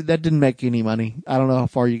nobody that didn't make any money. I don't know how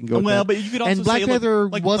far you can go with that. But you could also and Black Panther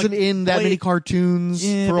wasn't in that many cartoons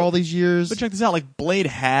for all these years. But check this out. Like, Blade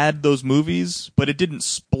had those movies, but it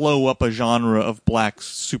didn't blow up a genre of black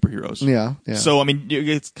superheroes. Yeah. So, I mean,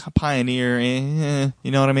 it's pioneer,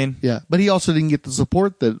 you know what I mean? Yeah. But he also didn't get the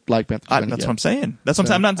support that Black Panther That's what I'm saying. That's what I'm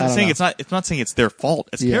saying. I'm not saying it's not saying it's their fault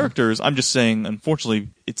as characters. I'm just saying, unfortunately,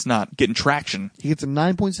 it's not getting traction. He gets a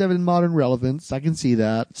 9.7 in modern relevance. I can see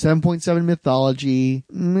that. 7.7 mythology.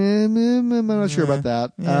 I'm not sure about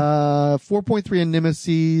that. 4.3 in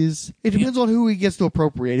nemesis. It depends on who he gets to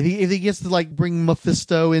appropriate. If he gets to, like, bring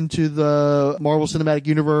Mephisto into the Marvel Cinematic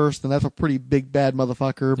Universe universe, then that's a pretty big bad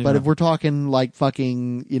motherfucker. But if we're talking like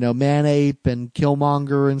fucking, Man-Ape and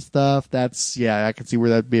Killmonger and stuff, that's, I can see where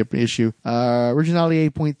that'd be an issue. Originality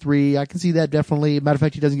 8.3, I can see that definitely. Matter of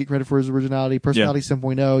fact, he doesn't get credit for his originality. Personality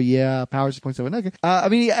 7.0, Power 6.7. Okay.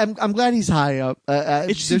 I'm glad he's high up.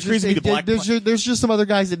 It just seems crazy to me there's just some other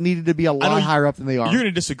guys that needed to be a lot higher up than they are. You're going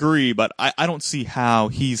to disagree, but I don't see how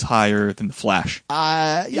he's higher than the Flash.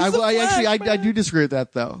 I do disagree with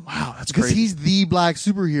that though. Wow, that's because crazy. he's the black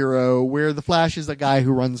superhero, where the Flash is the guy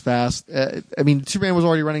who runs fast. Superman was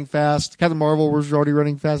already running fast. Captain Marvel was already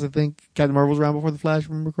running fast. I think Captain Marvel was around before the Flash.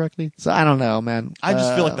 Remember correctly? So I don't know, man. I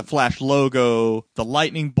just feel like the Flash logo, the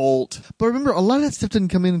lightning bolt. But remember, a lot of that stuff didn't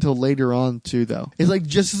come in until later on too, though. It's like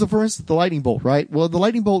just as for instance, the lightning bolt, right? Well, the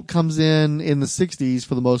lightning bolt comes in the 60s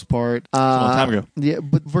for the most part. A long time ago. Yeah,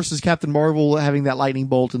 but versus Captain Marvel having that lightning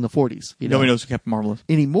bolt in the 40s. Nobody knows who Captain Marvel is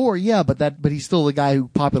anymore. Yeah, but he's still the guy who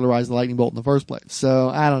popularized the lightning bolt in the first place. So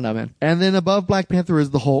I don't know, man. And then above Black Panther is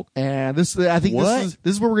the Hulk, and this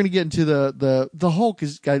is where we're gonna get into the Hulk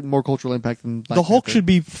has got more cultural impact than Black the Hulk Panther. should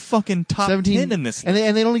be fucking top 10 in this. And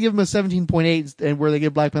they only give him a 17.8, and where they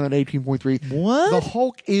give Black Panther an 18.3. What? The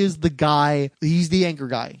Hulk is the guy. He's the anchor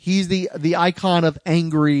guy. He's the icon of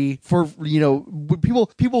angry. For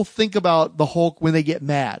people think about the Hulk when they get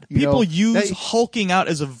mad. People use hulking out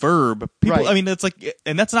as a verb. People, Right. it's like,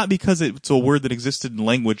 and that's not because it's a word that existed in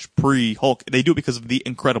language pre-Hulk. They do it because of the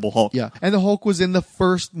Incredible Hulk. Yeah, and the Hulk was in the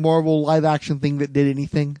first Marvel live action thing that did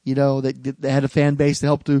anything. That had a fan base to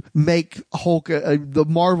help to make Hulk the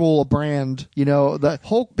Marvel a brand. The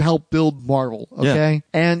Hulk helped build Marvel. Okay,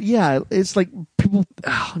 and it's like people.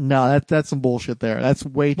 Oh, no, that's some bullshit there. That's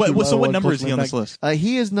way too low. So what number is cultural he on this list?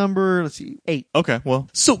 He is number 8. Okay, well,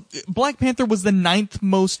 so Black Panther was the 9th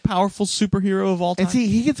most powerful superhero of all time. And see,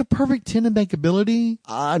 he gets a perfect 10 in bankability,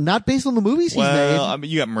 not based on the movies he's made.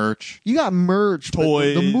 You got merch. You got merch,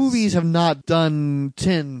 toys. But the movies have not done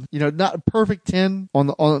 10. Not perfect 10 on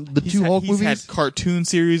the two Hulk movies. He's had cartoon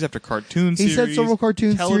series after cartoon series. He's had several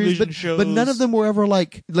cartoon television series, shows. but none of them were ever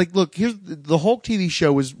like look, here's the Hulk TV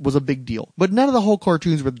show was a big deal, but none of the Hulk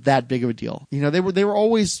cartoons were that big of a deal. They were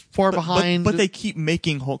always far behind. But they keep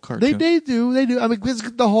making Hulk cartoons. They do. Because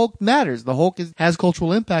the Hulk matters. The Hulk has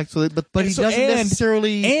cultural impact. So, but he doesn't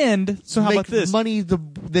necessarily. And so how make about this? Money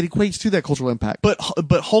that equates to that cultural impact. But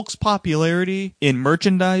Hulk's popularity in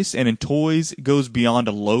merchandise and in toys goes beyond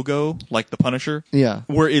a logo like the Punisher. Yeah,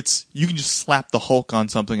 where you can just slap the Hulk on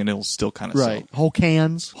something and it'll still kind of right. sell. Hulk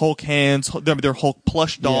hands. They're Hulk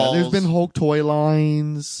plush dolls. Yeah, there's been Hulk toy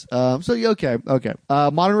lines. Okay.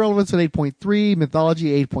 Modern relevance at 8.3,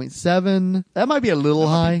 mythology 8.7. That might be a little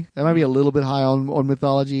high. That might be a little bit high on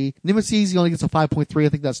mythology. Nemesis, he only gets a 5.3. I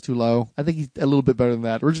think that's too low. I think he's a little bit better than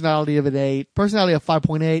that. Originality of an 8. Personality of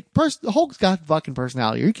 5.8. Hulk's got fucking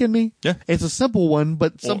personality. Are you kidding me? Yeah. It's a simple one,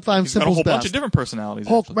 but sometimes he's got a simple's whole best. bunch of different personalities.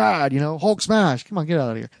 Hulk actually. bad, Hulk smash. Come on, get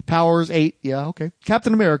out of here. Powers 8. Yeah, okay.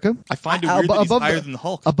 Captain America. I find it weird that he's higher than the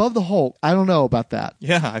Hulk. Above the Hulk. I don't know about that.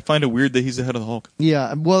 Yeah, I find it weird that he's ahead of the Hulk.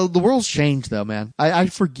 Yeah, well, the world's changed though, man. I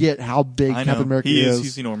forget how big Captain America is.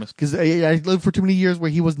 He's enormous. Because I lived for too many years where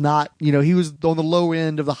he was not, he was on the low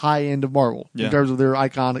end of the high end of Marvel in terms of their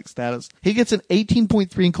iconic status. He gets an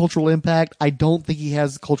 18.3 in cultural impact. I don't think he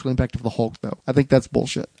has the cultural impact of the Hulk though. I think that's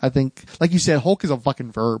bullshit. I think, like you said, Hulk is a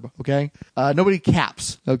fucking verb, okay? Nobody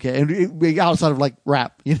caps, okay? And outside of like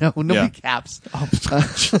rap, nobody caps.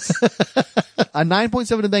 A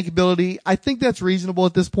 9.7 in bankability. I think that's reasonable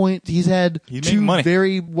at this point. He's two money.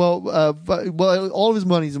 Very well, all of his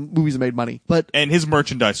movies have made money, and his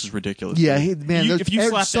merchandise is ridiculous. Yeah, there's if you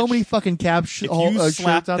slap so many fucking cap if you slap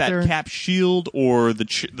shirts out that there. cap shield or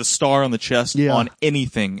the star on the chest on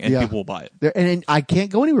anything, and people will buy it. And I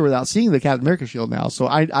can't go anywhere without seeing the Captain America shield now. So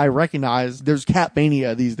I recognize there's Cap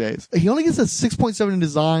Mania these days. He only gets a 6.7 in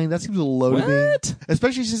design. That seems a little low to me,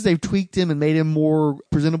 especially since they've tweaked him and made him more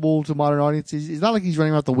presentable to modern audiences. It's not like he's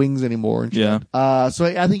running around the wings anymore. And shit. So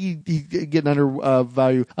I think he's getting under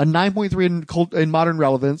value. A 9.3 in modern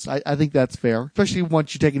relevance. I think that's fair, especially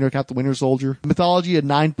once you take into account the Winter Soldier. Mythology a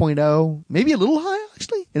 9.0, maybe a little high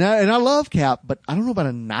actually. And I love Cap, but I don't know about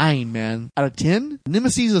a 9, man. Out of 10,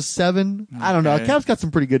 Nemesis a 7. I don't know. Cap's got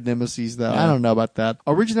some pretty good Nemesis though. I don't know about that.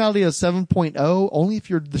 Originality a 7.0, only if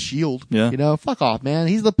you're the Shield. Yeah. Fuck off, man.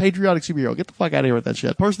 He's the patriotic superhero. Get the fuck out of here with that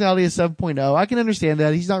shit. Personality is 7.0. I can understand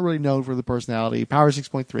that. He's not really known for the personality. Power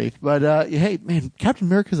 6.3. But hey, man, Captain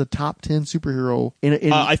America is a top 10 superhero.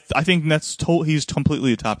 I think he's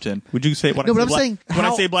completely a top 10. Would you say? When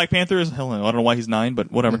I say Black Panther is hell no. I don't know why he's 9,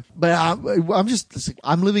 but whatever. But I'm just realistic.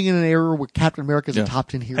 I'm living in an era where Captain America is a top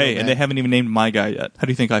 10 hero. Hey, man. and they haven't even named my guy yet. How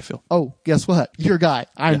do you think I feel? Oh, guess what? Your guy,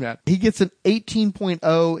 Iron Man. He gets an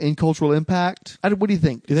 18.0 in cultural impact. What do you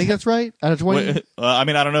think? Do you think that's right? Out of 20? I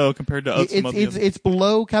mean, I don't know compared to some of the other. It's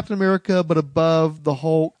below Captain America, but above the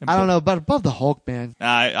Hulk. I don't know, but above the Hulk, man.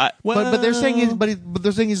 But they're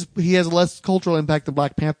saying he has less cultural impact than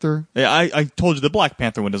Black Panther. Yeah, I told you the Black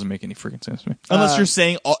Panther one doesn't make any freaking sense to me. Unless you're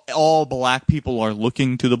saying all black people are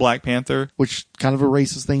looking to the Black Panther. Which kind of a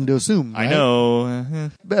racist thing to assume, right? I know.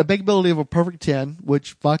 A bankability of a perfect 10,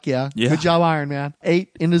 which, fuck yeah. Good job, Iron Man. 8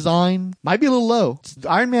 in design. Might be a little low.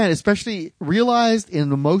 Iron Man, especially realized in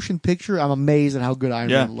the motion picture, I'm amazed at how good Iron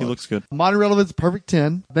Man looks. Yeah, he looks good. Modern relevance, perfect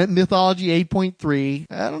 10. Mythology, 8.3.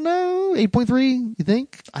 I don't know. 8.3, you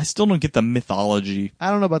think? I still don't get the mythology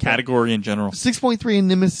I don't know about category in general. 6.3 in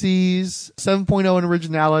Nemesis, 7.0 in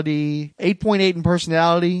originality, 8.8 in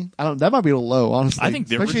personality. That might be a little low, honestly. I think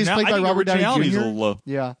the Especially it's played by Robert Downey originality is Jr. a little low.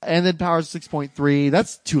 Yeah. And then powers 6.3.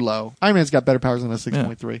 That's too low. Iron Man's got better powers than a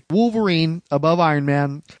 6.3. Wolverine above Iron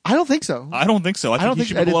Man. I don't think so. I don't think so. I think he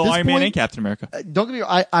should be below Iron Man and Captain America. Don't get me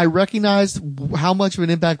wrong. I recognize how much of an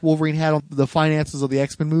impact Wolverine had on the finances of the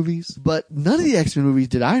X-Men movies, but none of the X-Men movies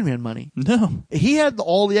did Iron Man money. No. He had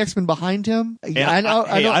all the X-Men behind him. I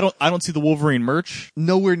don't see the Wolverine merch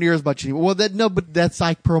nowhere near as much anymore. Well, but that's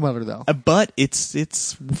Psych Perlmutter though. But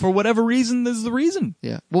it's for whatever reason is the reason.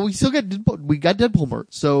 Yeah. Well, we got Deadpool merch,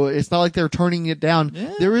 so it's not like they're turning it down.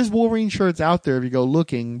 Yeah. There is Wolverine shirts out there if you go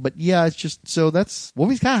looking, but yeah, it's just that's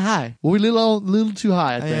Wolverine's kind of high. Wolverine's a little too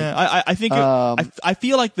high. I think. Yeah, I think I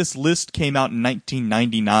feel like this list came out in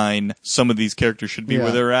 1999. Some of these characters should be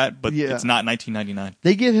where they're at, but it's not 1999.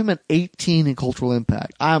 They give him an 18 in cultural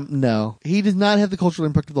impact. No, he does not have the cultural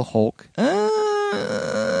impact of the Hulk.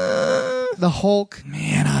 The Hulk,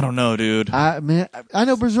 man, I don't know, dude. I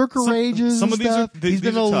know Berserker rages. Some of these stuff. He's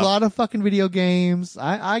been in a lot of fucking video games.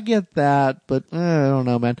 I get that, but I don't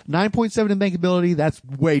know, man. 9.7 in bankability. That's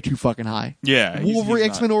way too fucking high. Yeah, Wolverine,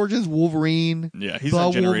 X-Men Origins, Wolverine. Yeah, he's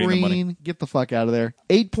not generating the money. Get the fuck out of there.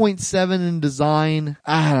 8.7 in design.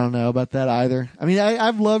 I don't know about that either. I mean,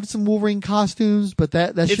 I've loved some Wolverine costumes, but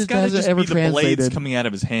that shit hasn't ever translated. The blades coming out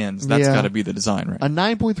of his hands. That's got to be the design, right? A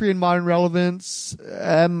 9.3 in modern relevance.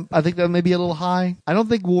 I think that may be a little high. I don't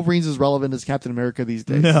think Wolverine's as relevant as Captain America these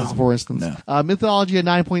days, for instance. No. Mythology at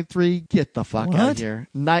 9.3. Get the fuck out of here.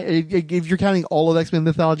 If you're counting all of X-Men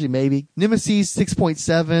mythology, maybe. Nemesis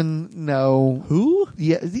 6.7. No. Who?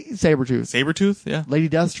 Yeah, Sabretooth. Sabretooth, yeah. Lady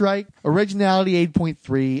Deathstrike. Originality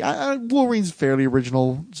 8.3. Wolverine's fairly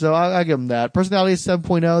original, so I give him that. Personality is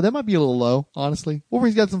 7.0. That might be a little low, honestly.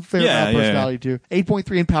 Wolverine's got some fair personality too.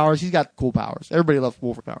 8.3 in powers. He's got cool powers. Everybody loves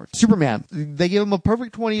Wolverine powers. Superman. They give him a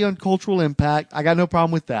perfect 20 on cultural impact. I got no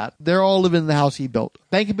problem with that. They're all living in the house he built.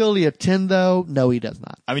 Bankability of 10 though? No, he does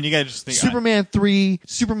not. I mean, you gotta just think. Superman 3,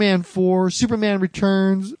 Superman 4, Superman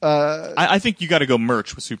Returns. I think you gotta go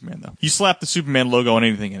merch with Superman though. You slap the Superman logo on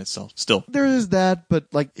anything in itself. Still. There is that, but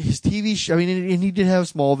like his TV show, I mean, and he did have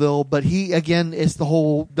Smallville, but it's the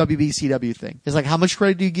whole WBCW thing. It's like, how much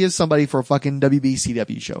credit do you give somebody for a fucking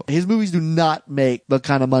WBCW show? His movies do not make the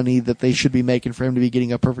kind of money that they should be making for him to be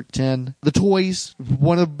getting a perfect 10. The toys,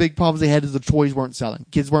 one of the big problems they had is the toys weren't selling.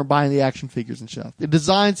 Kids weren't buying the action figures and stuff. The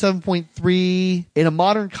design 7.3. In a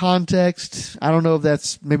modern context, I don't know if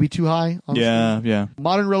that's maybe too high. Honestly. Yeah.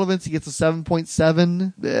 Modern relevance, he gets a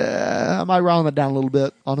 7.7. I might round that down a little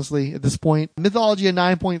bit, honestly, at this point. Mythology at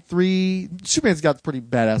 9.3. Superman's got pretty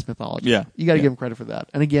badass mythology. Yeah. You gotta give him credit for that.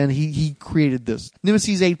 And again, he created this.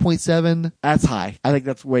 Nemesis 8.7. That's high. I think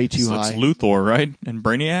that's way too high. It's Luthor, right? And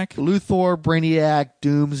Brainiac? Luthor, Brainiac,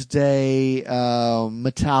 Doomsday,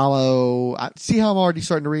 Metallo. See how I'm already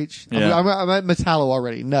starting to reach? Yeah. I'm at Metallo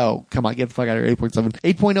already. No. Come on, get the fuck out of here. 8.7.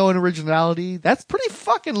 8.0 in originality. That's pretty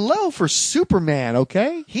fucking low for Superman,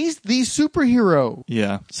 okay? He's the superhero.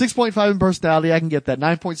 Yeah. 6.5 in personality. I can get that.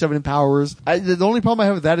 9.7 in powers. The only problem I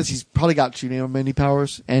have with that is he's probably got too many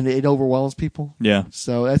powers, and it overwhelms people. Yeah.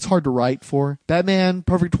 So that's hard to write for. Batman,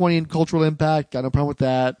 perfect 20 in cultural impact. Got no problem with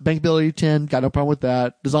that. Bankability 10. Got no problem with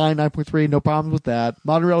that. Design 9.3. No problems with that.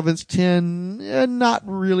 Modern relevance 10. Not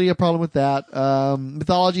really a problem with that.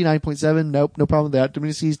 Mythology 9.7. Nope. No problem with that.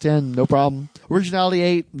 Nemesis 10. No problem. Originality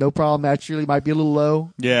 8. No problem. Actually, might be a little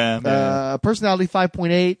low. Yeah. Personality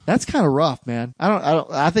 5.8. That's kind of rough, man.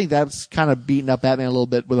 I think that's kind of beating up Batman a little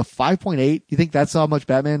bit with a 5.8. You think that's how much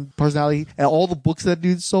Batman personality and all the books that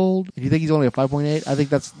dude sold? If you think he's only a 5.8, I think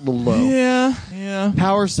that's a little low. Yeah.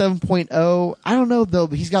 Power 7.0. I don't know though,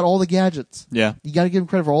 but he's got all the gadgets. Yeah. You got to give him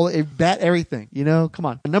credit for all everything. You know, come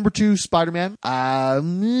on. Number 2, Spider-Man.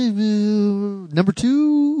 Number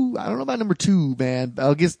 2. 2. I don't know about number 2, man.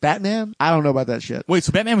 I guess Batman. I don't know about that shit. Wait,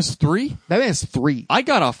 so Batman was 3? Batman's 3. I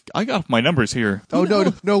got off my numbers here. Oh,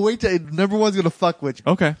 no, wait till number 1's gonna fuck with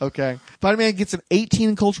you. Okay. Spider-Man gets an 18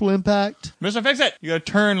 in cultural impact. Mr. Fix-It, you gotta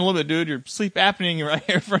turn a little bit, dude. You're sleep apneiing right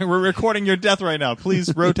here. We're recording your death right now.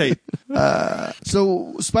 Please rotate.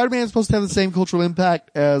 So Spider-Man is supposed to have the same cultural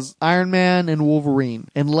impact as Iron Man and Wolverine,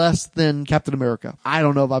 and less than Captain America. I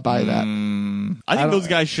don't know if I buy that. I think those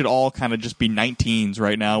guys should all kind of just be 19s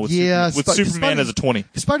right now with Superman as a 20.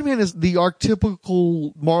 Spider-Man is the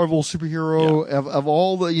archetypical Marvel superhero of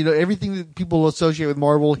all the, everything that people associate with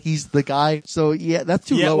Marvel. He's the guy. So yeah, that's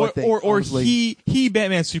too low, I think. Or he,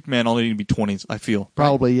 Batman, Superman all need to be 20s, I feel.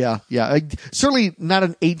 Probably, yeah. Certainly not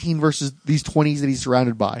an 18 versus these 20s that he's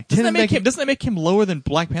surrounded by. Doesn't that make him lower than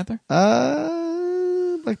Black Panther?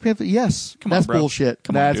 Black Panther, yes. That's bullshit.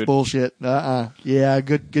 That's bullshit. Yeah,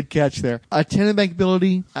 good catch there. 10 in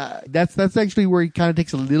bankability. That's actually where he kind of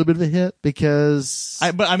takes a little bit of a hit because.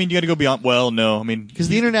 But I mean, you got to go beyond. Well, no, I mean, because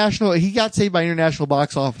he got saved by international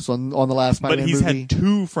box office on the last Spider-Man movie. But he's had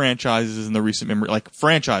 2 franchises in the recent memory,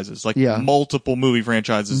 multiple movie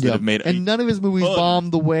franchises that have made it. And none of his movies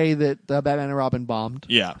bombed the way that Batman and Robin bombed.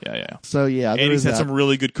 Yeah. So yeah, and he's had some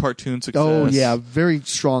really good cartoon success. Oh yeah, very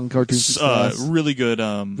strong cartoon success. Really good.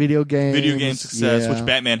 Video game success, which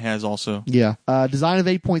Batman has also. Yeah. Design of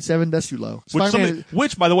 8.7, that's too low.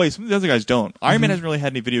 Which, by the way, some of the other guys don't. Iron Man hasn't really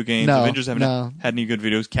had any video games. No, Avengers haven't had any good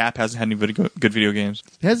videos. Cap hasn't had any good video games.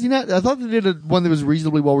 Has he not? I thought they did one that was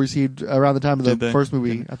reasonably well received around the time of the first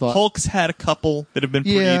movie. I thought Hulk's had a couple that have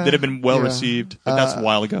been well received, but that's a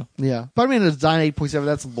while ago. Yeah. Spider-Man design 8.7,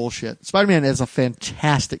 that's some bullshit. Spider-Man has a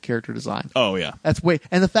fantastic character design. Oh yeah.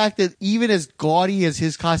 And the fact that even as gaudy as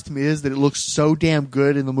his costume is, that it looks so damn good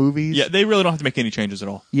in the movies. Yeah, they really don't have to make any changes at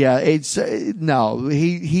all. Yeah, it's no.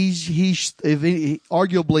 He's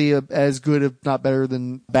arguably as good, if not better,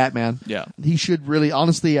 than Batman. Yeah, he should really.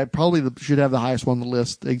 Honestly, I probably should have the highest one on the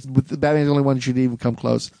list. Batman's the only one who should even come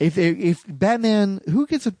close. If Batman, who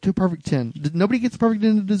gets a perfect 10? Nobody gets a perfect 10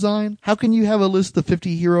 in design. How can you have a list of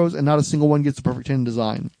 50 heroes and not a single one gets a perfect 10 in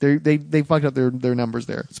design? They fucked up their numbers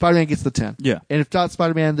there. Spider-Man gets the 10. Yeah, and if not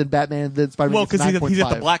Spider-Man, then Batman, then Spider-Man. Well, because he's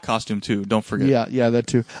got the black costume too. Don't forget. Yeah, that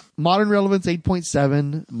too. Modern relevance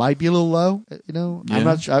 8.7 might be a little low. I'm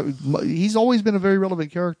not sure. He's always been a very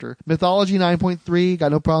relevant character. Mythology 9.3,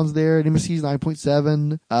 got no problems there. Intimacy is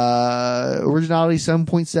 9.7. Originality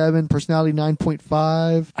 7.7. Personality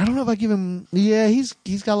 9.5. I don't know if I give him. Yeah, he's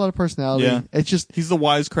got a lot of personality. Yeah, it's just he's the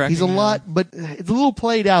wisecracking. He's a lot, but it's a little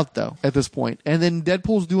played out though at this point. And then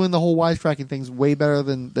Deadpool's doing the whole wisecracking things way better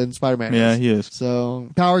than Spider-Man. Yeah, is. he is. So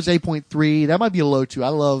powers 8.3. That might be a low too. I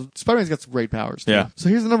love Spider-Man's got some great powers. Too. Yeah. So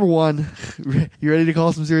here's the number 1. You ready to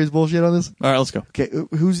call some serious bullshit on this? All right, let's go. Okay,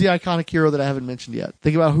 who's the iconic hero that I haven't mentioned yet?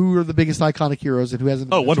 Think about who are the biggest iconic heroes and who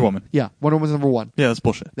hasn't. Wonder Woman. Yeah, Wonder Woman's number 1. Yeah, that's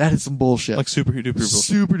bullshit. That is some bullshit. Like super duper bullshit.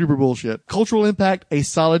 Super duper bullshit. Cultural impact, a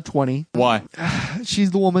solid 20. Why?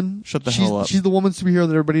 She's the woman. Shut the hell up. She's the woman superhero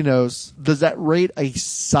that everybody knows. Does that rate a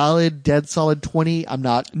dead solid 20? I'm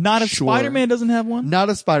not. Not if sure. Spider-Man doesn't have one. Not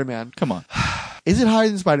if Spider-Man. Come on. Is it higher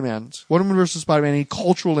than Spider-Man's? Wonder Woman versus Spider-Man, any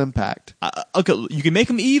cultural impact? Okay, you can make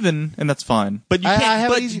them even, and that's fine. But you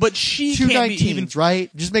can't. But she two can't 19s, be even,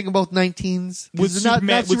 right? Just make them both 19s. With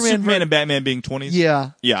Superman and Batman being 20s.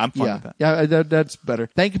 Yeah, I'm fine with that. Yeah, that's better.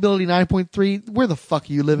 Bankability 9.3. Where the fuck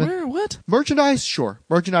are you living? Where? What? Merchandise, sure.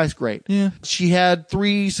 Merchandise, great. Yeah. She had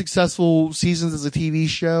 3 successful seasons as a TV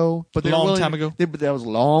show, but that was a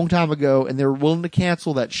long time ago, and they were willing to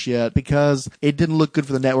cancel that shit because it didn't look good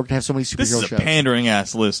for the network to have so many superhero shows. This is a pandering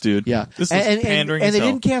ass list, dude. Yeah. This is pandering. And they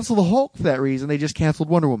didn't cancel the Hulk for that reason. They just canceled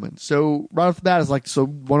Wonder Woman. So right off the bat, it's like, so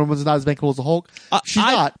Wonder Woman's not as bankable as the Hulk. She's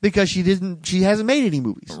not, because she hasn't made any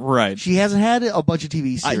movies. Right. She hasn't had a bunch of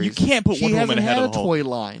TV series. You can't put Wonder Woman ahead of the Hulk. She hasn't had a toy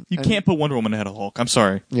line. You can't put Wonder Woman ahead of Hulk. I'm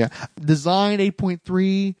sorry. Yeah. Design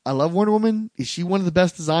 8.3. I love Wonder Woman. Is she one of the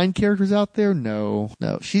best design characters out there? No.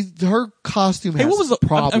 Her costume has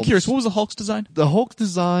problems. I'm curious. What was the Hulk's design? The Hulk's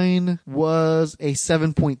design was a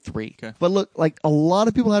 7.3. Okay. But look, like a lot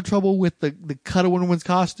of people have trouble with the cut of Wonder Woman's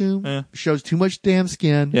costume. Yeah. Shows too much damn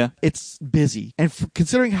skin. Yeah. It's busy. And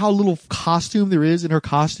considering how little costume there is in her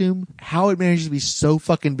costume, how it manages to be so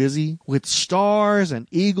fucking busy with stars and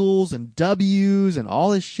eagles and W's and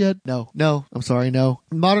all this shit. No. I'm sorry, no.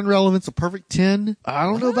 Modern relevance, a perfect 10. I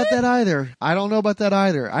don't know about that either.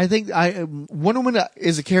 I think Wonder Woman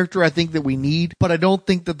is a character I think that we need, but I don't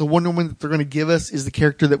think that the Wonder Woman that they're going to give us is the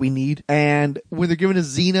character that we need. And when they're giving us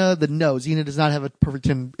Xena does not have a perfect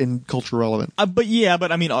 10 in cultural relevance.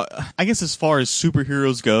 But I mean, I guess as far as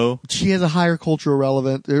superheroes go, she has a higher cultural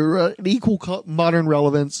relevance, an equal modern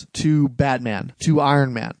relevance to Batman, to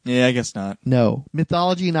Iron Man. Yeah, I guess not. No.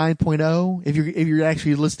 Mythology 9.0, if you're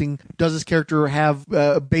actually listing, does this character have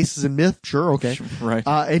bases in myth? Sure, okay. Right.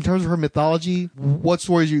 In terms of her mythology, what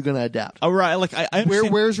stories are you going to adapt? Oh, right. Like, I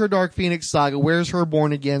understand. Where's her Dark Phoenix saga? Where's her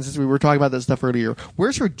Born Again, since we were talking about that stuff earlier?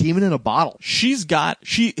 Where's her Demon in a Bottle?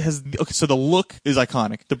 So the look is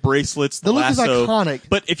iconic. The bracelets, the lasso. The look is iconic.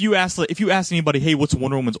 But if you ask anybody, hey, what's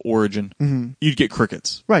Wonder Woman's origin? Mm-hmm. You'd get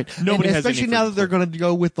crickets. Right. Nobody has especially now that they're going to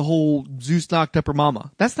go with the whole Zeus knocked up her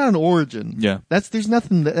mama. That's not an origin. Yeah. There's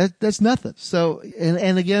nothing. That's nothing. So,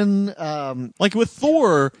 and again, like with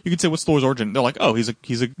Thor, you could say, what's Thor's origin? They're like, oh, he's a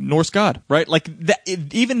Norse god, right? Like that,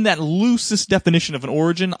 even that loosest definition of an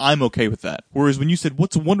origin, I'm okay with that. Whereas when you said,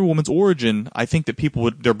 what's Wonder Woman's origin? I think that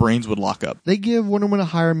their brains would lock up. They give Wonder Woman a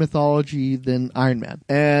higher mythology than Iron Man.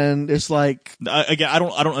 And it's like, again, I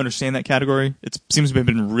don't understand that category. It seems to have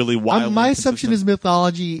been really wild. My assumption is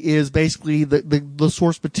mythology is basically the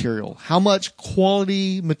source material. How much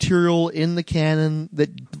quality material in the canon that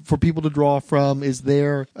for people to draw from is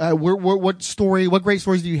there? What great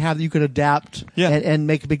stories do you have that you could adapt and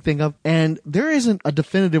make a big thing of? And there isn't a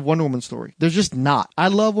definitive Wonder Woman story. There's just not. I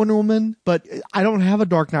love Wonder Woman, but I don't have a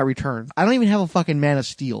Dark Knight Returns. I don't even have a fucking Man of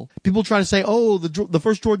Steel. People try to say, oh, the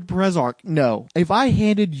first George Perez arc. No. If I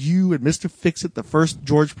handed you and Mr. Fix-It the first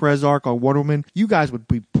George Perez arc on Wonder Woman, you guys would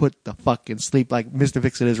be put the fucking sleep like Mr.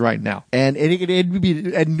 Fix-It is right now. And it'd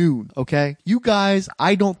be at noon, okay? You guys,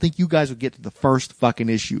 I don't think you guys would get to the first fucking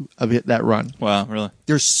issue of that run. Wow, really?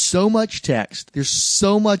 There's so much text. There's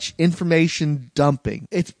so much information dumping.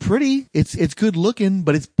 It's pretty. It's good looking,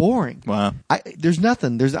 but it's boring. Wow. There's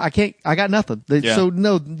nothing. I got nothing. So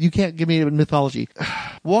no, you can't give me a mythology.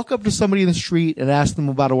 Walk up to somebody in the street and ask them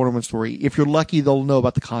about a Wonder Woman story. If you're lucky, they'll know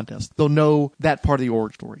about the contest. They'll know that part of the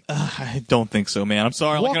origin story. I don't think so, man. I'm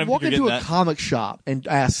sorry. Walk into a comic shop and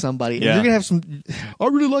ask somebody. And Yeah. you're going to have I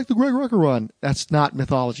really like the Greg Rucka run. That's not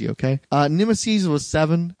mythology, okay? Nemesis was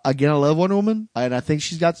 7. Again, I love Wonder Woman, and I think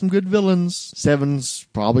she's got some good villains. 7's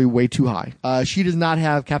probably way too high. She does not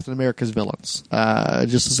have Captain America's villains.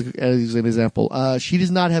 Just as an example. She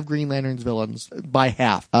does not have Green Lantern's villains by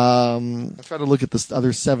half. I'm trying to look at the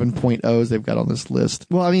other 7.0s they've got on this list.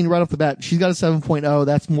 Well, I mean, right off the bat, she's got a 7.0.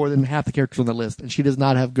 That's more than half the characters on the list, and she does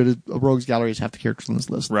not have good Rogues Gallery as half the characters on this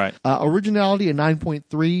list. Right. Originality at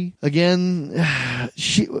 9.3. Again,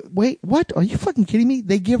 wait, what? Are you fucking kidding me?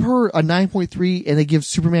 They give her a 9.3 and they give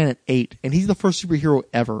Superman an 8, and he's the first superhero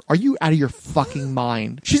ever. Are you out of your fucking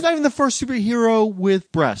mind? She's not even the first superhero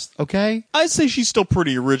with breasts, okay? I'd say she's still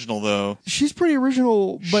pretty original, though. She's pretty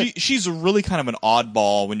original, but she's really kind of an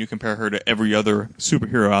oddball when you compare her to every other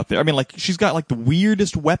superhero out there. I mean, like, she's got like the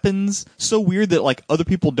weirdest weapons, so weird that like other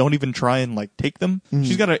people don't even try and like take them.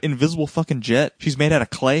 She's got an invisible fucking jet. She's made out of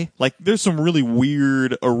clay. Like, there's some really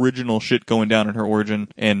weird original shit going down in her origin,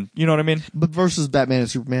 and you know what I mean? But versus Batman and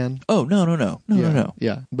Superman. Oh, no.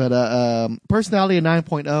 Yeah. But personality at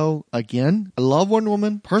 9.0, again, I love Wonder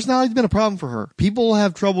Woman. Personality's been a problem for her. People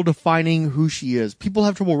have trouble defining who she is. People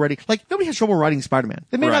have trouble writing. Like, nobody has trouble writing Spider-Man.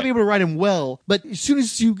 They may not be able to write him well, but as soon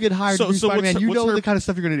as you get hired to do Spider-Man, you know the kind of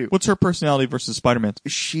stuff you're going to do. What's her personality versus Spider-Man?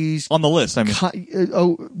 She's on the list, I mean.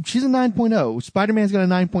 She's a 9.0. Spider-Man's got a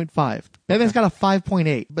 9.5. Batman's got a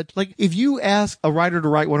 5.8. But, like, if you ask a writer to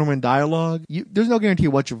write Wonder Woman dialogue, there's no guarantee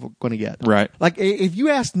of what you're going to get. Right. Like, if you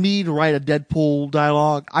asked me to write a Deadpool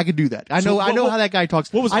dialogue, I could do that. I know how that guy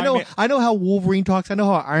talks. I know how Wolverine talks. I know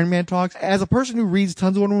how Iron Man talks. As a person who reads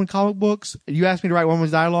tons of Wonder Woman comic books, you ask me to write Wonder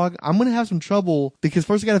Woman's dialogue, I'm going to have some trouble because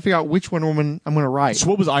first I got to figure out which Wonder Woman I'm going to write. So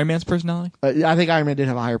what was Iron Man's personality? I think Iron Man did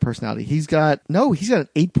have a higher personality. He's got an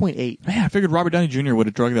 8.8. Man, I figured Robert Downey Jr. would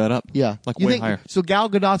have drugged that up. Yeah. Like, way higher. So Gal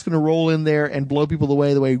Gadot's going to roll in there and blow people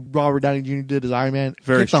away the way Robert Downey Jr. did as Iron Man.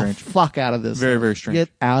 Very Get strange. the fuck out of this. Very, very strange. Get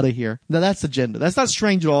out of here. Now that's agenda. That's not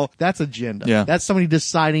strange at all. That's agenda. Yeah. That's somebody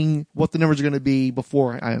deciding what the numbers are going to be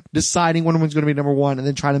before deciding Wonder Woman's going to be number 1 and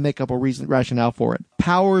then trying to make up a rationale for it.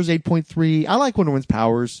 Powers 8.3. I like Wonder Woman's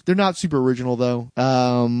powers. They're not super original though.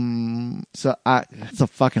 It's a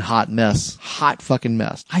fucking hot mess. Hot fucking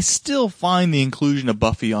mess. I still find the inclusion of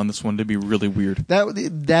Buffy on this one to be really weird.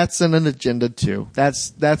 That's an agenda too.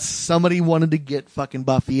 That's somebody wanted to get fucking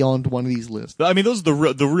Buffy onto one of these lists. I mean, those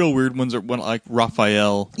are the real weird ones are like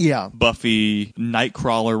Raphael, Buffy,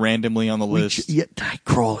 Nightcrawler randomly on the list.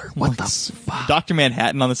 Nightcrawler. What the fuck? Dr.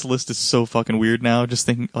 Manhattan on this list is so fucking weird now. Just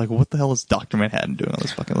thinking, like, what the hell is Dr. Manhattan doing on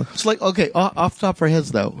this fucking list? It's like, okay, off the top of our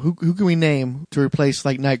heads though, who can we name to replace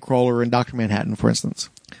like Nightcrawler and Dr. Manhattan, for instance?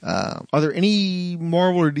 Are there any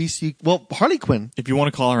Marvel or DC? Well, Harley Quinn. If you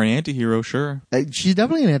want to call her an anti-hero, sure. She's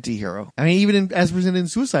definitely an anti-hero. I mean, even as presented in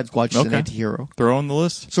Suicide Squad, she's an anti-hero. Throw on the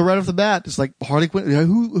list. So right off the bat, it's like Harley Quinn.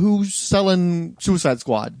 Who's selling Suicide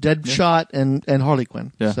Squad? Deadshot and Harley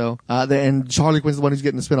Quinn. Yeah. So and Harley Quinn's the one who's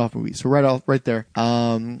getting the spin-off movie. So right there.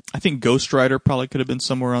 I think Ghost Rider probably could have been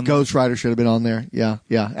somewhere on there. Ghost Rider should have been on there. Yeah,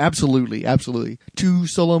 absolutely. 2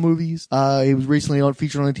 solo movies. He was recently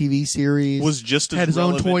featured on a TV series. Was just as had his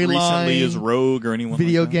own toy recently line, as Rogue or anyone.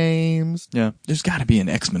 Video like that. games. Yeah, there's got to be an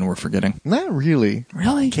X-Men we're forgetting. Not really.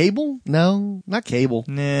 Really? Cable? No, not Cable.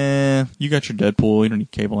 Nah, you got your Deadpool. You don't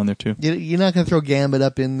need Cable in there too. You're not going to throw Gambit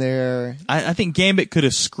up in there. I think Gambit could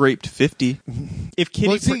have scraped 50. If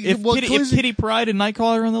Kitty Pryde and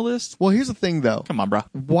Nightcrawler are on the list. Well, here's the thing, though. Come on, bro.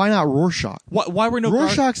 Why not Rorschach? Why were no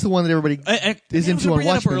Rorschach's the one that everybody is into on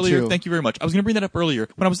Watchmen too. Thank you very much. I was going to bring that up earlier.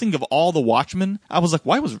 When I was thinking of all the Watchmen, I was like,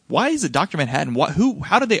 why is it Dr. Manhattan?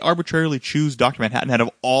 How did they arbitrarily choose Dr. Manhattan out of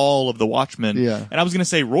all of the Watchmen? Yeah. And I was going to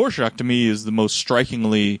say Rorschach to me is the most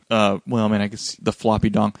strikingly, I guess the floppy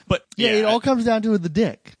dong. But yeah, it all comes down to the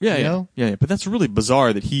dick. Yeah. But that's really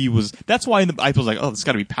bizarre that he was. That's why I was like, oh, it's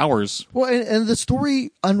got to be Powers. Well, and the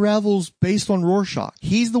story unravels based on Rorschach.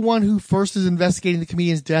 He's the one who first is investigating the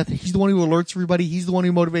comedian's death. He's the one who alerts everybody. He's the one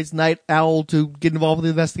who motivates Night Owl to get involved with the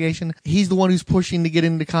investigation. He's the one who's pushing to get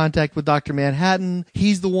into contact with Dr. Manhattan.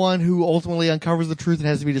 He's the one who ultimately uncovers the truth and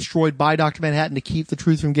has to be destroyed by Dr. Manhattan to keep the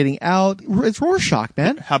truth from getting out. It's Rorschach,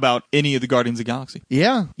 man. How about any of the Guardians of the Galaxy?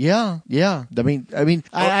 Yeah. I'm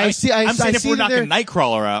saying if we're knocking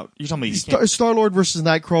Nightcrawler out, you're telling me Star-Lord versus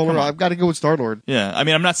Nightcrawler. I've got to go with Star-Lord. Yeah, I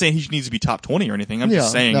mean, I'm not saying he needs to be top 20 or anything. I'm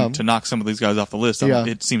just saying to knock some of these guys off the list.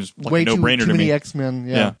 It seems like way a no-brainer too to many me. X-Men.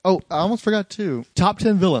 Yeah. Oh, I almost forgot too. Top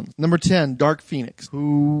 10 villains. Number 10, Dark Phoenix,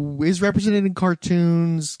 who is represented in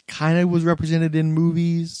cartoons, kind of was represented in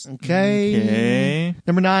movies. Okay.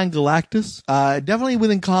 Number 9, Galactus. Definitely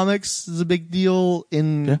within comics is a big deal.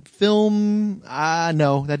 In film,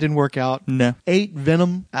 no, that didn't work out. No. 8,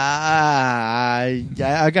 Venom. I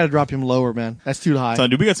got to drop him lower, man. That's too high. So,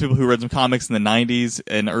 we got some people who read some comics in the 90s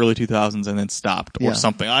and early 2000s and then stopped or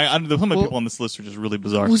something. Some of the people on this list are just really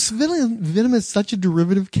bizarre. Well, Venom is such a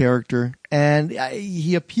derivative character, and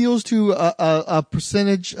he appeals to a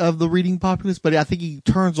percentage of the reading populace, but I think he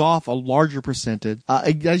turns off a larger percentage.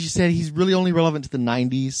 As you said, he's really only relevant to the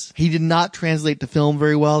 90s. He did not translate to film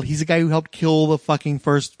very well. He's a guy who helped kill the fucking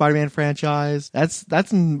first Spider-Man franchise.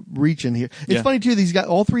 That's in reaching here. It's funny too.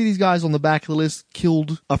 All 3 of these guys on the back of the list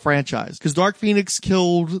killed a franchise, because Dark Phoenix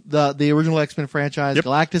killed the original X-Men franchise.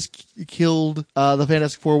 Galactus killed the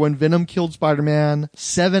Fantastic Four when Venom killed Spider-Man.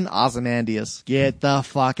 7, Ozymandias. Get the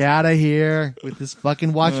fuck out of here with this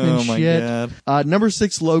fucking Watchmen shit. God. Number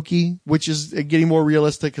 6, Loki, which is getting more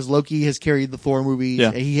realistic because Loki has carried the Thor movie.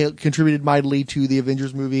 Yeah. He contributed mightily to the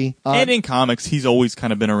Avengers movie. And in comics, he's always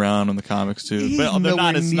kind of been around in the comics too. He's But they're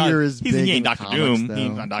not as big. He ain't in Dr. comics, Doom. though.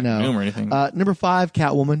 He's not Dr. Doom or anything. Number 5,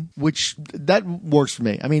 Catwoman, which that works for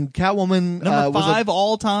me. I mean, Catwoman Number 5 was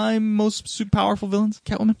all-time most super powerful villains.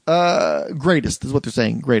 Catwoman. Greatest is what they're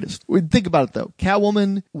saying. Greatest. Think about it though.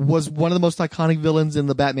 Catwoman was one of the most iconic villains in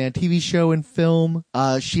the Batman TV show and film.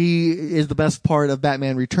 She is the best part of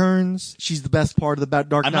Batman Returns. She's the best part of the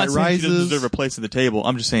Dark Knight Rises. I'm not saying she doesn't deserve a place at the table.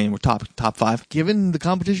 I'm just saying we're top 5. Given the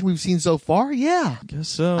competition we've seen so far, yeah. Guess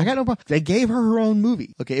so. I got no problem. They gave her own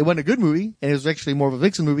movie. Okay, it wasn't a good movie, and it was actually more of a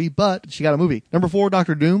Vixen movie, but she got a movie. Number 4,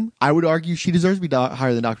 Doctor Doom. I would argue she deserves to be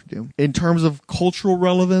higher than Doctor Doom. In terms of cultural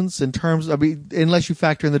relevance, unless you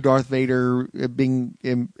factor in the Darth Vader being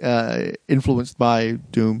influenced by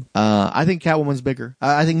Doom. I think Catwoman's bigger.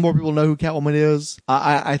 I think more people know who Catwoman is.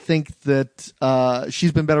 I think that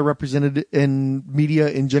she's been better represented in media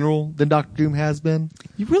in general than Doctor Doom has been.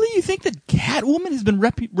 You think that Catwoman has been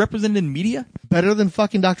represented in media? Better than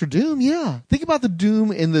fucking Doctor Doom, yeah. Think about the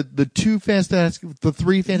Doom in the 3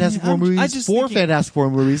 Fantastic Four movies, 4 Fantastic Four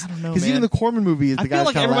movies. Because even the Corman movie is the guy. I feel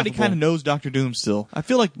like everybody kind of knows Doctor Doom still. I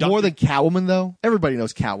feel like more than Catwoman though. Everybody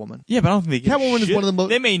knows Catwoman. Yeah, but I don't think they give Catwoman a shit. is one of the most.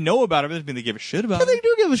 They may know about it, but I don't think they give a shit about it. They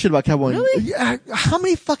do give a shit about Catwoman. Really? Yeah. How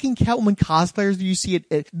many fucking Catwoman cosplayers do you see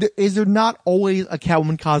is there not always a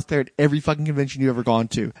Catwoman cosplayer at every fucking convention you've ever gone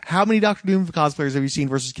to? How many Doctor Doom cosplayers have you seen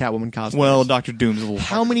versus Catwoman cosplayers? Well, Doctor Doom's a little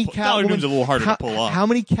Doctor Doom's a little harder to pull off. How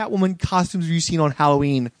many Catwoman costumes have you seen on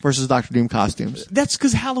Halloween versus Doctor Doom costumes? That's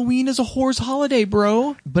because Halloween is a whore's holiday, bro.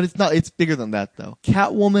 No. But it's not. It's bigger than that, though.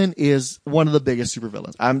 Catwoman is one of the biggest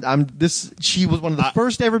supervillains. She was one of the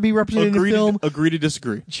first to ever be represented in film. Agree to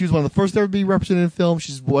disagree. She was one of the first to ever be represented in film.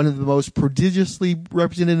 She's one of the most prodigiously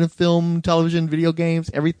represented in film, television, video games,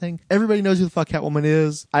 everything. Everybody knows who the fuck Catwoman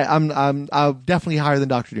is. I'm definitely higher than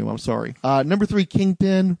Dr. Doom. I'm sorry. Number 3,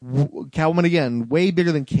 Kingpin. Catwoman again, way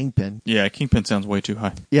bigger than Kingpin. Yeah, Kingpin sounds way too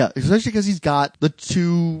high. Yeah, especially because he's got the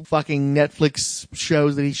 2 fucking Netflix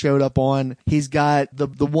shows that he showed up on. He's got the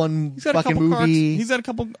one fucking movie. He's had a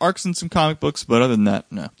couple arcs in some comic books, but other than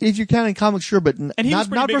that, no. If you're counting comics, sure, but And he was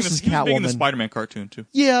not big versus he was big in the Catwoman. Spider-Man cartoon, too.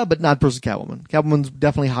 Yeah, but not versus Catwoman. Catwoman's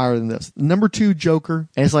definitely higher than this. Number 2, Joker.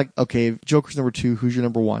 And it's like, okay, if Joker's number 2. Who's your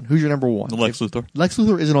number 1? Who's your number 1? Lex Luthor. Lex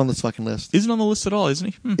Luthor isn't on this fucking list. Isn't on the list at all,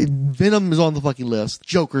 isn't he? Venom is on the fucking list.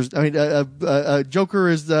 Joker is only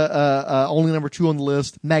number 2 on the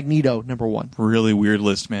list. Magneto, number 1. Really weird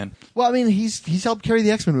list, man. Well, I mean, he's helped carry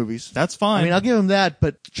the X-Men movies. That's fine. I mean, I'll give him that,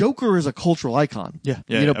 but Joker is a cultural icon. Yeah.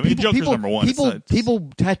 You know, I mean, Joker's number 1. People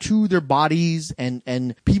tattoo their bodies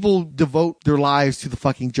and people devote their lives to the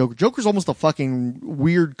fucking Joker. Joker's almost a fucking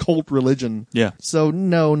weird cult religion. Yeah. So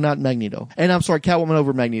no, not Magneto. And I'm sorry, Catwoman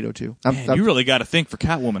over Magneto too. You really got to think for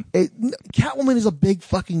Catwoman. Catwoman is a big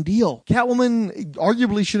fucking deal. Catwoman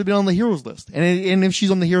arguably should have been on the heroes list. And if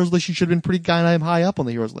she's on the heroes list, she should have been pretty kind of high up on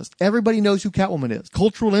the heroes list. Everybody knows who Catwoman is.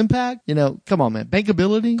 Cultural impact? You know, come on, man.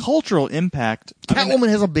 Bankability? Cultural impact. Catwoman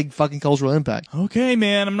has a big fucking cultural impact. Okay,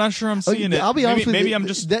 man. I'm not sure I'm seeing it. I'll be honest with you. Maybe I'm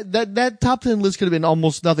just... That top 10 list could have been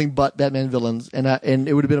almost nothing but Batman villains, and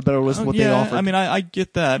it would have been a better list than what they offered. I mean, I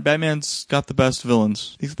get that. Batman's got the best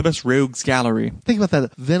villains. He's got the best rogues gallery. Think about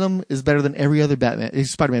that. Venom is better than every other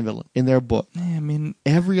Spider-Man villain in their book. Yeah, I mean...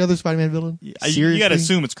 Every other Spider-Man villain? You gotta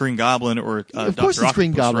assume it's Green Goblin or of Dr. course it's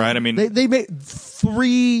Green Octopus, Goblin. right? I mean... They made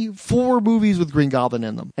 4 movies with Green Goblin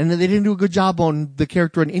in them. And they didn't do a good job on the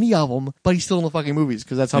character in any of them, but he's still in the fucking movies,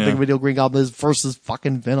 because that's how big of a deal Green Goblin is versus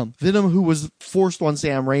fucking Venom. Venom, who was forced on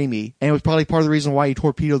Sam Raimi, and it was probably part of the reason why he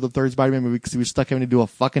torpedoed the 3rd Spider-Man movie, because he was stuck having to do a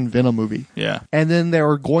fucking Venom movie. Yeah. And then they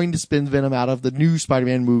were going to spin Venom out of the new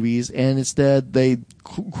Spider-Man movies, and instead they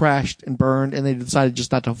crashed and burned, and they decided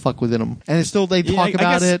just not to fuck with Venom. And still they talk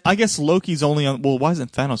about it. I guess Loki's only on... Well, why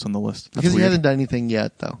isn't Thanos on the list? That's because weird. he hasn't done anything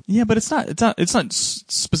yet, though. Yeah, but it's not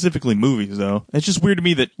specifically movies, though. It's just weird to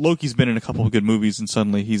me that Loki's been in a couple of good movies, and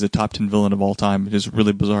suddenly he's a top 10 villain of all time. It is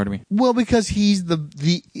really bizarre to me. Well, because he's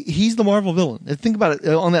the Marvel villain. And think about it.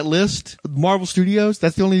 On that list, Marvel Studios,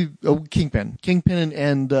 that's the only Kingpin,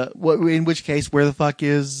 and in which case, where the fuck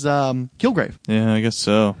is Kilgrave? Yeah, I guess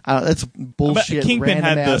so. That's bullshit.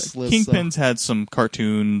 Kingpin's had some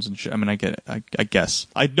cartoons and shit. I mean, I get it. I guess.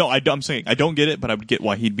 I'm saying I don't get it, but I would get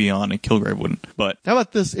why he'd be on and Kilgrave wouldn't. But how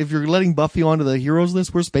about this? If you're letting Buffy onto the heroes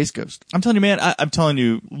list, where's Space Ghost? I'm telling you, man. I'm telling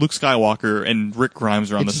you, Luke Skywalker and Rick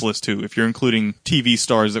Grimes are on this list too. If you're including TV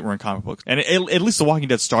stars that were in comic books, and at least The Walking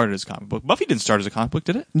Dead started as a comic book. Buffy didn't start as a comic book,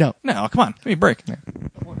 did it? No. No. Come on, give me a break. Yeah.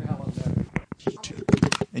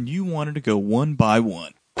 And you wanted to go one by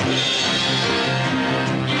one.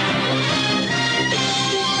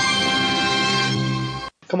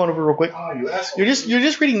 Come on over real quick. Oh, you asshole. You're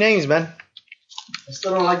just reading names, man. I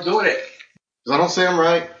still don't like doing it. Because I don't say them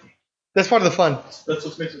right. That's part of the fun. That's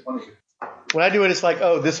what makes it funny. When I do it, it's like,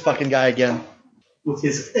 oh, this fucking guy again. With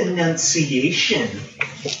his enunciation.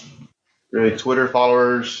 Really, Twitter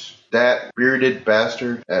followers, that bearded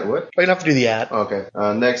bastard at what? Oh, you don't have to do the ad. Okay.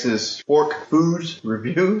 Next is Fork Foods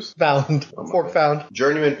Reviews. Found. Fork found.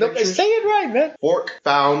 Journeyman Pictures. Say it right, man. Fork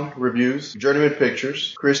Found Reviews. Journeyman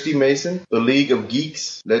Pictures. Christy Mason. The League of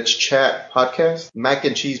Geeks. Let's Chat Podcast. Mac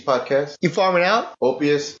and Cheese Podcast. You farming out?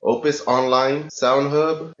 Opus Online. Sound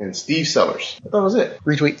Hub. And Steve Sellers. I thought that was it.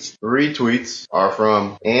 Retweets. Retweets are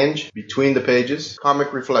from Ange, Between the Pages,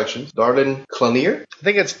 Comic Reflections, Darlin Clanier. I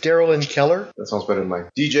think it's Daryl and Keller. That sounds better than mine.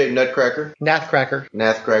 DJ Nutcracker. Nathcracker.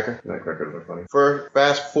 Nutcrackers are funny. For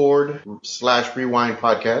Fast Forward / Rewind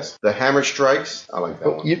Podcast, The Hammer Strikes. I like that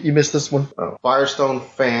one. You missed this one. Oh. Firestone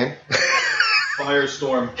Fan.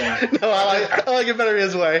 Firestorm fan. No, I like it better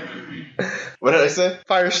his way. What did I say?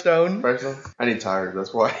 Firestone. I need tires.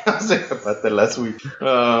 That's why I was thinking about that last week.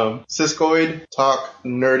 Siskoid Talk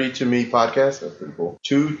Nerdy to Me Podcast. That's pretty cool.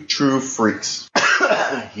 Two True Freaks.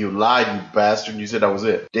 You lied, you bastard. You said that was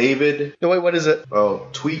it. David. No, wait, what is it? Oh,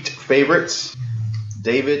 Tweet Favorites.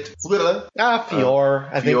 David Flilla. Fior.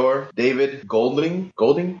 Fior. David Golding.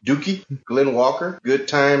 Dookie. Glenn Walker. Good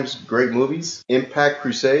Times, Great Movies. Impact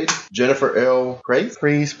Crusade. Jennifer L. Praise.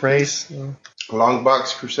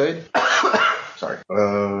 Longbox Crusade. Sorry.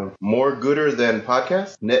 More Gooder Than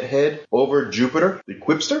Podcast. Nethead. Over Jupiter. The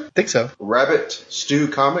Quipster. Think so. Rabbit Stew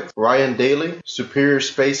Comics. Ryan Daly. Superior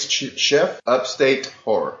Space Chef. Upstate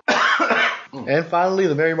Horror. And finally,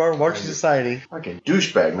 the Mary Marvel Marching Society. Fucking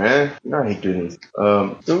douchebag, man. You know I hate doing this.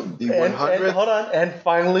 The 100th. Hold on. And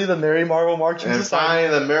finally, the Mary Marvel Marching And Society.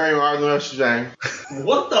 finally, the Mary Marvel Society.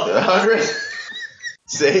 What the The 100th.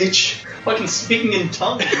 Sage. fucking speaking in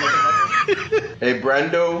tongues? A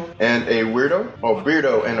Brando and a Weirdo? Oh,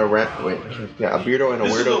 Beardo and a a Beardo and a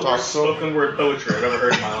This is the Weirdo talk worst show. spoken word poetry I've ever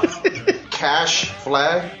heard in my life. Cash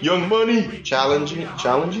Flag, Young Money, Challenging,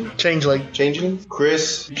 Changeling.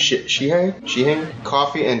 Chris Sheehan,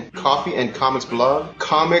 Coffee and Comics Blog,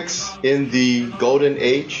 Comics in the Golden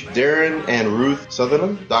Age, Darren and Ruth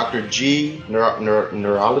Sutherland, Dr. G,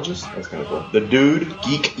 Neurologist, that's kind of cool. The Dude,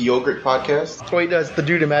 Geek Yogurt Podcast. Wait, that's the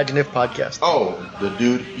Dude Imagine If podcast. Oh, the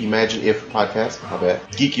Dude Imagine If Podcast, my bad.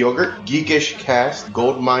 Geek Yogurt, Geekish Cast,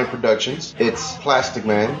 Goldmine Productions, It's Plastic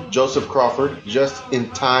Man, Joseph Crawford, Just in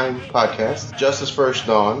Time Podcast, Justice First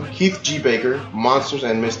Dawn, Keith G. Baker, Monsters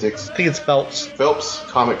and Mystics. I think it's Phelps. Phelps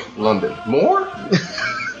Comic London. More?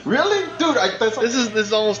 Really? Dude, this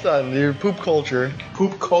is almost done. Your Poop Culture.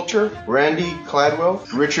 Poop Culture, Randy Cladwell,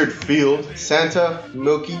 Richard Field, Santa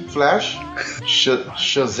Milky Flash,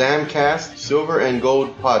 Shazam Cast, Silver and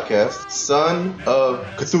Gold Podcast, Son of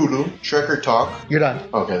Cthulhu, Trekker Talk. You're done.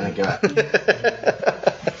 Okay, thank God.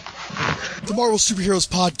 The Marvel Superheroes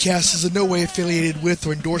podcast is in no way affiliated with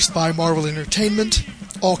or endorsed by Marvel Entertainment.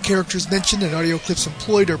 All characters mentioned and audio clips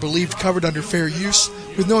employed are believed covered under fair use,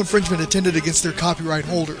 with no infringement intended against their copyright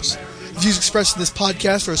holders. The views expressed in this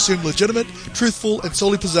podcast are assumed legitimate, truthful, and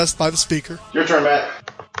solely possessed by the speaker. Your turn, Matt.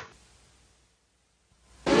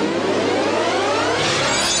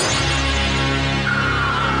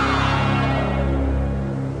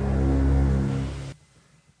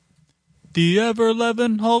 The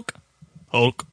ever-loving Hulk.